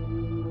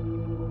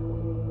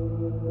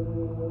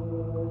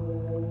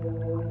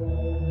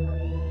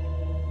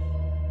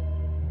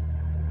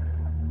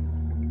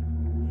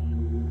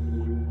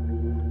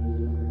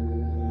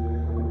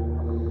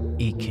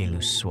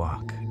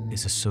 Ikeluswak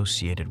is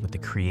associated with the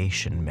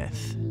creation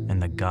myth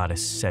and the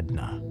goddess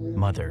Sedna,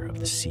 mother of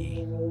the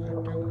sea.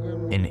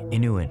 In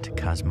Inuit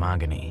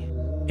cosmogony,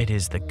 it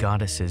is the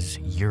goddess's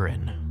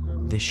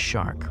urine. This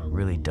shark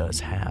really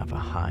does have a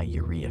high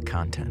urea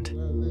content.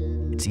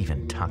 It's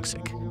even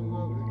toxic.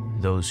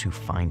 Those who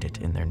find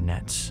it in their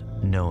nets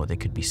know they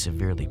could be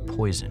severely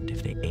poisoned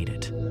if they ate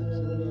it.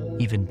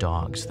 Even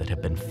dogs that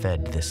have been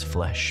fed this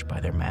flesh by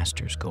their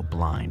masters go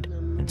blind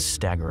and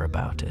stagger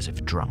about as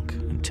if drunk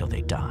until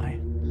they die.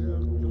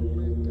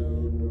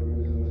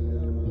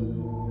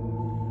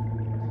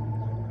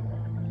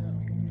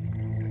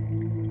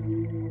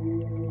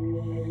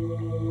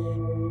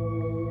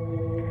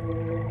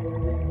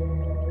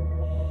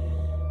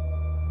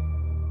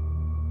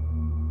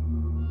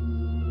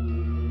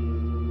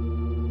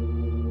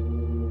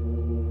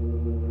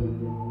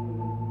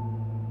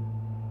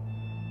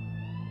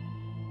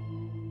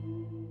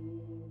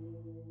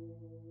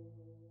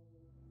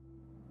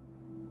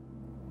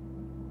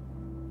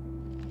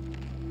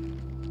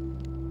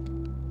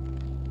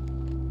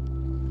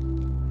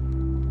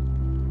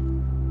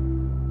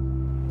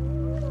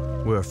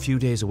 We're a few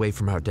days away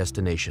from our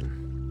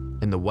destination.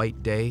 In the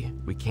white day,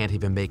 we can't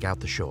even make out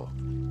the shore.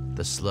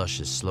 The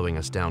slush is slowing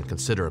us down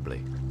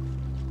considerably.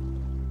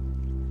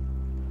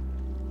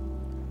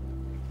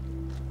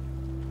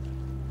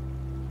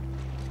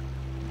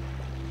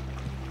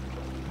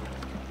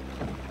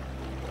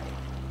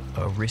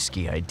 A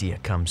risky idea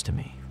comes to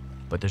me,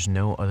 but there's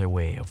no other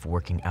way of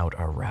working out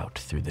our route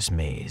through this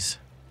maze.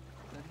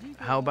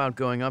 How about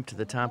going up to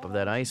the top of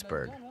that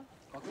iceberg?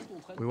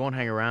 We won't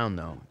hang around,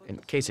 though, in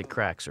case it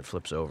cracks or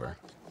flips over.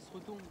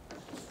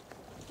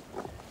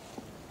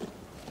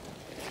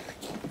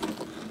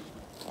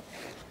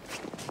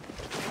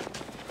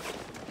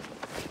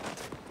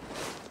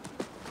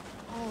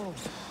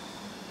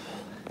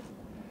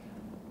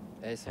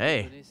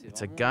 Hey,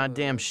 it's a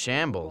goddamn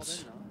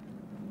shambles.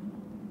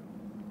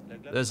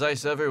 There's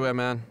ice everywhere,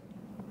 man.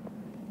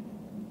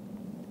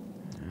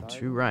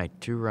 Too right,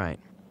 too right.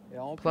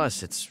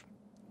 Plus, it's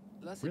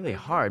really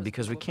hard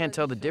because we can't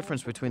tell the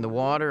difference between the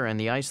water and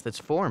the ice that's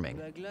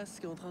forming.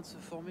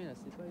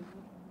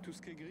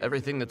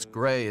 Everything that's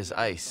gray is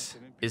ice.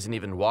 Isn't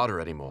even water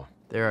anymore.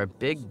 There are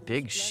big,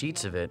 big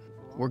sheets of it.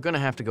 We're gonna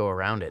have to go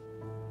around it.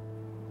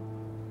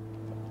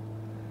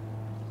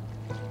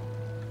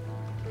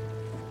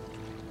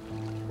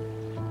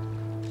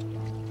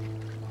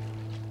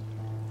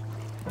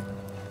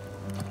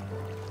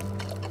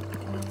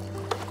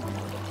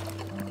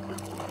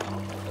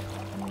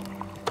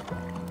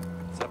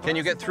 Can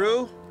you get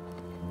through?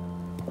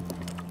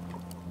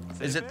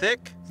 Is it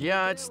thick?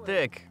 Yeah, it's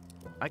thick.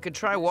 I could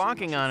try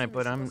walking on it,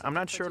 but I'm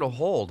not sure it'll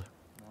hold.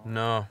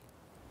 No.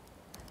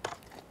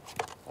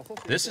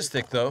 This is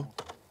thick, though.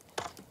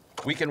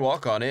 We can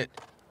walk on it.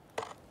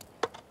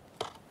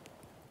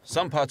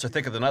 Some parts are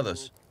thicker than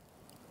others.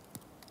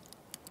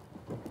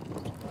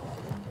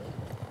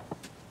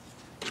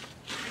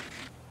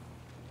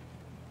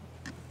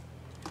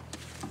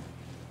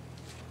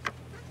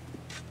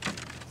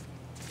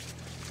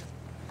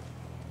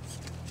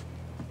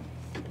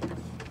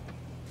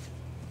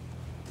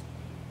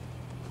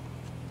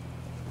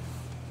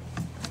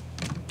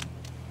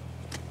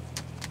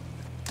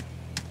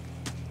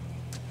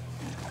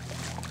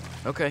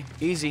 Okay,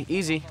 easy,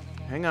 easy.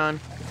 Hang on.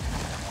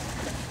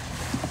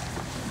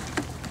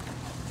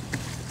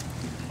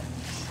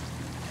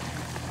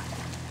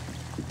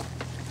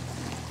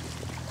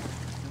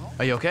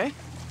 Are you okay?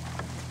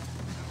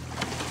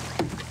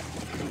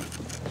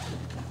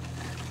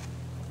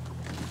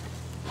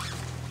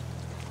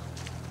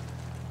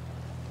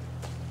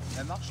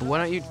 Why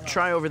don't you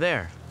try over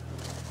there?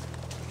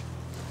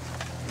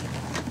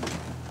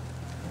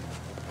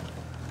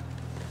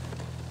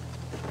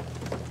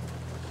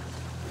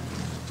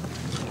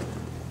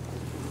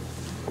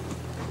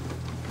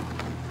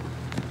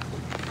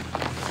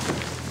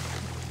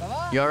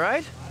 You all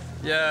right?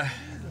 Yeah,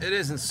 it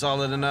isn't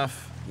solid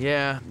enough.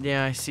 Yeah,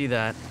 I see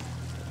that.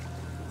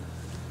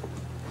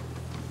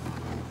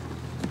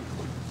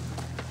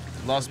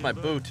 Lost my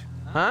boot.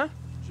 Huh?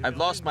 I've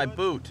lost my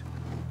boot.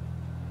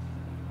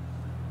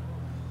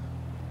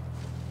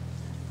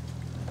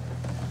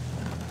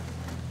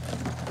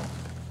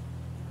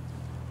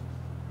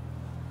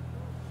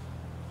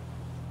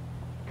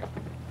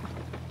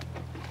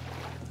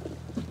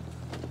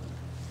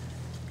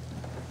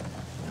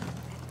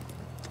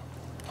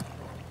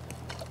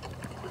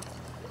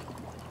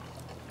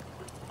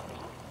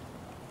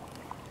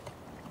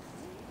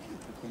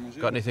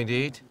 Got anything to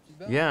eat?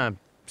 Yeah,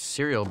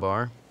 cereal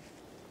bar.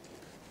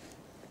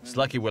 It's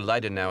lucky we're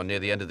lighter now near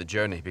the end of the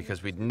journey,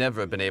 because we'd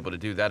never have been able to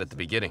do that at the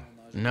beginning.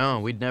 No,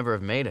 we'd never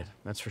have made it,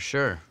 that's for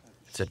sure.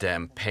 It's a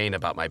damn pain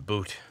about my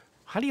boot.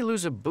 How do you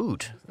lose a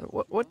boot?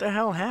 What the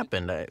hell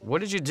happened?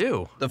 What did you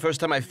do? The first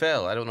time I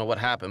fell, I don't know what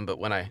happened, but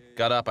when I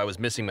got up, I was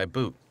missing my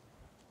boot.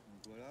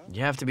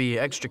 You have to be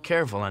extra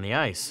careful on the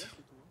ice.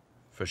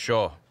 For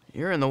sure.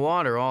 You're in the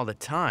water all the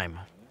time.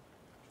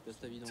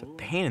 It's a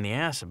pain in the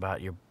ass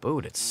about your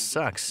boot. It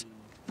sucks.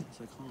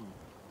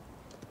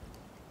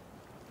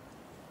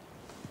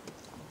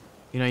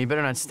 You know, you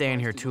better not stay in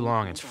here too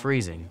long. It's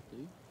freezing.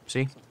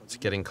 See? It's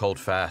getting cold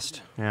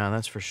fast. Yeah,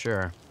 that's for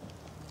sure.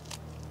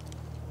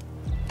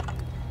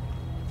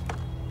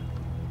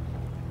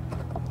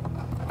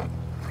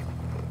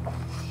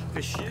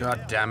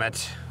 God damn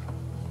it.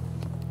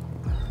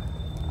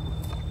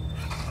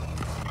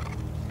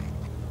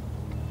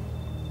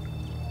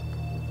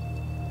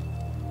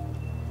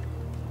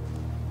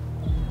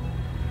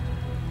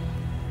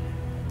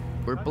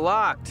 We're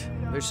blocked.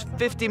 There's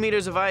 50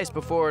 meters of ice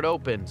before it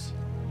opens.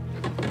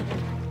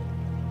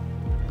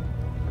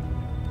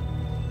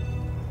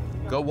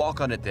 Go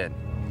walk on it then.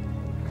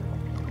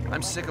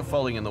 I'm sick of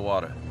falling in the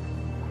water.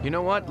 You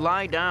know what?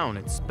 Lie down.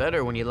 It's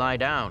better when you lie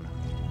down.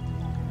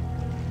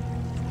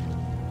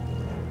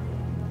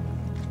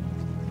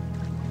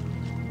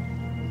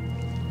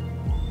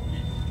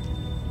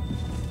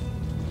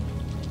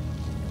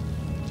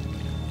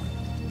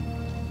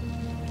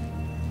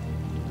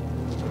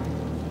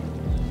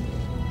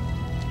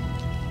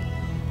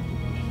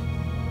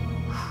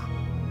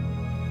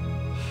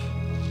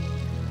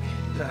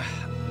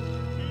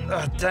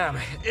 Oh, damn,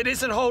 it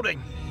isn't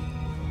holding.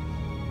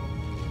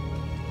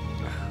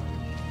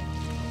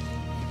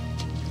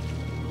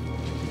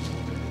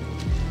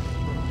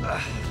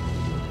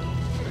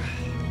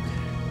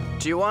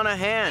 Do you want a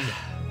hand?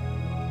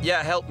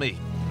 Yeah, help me.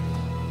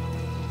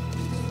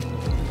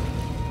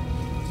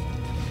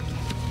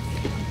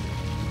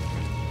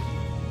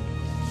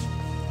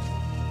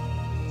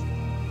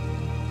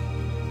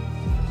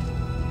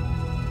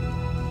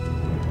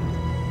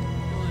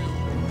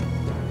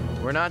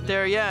 We're not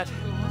there yet.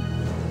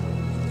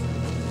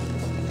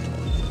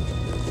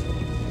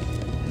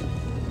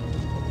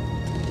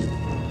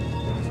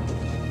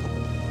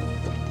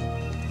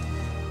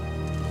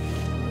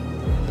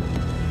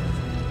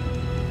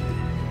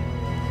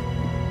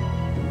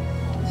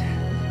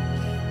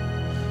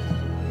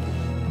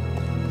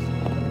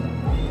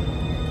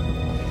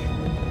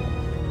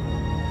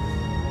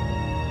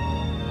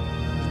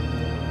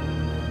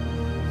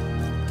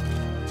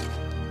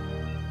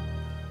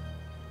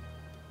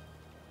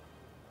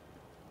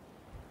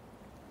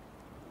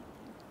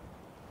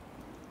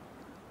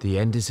 The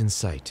end is in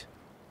sight.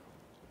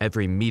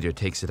 Every meter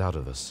takes it out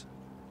of us.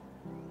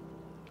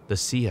 The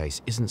sea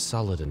ice isn't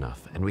solid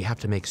enough, and we have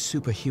to make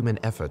superhuman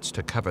efforts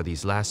to cover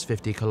these last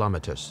 50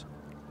 kilometers.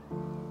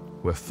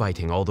 We're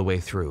fighting all the way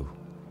through.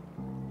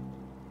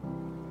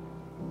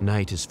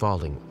 Night is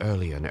falling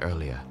earlier and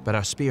earlier, but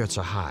our spirits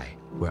are high.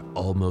 We're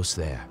almost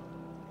there.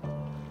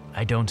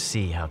 I don't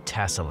see how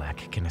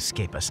Piterak can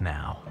escape us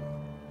now.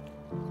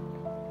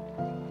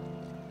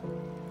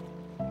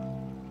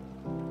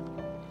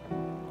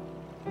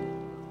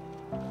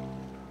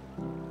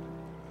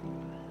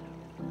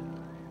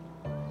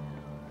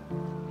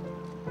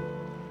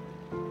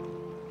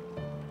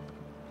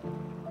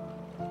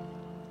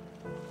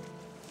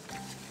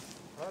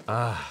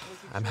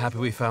 I'm happy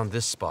we found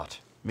this spot.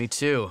 Me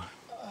too.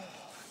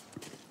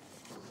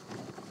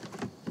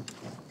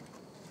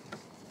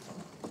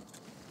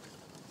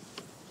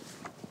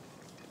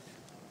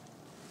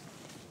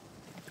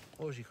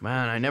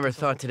 Man, I never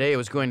thought today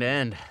was going to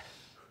end.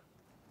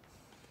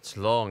 It's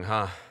long,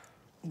 huh?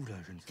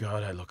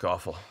 God, I look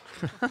awful.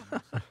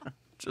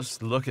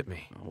 Just look at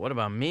me. What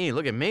about me?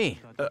 Look at me.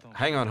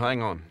 Hang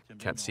on.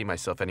 Can't see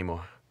myself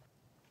anymore.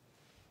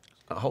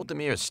 Hold the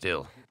mirror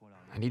still.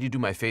 I need to do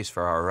my face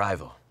for our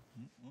arrival.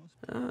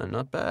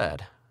 Not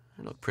bad.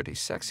 I look pretty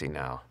sexy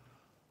now.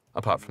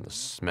 Apart from the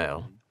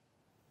smell.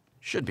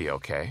 Should be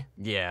okay.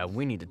 Yeah,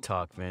 we need to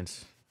talk,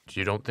 Vince.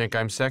 You don't think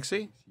I'm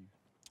sexy?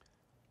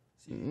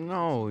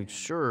 No,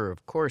 sure,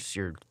 of course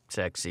you're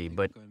sexy,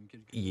 but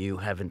you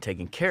haven't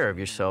taken care of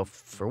yourself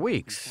for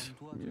weeks.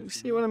 You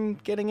see what I'm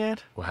getting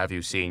at? Well, have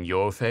you seen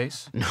your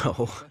face?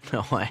 No,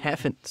 I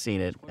haven't seen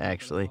it,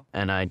 actually.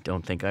 And I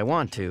don't think I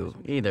want to,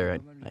 either.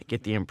 I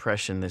get the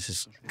impression this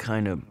is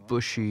kind of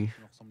bushy.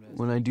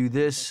 When I do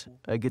this,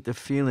 I get the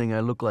feeling I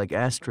look like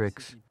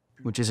Asterix,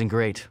 which isn't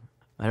great.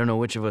 I don't know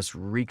which of us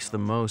reeks the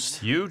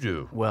most. You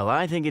do. Well,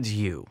 I think it's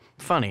you.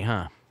 Funny,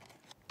 huh?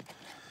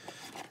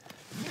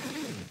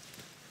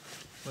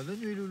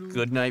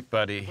 Good night,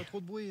 buddy.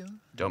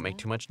 Don't make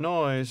too much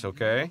noise,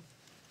 okay?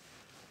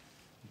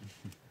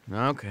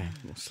 Okay.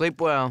 Sleep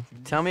well.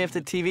 Tell me if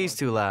the TV's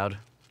too loud.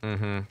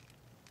 Mm-hmm.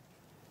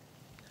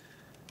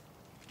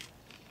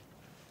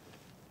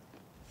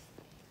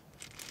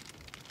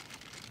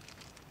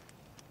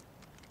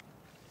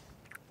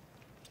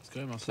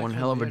 One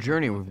hell of a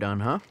journey we've done,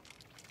 huh?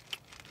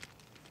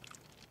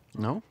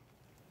 No?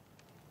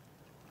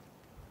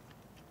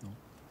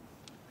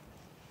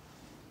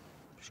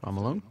 So I'm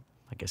alone?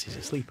 I guess he's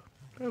asleep.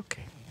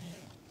 Okay.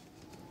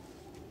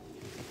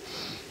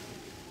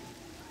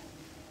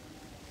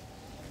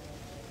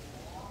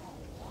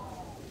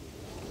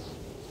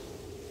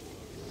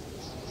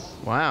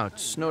 Wow, it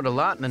snowed a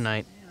lot in the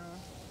night.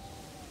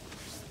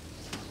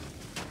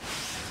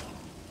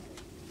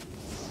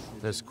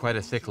 There's quite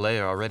a thick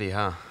layer already,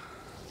 huh?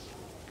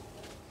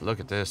 Look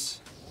at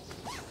this.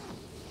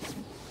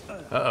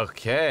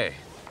 Okay.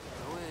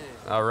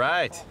 All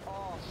right.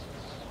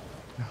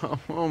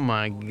 Oh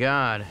my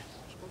God.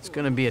 It's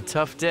gonna be a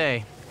tough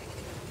day.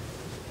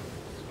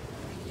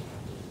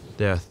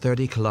 There are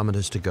 30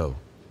 kilometers to go.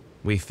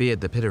 We feared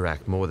the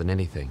Piterak more than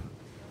anything,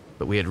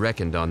 but we had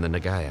reckoned on the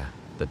Nagaya,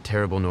 the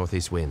terrible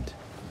northeast wind.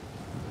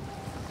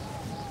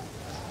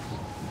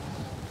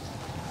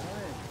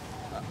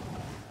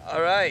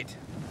 All right.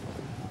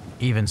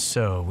 Even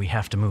so, we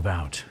have to move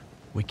out.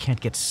 We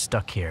can't get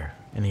stuck here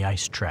in the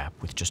ice trap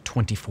with just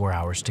 24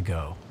 hours to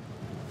go.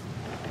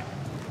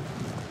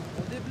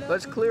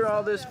 Let's clear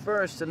all this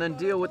first and then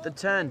deal with the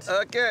tent.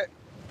 Okay.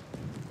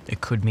 It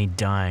could mean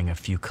dying a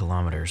few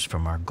kilometers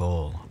from our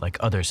goal, like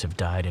others have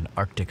died in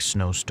Arctic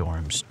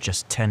snowstorms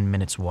just 10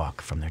 minutes walk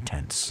from their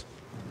tents.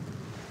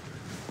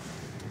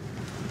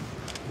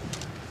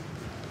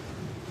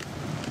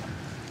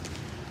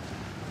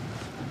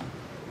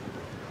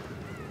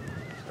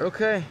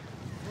 Okay,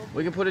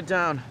 we can put it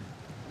down.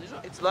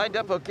 It's lined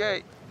up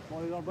okay.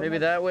 Maybe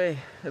that way.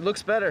 It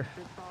looks better.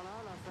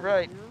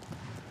 Right.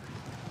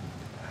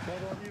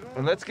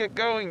 And let's get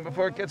going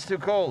before it gets too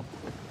cold.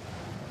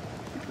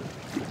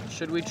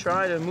 Should we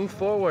try to move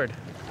forward?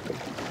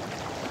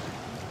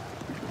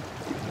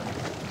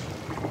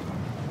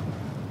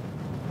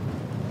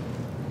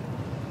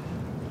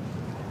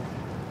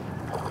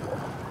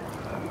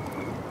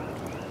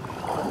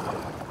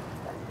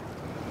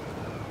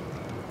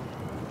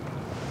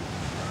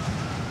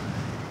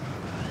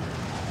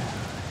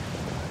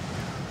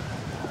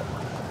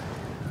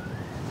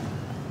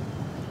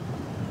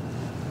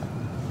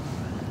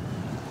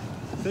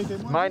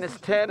 Minus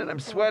 10 and I'm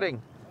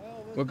sweating.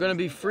 We're gonna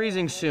be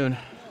freezing soon.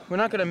 We're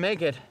not gonna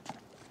make it.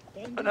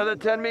 Another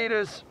 10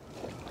 meters.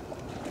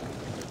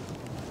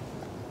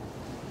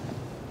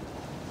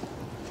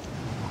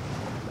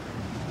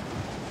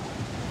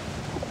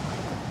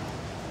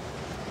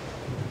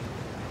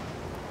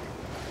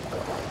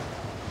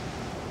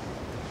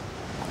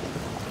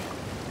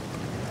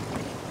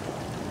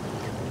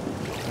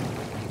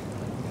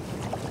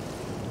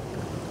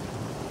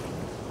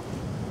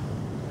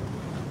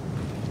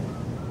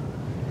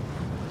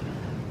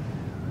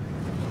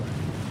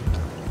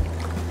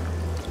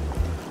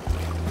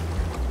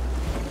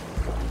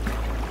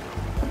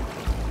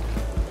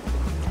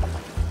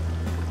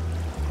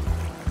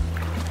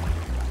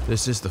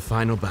 This is the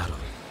final battle,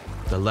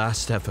 the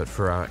last effort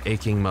for our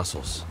aching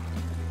muscles.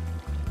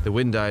 The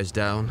wind dies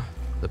down,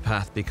 the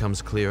path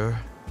becomes clearer.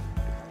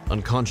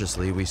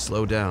 Unconsciously, we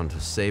slow down to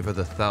savor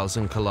the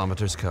 1,000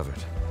 kilometers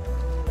covered.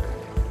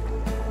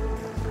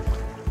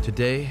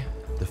 Today,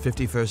 the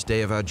 51st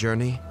day of our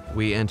journey,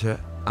 we enter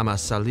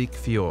Ammassalik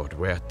Fjord,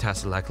 where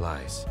Piterak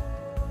lies.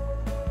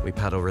 We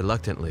paddle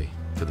reluctantly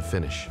to the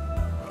finish.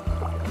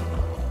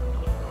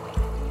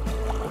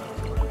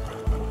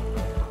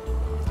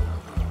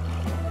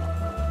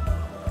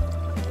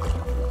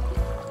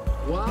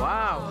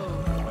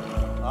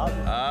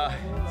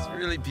 It's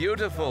really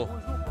beautiful.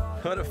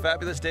 What a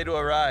fabulous day to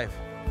arrive.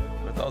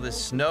 With all this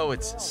snow,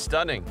 it's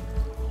stunning.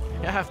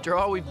 Yeah, after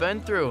all we've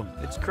been through,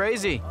 it's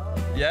crazy.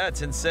 Yeah,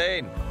 it's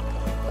insane.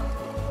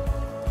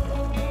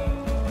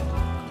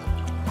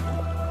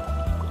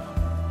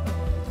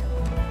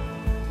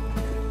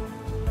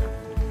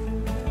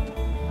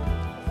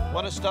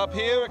 Want to stop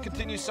here or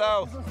continue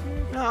south?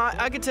 No,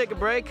 I could take a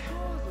break.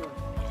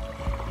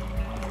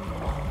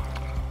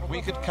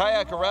 We could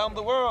kayak around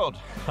the world.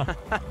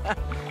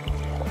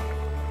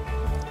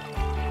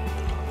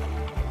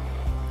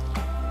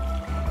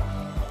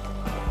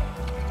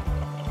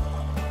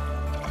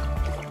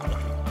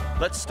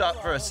 Let's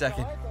stop for a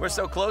second. We're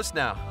so close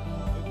now.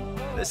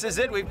 This is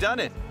it, we've done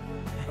it.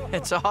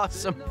 It's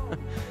awesome.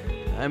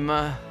 I'm,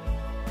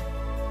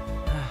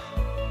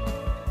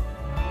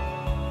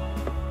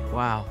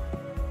 Wow.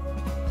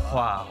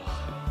 Wow.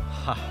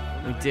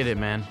 We did it,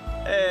 man.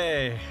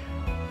 Hey.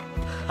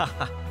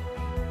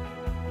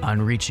 On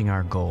reaching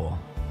our goal,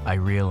 I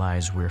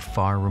realize we're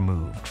far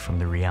removed from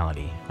the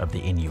reality of the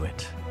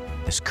Inuit,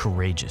 this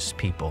courageous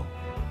people.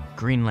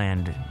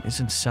 Greenland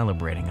isn't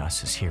celebrating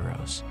us as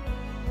heroes.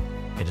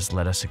 It has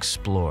let us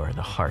explore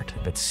the heart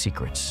of its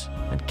secrets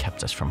and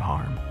kept us from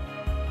harm.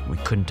 We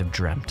couldn't have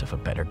dreamt of a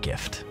better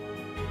gift.